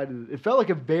one-sided, it felt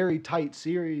like a very tight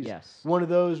series. Yes. One of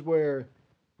those where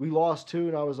we lost 2,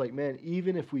 and I was like, man,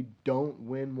 even if we don't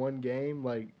win 1 game,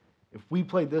 like if we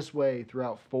play this way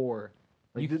throughout 4,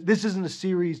 like this isn't a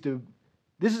series to.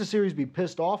 This is a series to be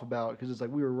pissed off about because it's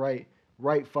like we were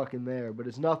right fucking there, but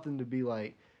it's nothing to be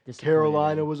like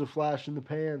Carolina was a flash in the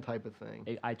pan type of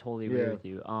thing. I totally agree with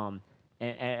you.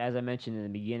 And as I mentioned in the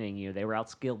beginning, they were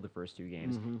outskilled the first 2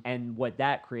 games, Mm-hmm. and what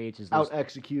that creates is Out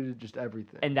executed just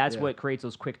everything. and that's Yeah. what creates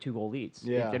those quick 2-goal leads.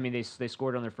 Yeah. I mean, they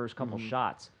scored on their first couple Mhm.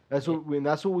 shots. That's what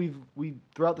we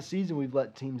throughout the season we've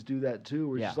let teams do that too.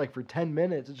 Where it's Yeah. just like for 10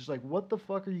 minutes, it's just like, what the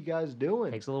fuck are you guys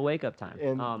doing? Takes a little wake up time.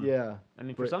 And yeah, I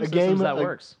mean, for but some a systems game, that like,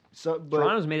 works. but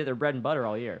Toronto's made it their bread and butter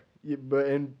all year. yeah,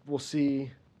 and we'll see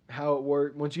how it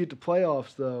works once you get to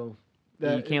playoffs though.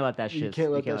 You can't let that shit. You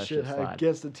can't let that that shit slide.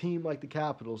 against a team like the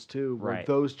Capitals too, where Right.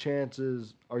 those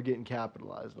chances are getting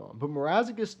capitalized on. But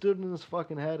Mrazek has stood in his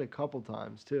fucking head a couple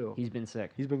times too. He's been sick.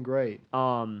 He's been great.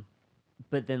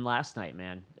 But then last night,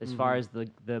 man, as far as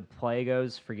the play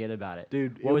goes, forget about it.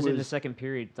 Dude, What was it in the second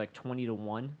period? It's like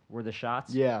 20-1 were the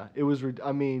shots. Yeah, it was.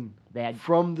 I mean, They had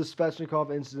from the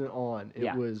Svechnikov incident on, it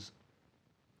Yeah. was.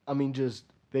 I mean, just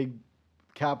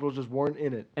Capitals just weren't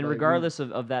in it. and Like, regardless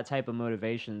of that type of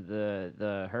motivation,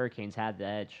 the Hurricanes had the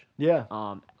edge. yeah,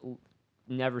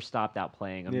 Never stopped out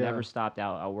playing them. Yeah. Never stopped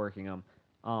out working them.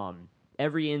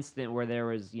 Every instant where there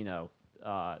was,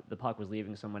 the puck was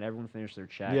leaving someone, everyone finished their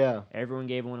check. Yeah. Everyone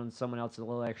gave someone else a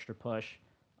little extra push.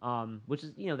 Which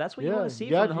is, that's what yeah. you want to see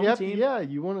You got- from the you home have to- team. yeah,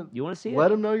 you want to You want to see let it.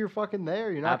 them know you're fucking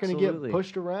there. You're not going to get Absolutely.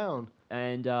 pushed around.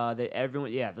 And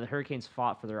the Hurricanes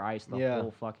fought for their ice the Yeah.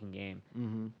 whole fucking game,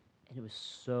 Mm-hmm. and it was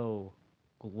so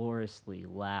gloriously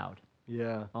loud.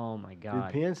 Yeah. Oh my Dude,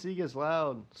 god. PNC gets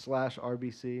loud /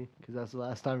 RBC because that's the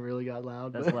last time it really got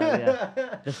loud. That's but- loud,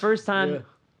 yeah. The first time Yeah.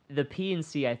 the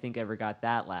PNC I think ever got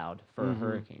that loud for a Mhm.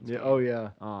 Hurricanes Yeah. game. Oh yeah.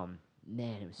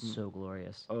 Man, it was so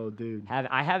glorious. Oh dude.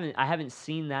 I haven't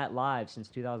seen that live since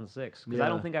 2006 because I Yeah.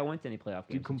 don't think I went to any playoff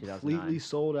You games in completely 2009.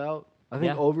 sold out. I think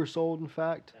Yeah. oversold. In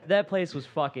fact, That place was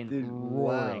fucking Dude,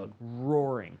 roaring, loud.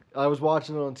 roaring. I was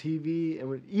watching it on TV,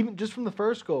 and even just from the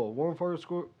first goal, Warren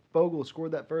Fogle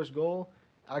scored that first goal.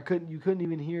 You couldn't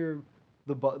even hear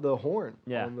the horn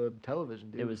Yeah. on the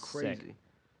television. Dude. It was crazy. sick.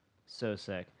 So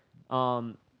sick.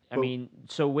 I But- mean,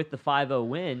 so with the 5-0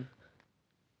 win,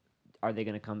 are they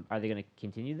gonna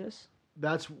continue this?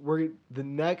 That's where the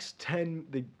next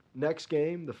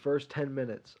game, the first 10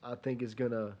 minutes, I think is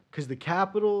gonna, because the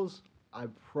Capitals, I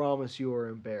promise you, are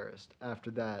embarrassed after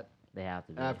that. They have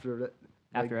to be. After that,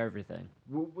 After everything.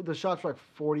 the shots were like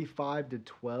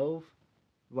 45-12.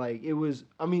 Like it was.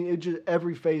 I mean, it just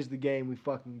every phase of the game we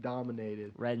fucking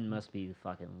dominated. Redden must be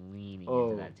fucking leaning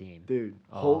Oh, into that team. Dude,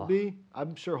 Oh. Holtby,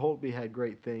 I'm sure Holtby had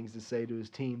great things to say to his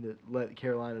team that let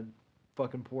Carolina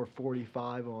fucking pour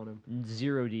 45 on him.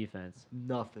 Zero defense.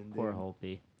 Nothing, dude. Poor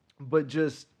Holtby. But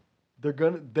just they're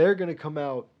gonna come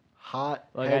out hot.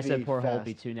 Like heavy, I said, poor fast.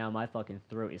 Holtby too. Now my fucking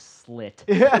throat is slit.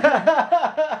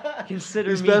 Yeah.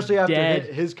 Consider Especially me after dead.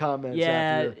 his comments.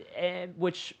 Yeah, after and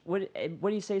what did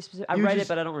he say specifically? I He was read just- it,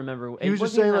 but I don't remember. he was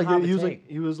just wasn't saying even that hot like of he a was take.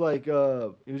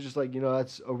 just like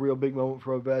that's a real big moment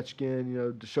for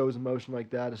Ovechkin. To show his emotion like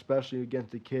that, especially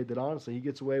against a kid that honestly he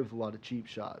gets away with a lot of cheap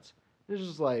shots. It's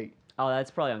just like. Oh,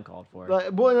 that's probably uncalled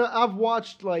for. Boy, I've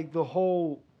watched like the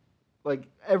whole, like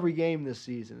every game this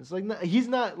season. It's like he's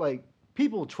not like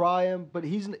people try him, but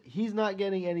he's not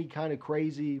getting any kind of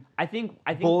crazy I think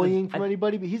bullying from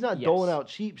anybody. But he's not Yes. doling out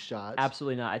cheap shots.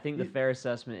 Absolutely not. I think the He- fair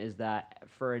assessment is that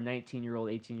for a 19-year-old,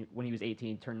 when he was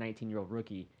 18, turned 19-year-old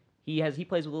rookie, he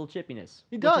plays with a little chippiness.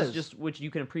 He which does. is just which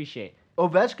you can appreciate.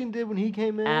 Ovechkin did when he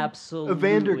came in. Absolutely.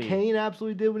 Evander Kane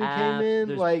absolutely did when he came in.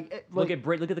 There's- Like Look at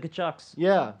the Kachucks.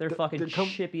 yeah, They're fucking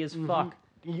chippy as Mhm. fuck.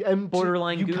 And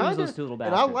Borderline you goons, kinda- those two little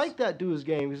And I bastards. like that to his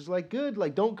game. It's like good.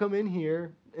 Like don't come in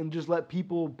here and just let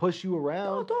people push you around.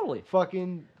 Oh, totally.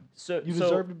 Fucking, So you so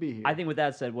deserve to be here. I think with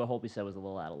that said, what Holtby said was a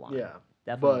little out of line. Yeah,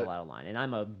 Definitely a but- little out of line. And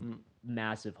I'm a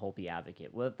massive Holtby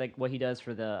advocate. What he does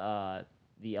for the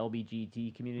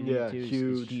LBGT community yeah, too is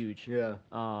huge. huge. Yeah.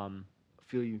 I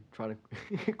I feel you trying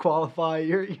to qualify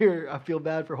your I feel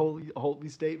bad for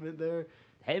Holtby's statement there.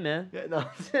 Hey man, Yeah, no.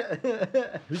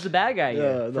 who's the bad guy here?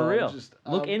 Yeah, For no, I'm real. just-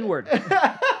 Look I'm- inward.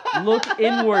 Look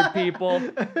inward, people.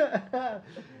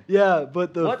 Yeah,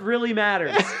 but the What really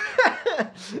matters?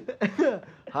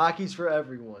 hockey's for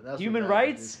everyone. That's what Human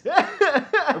matters.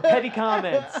 or petty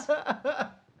comments?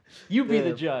 You be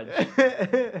the judge.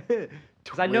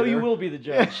 Because I know you will be the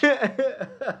judge.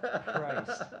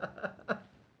 Christ.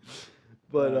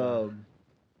 But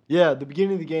yeah, the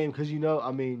beginning of the game, because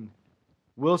I mean,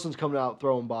 Wilson's coming out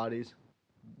throwing bodies.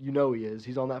 You know he is.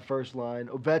 He's on that first line.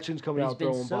 Ovechkin's coming He's out been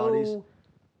throwing so. bodies.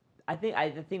 I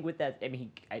think with that, I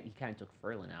mean, he kind of took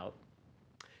Ferlin out.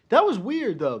 That was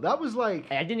weird though. That was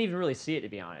like I didn't even really see it, to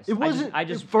be honest. it wasn't. I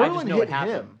just Ferlin know hit it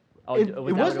happened. him. Oh, it was that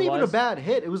wasn't what it even was? a bad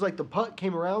hit. It was like the puck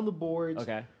came around the boards.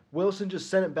 Okay. Wilson just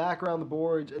sent it back around the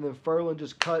boards, and then Ferlin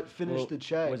just finished Well, the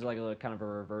check. Was it like a kind of a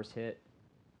reverse hit?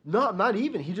 Not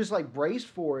even. He just like braced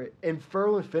for it, and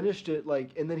Ferland finished it like,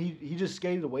 and then he just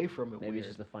skated away from it. Maybe weird. it's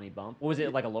just a funny bump. Was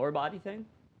it like a lower body thing?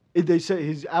 They say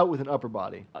he's out with an upper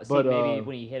body, See, maybe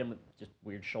when he hit him with just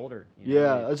weird shoulder.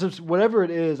 Yeah, it's just, whatever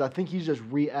it is, I think he's just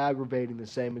re-aggravating the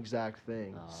same exact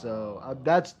thing. So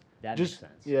that's that just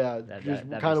makes sense. yeah, That just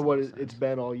makes kind of what sense. it's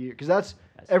been all year. Because that's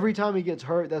every time he gets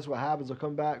hurt, that's what happens. He'll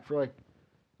come back for like,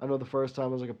 I know the first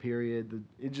time was like a period,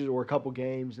 or a couple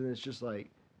games, and it's just like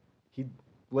he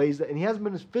lays that, and he hasn't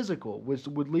been as physical, which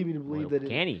would lead me to believe that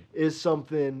it is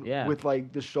something with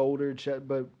like the shoulder,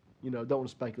 but don't want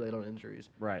to speculate on injuries.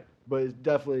 Right. But it's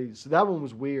definitely, so that one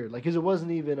was weird. Like, because it wasn't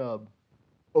even a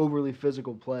overly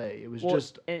physical play. It was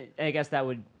just. And I guess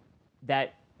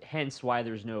hence why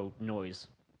there's no noise.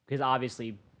 Because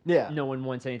obviously, no one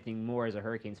wants anything more as a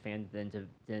Hurricanes fan than to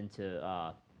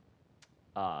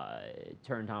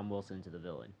turn Tom Wilson into the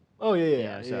villain. Oh,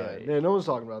 yeah. No one's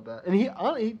talking about that. And he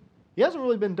hasn't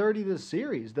really been dirty this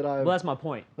series that I've. Well, that's my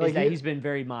point. Is that he's been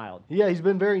very mild. Yeah, he's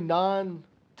been very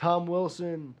non-Tom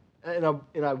Wilson. And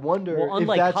I wonder. Well,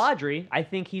 unlike Kadri, I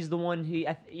think he's the one he's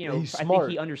I smart.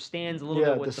 think he understands a little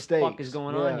bit what the fuck is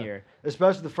going on here.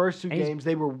 Especially the first two games,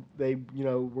 they were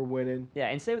winning. Yeah,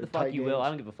 and say what the fuck you will, I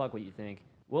don't give a fuck what you think.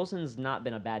 Wilson's not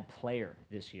been a bad player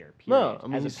this year. Period. No, I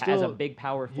mean as a big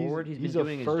power forward, he's been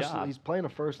doing his job. He's playing a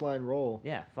first line role.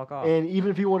 Yeah, fuck off. And even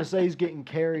if you want to say he's getting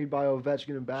carried by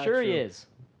Ovechkin and Backstrom, sure he is.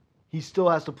 He still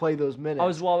has to play those minutes. I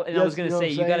was going to say,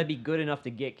 you got to be good enough to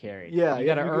get carried. Yeah, you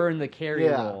got to earn the carry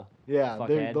role. Yeah,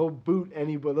 they'll boot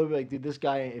anybody. They'll be like, dude, this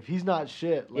guy, if he's not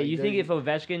shit. Like, you think if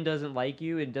Ovechkin doesn't like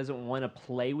you and doesn't want to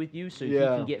play with you, so he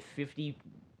can get 50+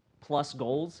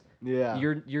 goals,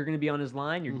 you're going to be on his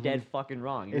line. You're dead fucking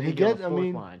wrong. You're going to be on the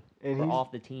fourth line or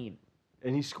off the team.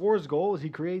 And he scores goals. He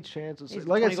creates chances. He's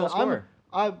like I said,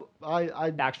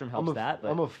 Backstrom helps that.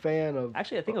 But I'm a fan of.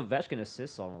 Actually, I think Ovechkin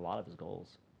assists on a lot of his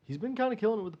goals. He's been kind of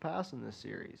killing it with the pass in this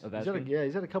series.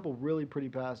 He's had a couple really pretty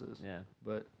passes. Yeah,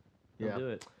 but he'll do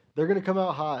it. They're gonna come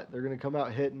out hot. They're gonna come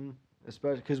out hitting,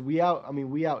 especially because we out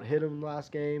hit them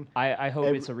last game. I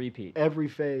hope it's a repeat. Every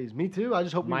phase. Me too. I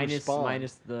just hope we respond.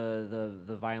 Minus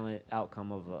the violent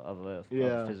outcome of a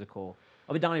physical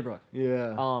of a Donnybrook.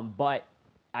 Yeah. But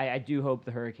I do hope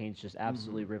the Hurricanes just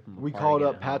absolutely rip them apart. We called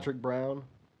up Patrick Brown,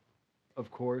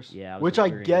 of course. Yeah. Which I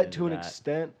get to an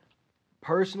extent.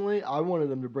 Personally, I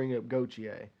wanted them to bring up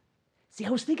Gauthier. See,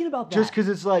 I was thinking about that. Just because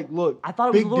it's like, look. I thought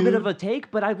it was a little bit of a take,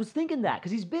 but I was thinking that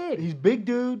because he's big. He's big,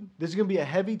 dude. This is going to be a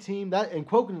heavy team. And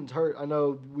Quokenen's hurt. I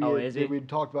know we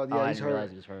talked about. Yeah, he's hurt.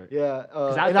 Realize he was hurt. Yeah.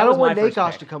 And I don't want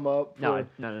Nakosh to come up. No.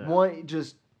 One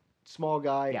just small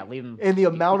guy. Yeah, leave him. And the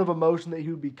amount of emotion that he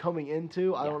would be coming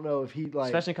into, I don't know if he'd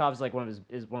like. Svechnikov's like one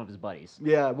of his buddies.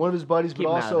 Yeah, one of his buddies, but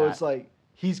also it's like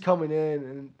he's coming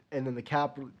in and then the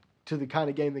to the kind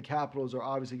of game the Capitals are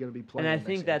obviously going to be playing. And I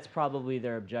think that's probably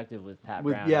their objective with Pat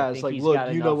Brown. Yeah, it's like,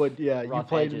 look, you know what? Yeah, you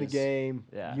played edges. in the game.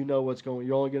 Yeah. You know what's going.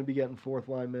 You're only going to be getting fourth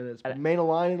line minutes. But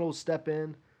Maenalainen will step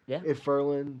in. Yeah. If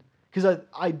Ferland, because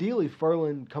ideally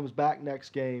Ferland comes back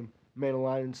next game,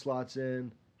 Maenalainen slots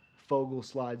in, Fogle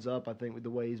slides up. I think with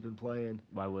the way he's been playing.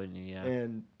 Why wouldn't he? Yeah.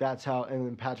 And that's how. And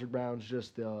then Patrick Brown's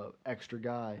just the extra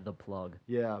guy. The plug.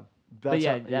 Yeah.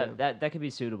 That could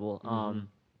be suitable. Mm-hmm.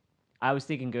 I was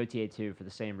thinking Gauthier too for the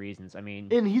same reasons. I mean,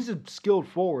 and he's a skilled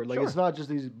forward. Like it's not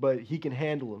just but he can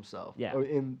handle himself. Yeah.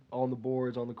 On the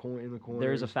boards, in the corners.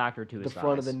 There's a factor to his the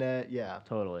front of the net. Yeah.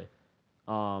 Totally.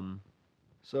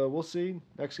 So we'll see.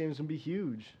 Next game's gonna be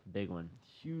huge. Big one.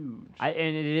 Huge.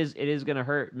 And it is gonna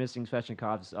hurt missing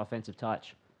Svechnikov's offensive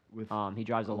touch. He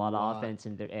drives a lot of offense,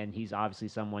 and he's obviously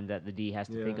someone that the D has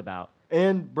to think about.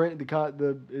 And Brent,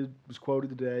 it was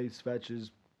quoted today. Svech is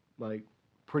like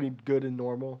pretty good and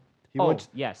normal. He went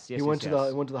to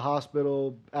the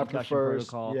hospital after the first.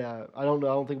 Protocol. Yeah, I don't know.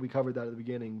 I don't think we covered that at the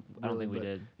beginning. I don't think we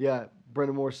did. Yeah,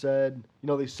 Brendan Moore said,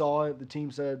 they saw it. The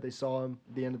team said they saw him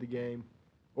at the end of the game.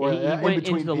 Or he went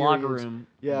into the locker room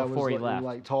before he left.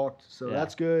 And, talked. So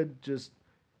that's good.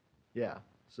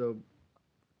 So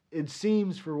it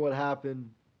seems for what happened,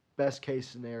 best case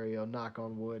scenario, knock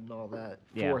on wood and all that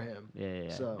for him. Yeah.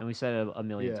 So, and we said it a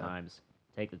million times.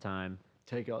 Take the time.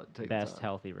 Take best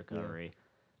healthy recovery. Yeah.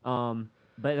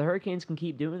 But the Hurricanes can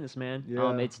keep doing this, man.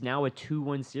 Yeah. It's now a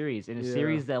 2-1 series. In a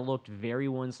series that looked very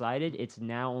one-sided, it's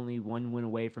now only one win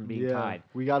away from being tied.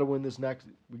 We got to win this next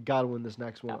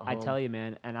one. I tell you,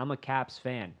 man, and I'm a Caps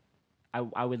fan.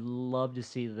 I would love to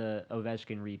see the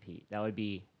Ovechkin repeat. That would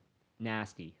be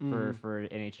nasty for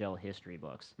NHL history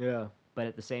books. Yeah. But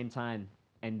at the same time,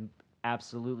 and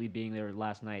absolutely being there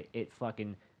last night, it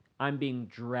fucking I'm being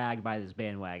dragged by this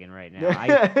bandwagon right now.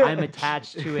 I'm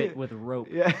attached to it with rope.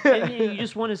 Yeah. And you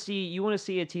just want to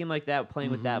see a team like that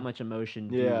playing with that much emotion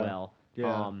do Yeah. well.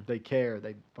 Yeah, they care.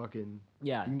 They fucking.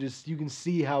 Yeah. You can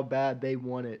see how bad they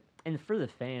want it. And for the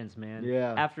fans, man.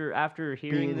 Yeah. After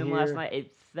hearing Being them last here. night,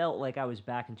 it felt like I was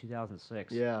back in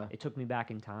 2006. Yeah. It took me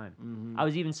back in time. Mhm. I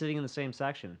was even sitting in the same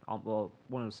section. Well,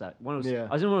 107. Yeah.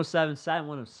 I was in 107, sat in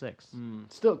 106.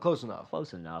 Still close enough.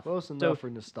 Close enough. Close enough So, for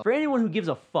nostalgia. For anyone who gives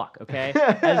a fuck, okay?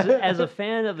 As a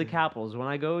fan of the Capitals, when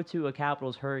I go to a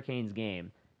Capitals Hurricanes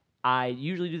game, I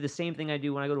usually do the same thing I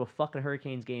do when I go to a fucking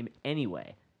Hurricanes game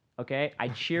anyway. Okay? I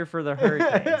cheer for the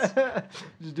Hurricanes.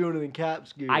 Just doing it in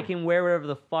caps gear. I can wear whatever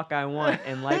the fuck I want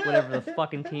and like whatever the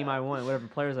fucking team I want, whatever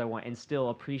players I want, and still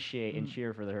appreciate and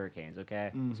cheer for the Hurricanes,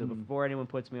 okay? So before anyone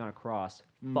puts me on a cross,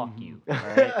 fuck you,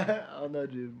 alright? I don't know,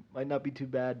 dude. Might not be too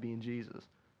bad being Jesus.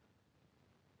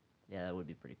 Yeah, that would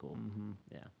be pretty cool.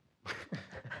 Yeah.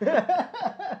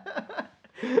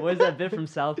 What is that bit from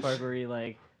South Park where he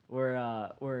like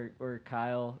where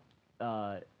Kyle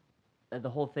the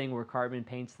whole thing where Cartman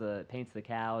paints the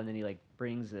cow and then he like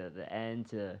brings the end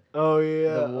to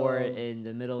the war in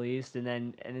the Middle East and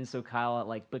then so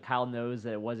Kyle but Kyle knows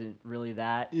that it wasn't really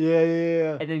that.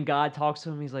 Yeah. And then God talks to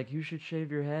him, he's like, you should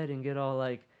shave your head and get all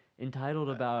like entitled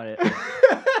about it.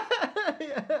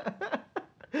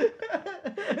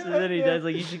 So then he does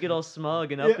like, you should get all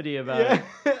smug and uppity about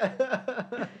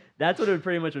it. That's what it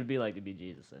pretty much would be like to be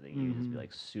Jesus. I think he would just be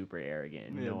like super arrogant,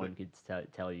 and no one could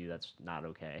tell you that's not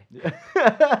okay.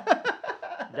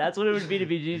 That's what it would be to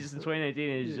be Jesus in 2019.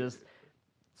 It's just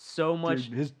so much.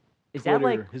 Dude, his is Twitter, that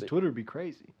like his Twitter would be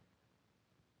crazy?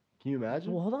 Can you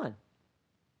imagine? Well, hold on.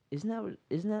 Isn't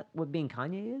that what being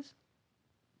Kanye is?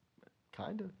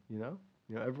 Kinda. You know,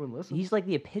 everyone listens. He's like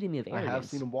the epitome of arrogance. I have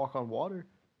seen him walk on water.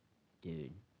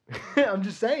 Dude. I'm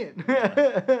just saying.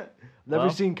 Never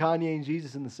seen Kanye and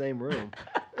Jesus in the same room.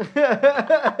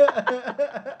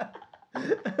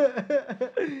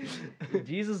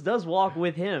 Jesus does walk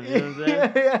with him. You know what I'm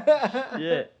saying? Yeah.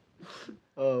 Shit.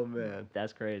 Oh man,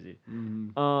 that's crazy.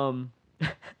 Mm-hmm.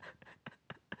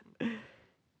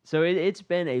 So it's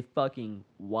been a fucking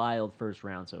wild first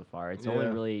round so far. It's only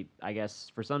really, I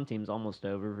guess, for some teams almost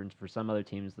over, and for some other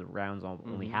teams the round's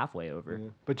only halfway over. Yeah.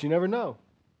 But you never know.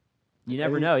 You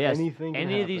never know. Yes, anything can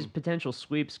any of happen. these potential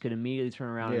sweeps could immediately turn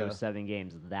around into 7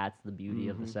 games. That's the beauty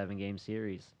of the 7-game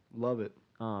series. Love it.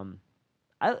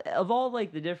 Of all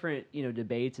like the different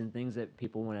debates and things that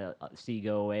people want to see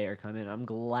go away or come in, I'm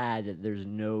glad that there's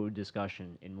no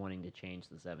discussion in wanting to change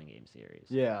the 7-game series.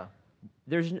 Yeah.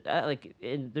 There's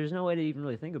there's no way to even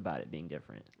really think about it being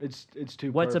different. It's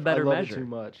too. What's perfect. a better I love measure? It too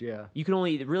much. Yeah. You can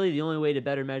the only way to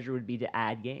better measure would be to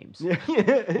add games. Yeah.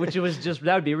 Which was just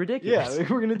that would be ridiculous. Yeah,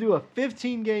 we're gonna do a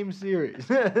 15-game series.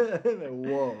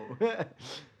 Whoa.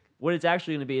 What it's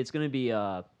actually gonna be? It's gonna be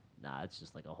it's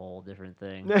just like a whole different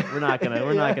thing. We're not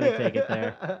gonna take it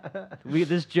there.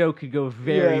 This joke could go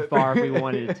very far if we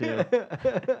wanted it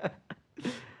to.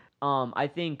 I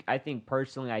think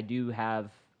personally I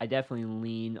definitely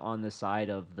lean on the side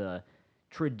of the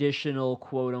traditional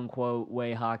quote unquote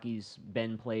way hockey's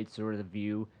been played sort of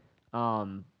view.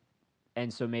 And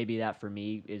so maybe that for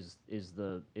me is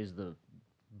the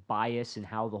bias in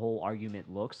how the whole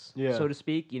argument looks, so to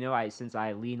speak. Since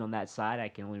I lean on that side, I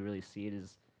can only really see it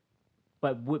as.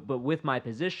 But with my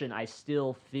position, I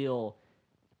still feel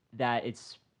that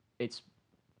it's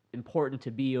important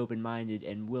to be open-minded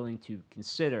and willing to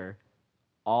consider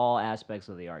all aspects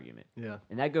of the argument. Yeah.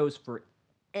 And that goes for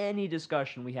any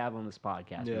discussion we have on this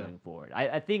podcast moving forward.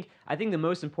 I think the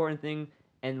most important thing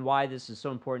and why this is so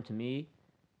important to me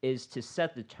is to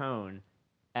set the tone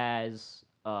as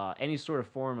any sort of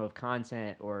form of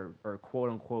content or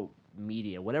quote-unquote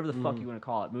media, whatever the fuck you want to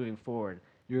call it, moving forward.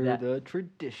 You're the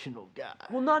traditional guy.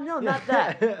 Well, not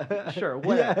that. Sure,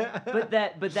 whatever.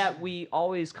 But that we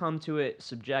always come to it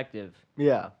subjective.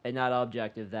 Yeah. And not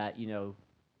objective. That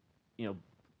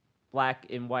black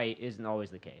and white isn't always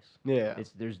the case. Yeah.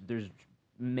 There's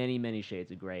many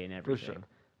shades of gray in everything. For sure.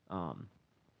 I don't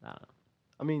know.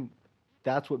 I mean,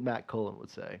 that's what Matt Cullen would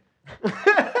say.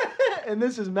 And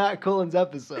this is Matt Cullen's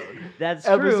episode. That's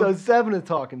episode true. 7 of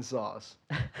Talking Sauce.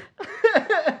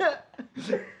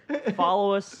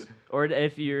 Follow us, or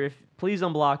please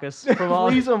unblock us from all.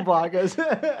 Please unblock us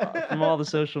from all the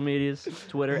social medias.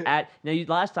 Twitter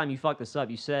last time you fucked us up.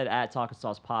 You said at Talking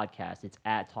Sauce Podcast. It's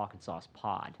at Talking Sauce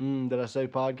Pod. Did I say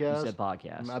podcast? You said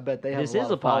podcast. I bet they have. This a lot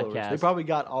is of a followers. podcast. They probably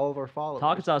got all of our followers.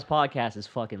 Talking Sauce Podcast is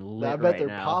fucking lit I bet they're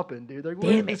now. popping, dude. They're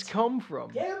where did this come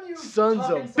from? Damn you, sons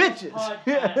Talking of Sauce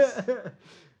bitches.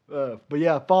 Podcast. But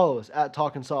yeah, follow us at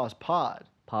Talking Sauce Pod.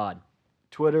 Pod.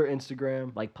 Twitter,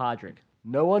 Instagram. Like Podrick.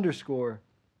 no underscore.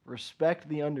 Respect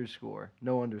the underscore.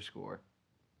 No underscore.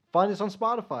 Find us on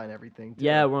Spotify and everything. Too.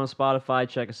 Yeah, we're on Spotify.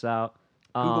 Check us out.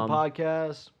 Google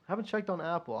Podcasts. Haven't checked on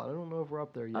Apple. I don't know if we're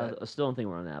up there yet. I still don't think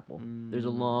we're on Apple. There's a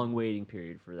long waiting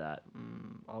period for that.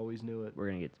 Always knew it. We're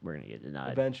gonna get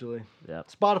denied Eventually. Yep.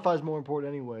 Spotify's more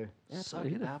important anyway. Yeah, Suck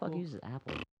who it, the Apple. fuck uses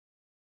Apple?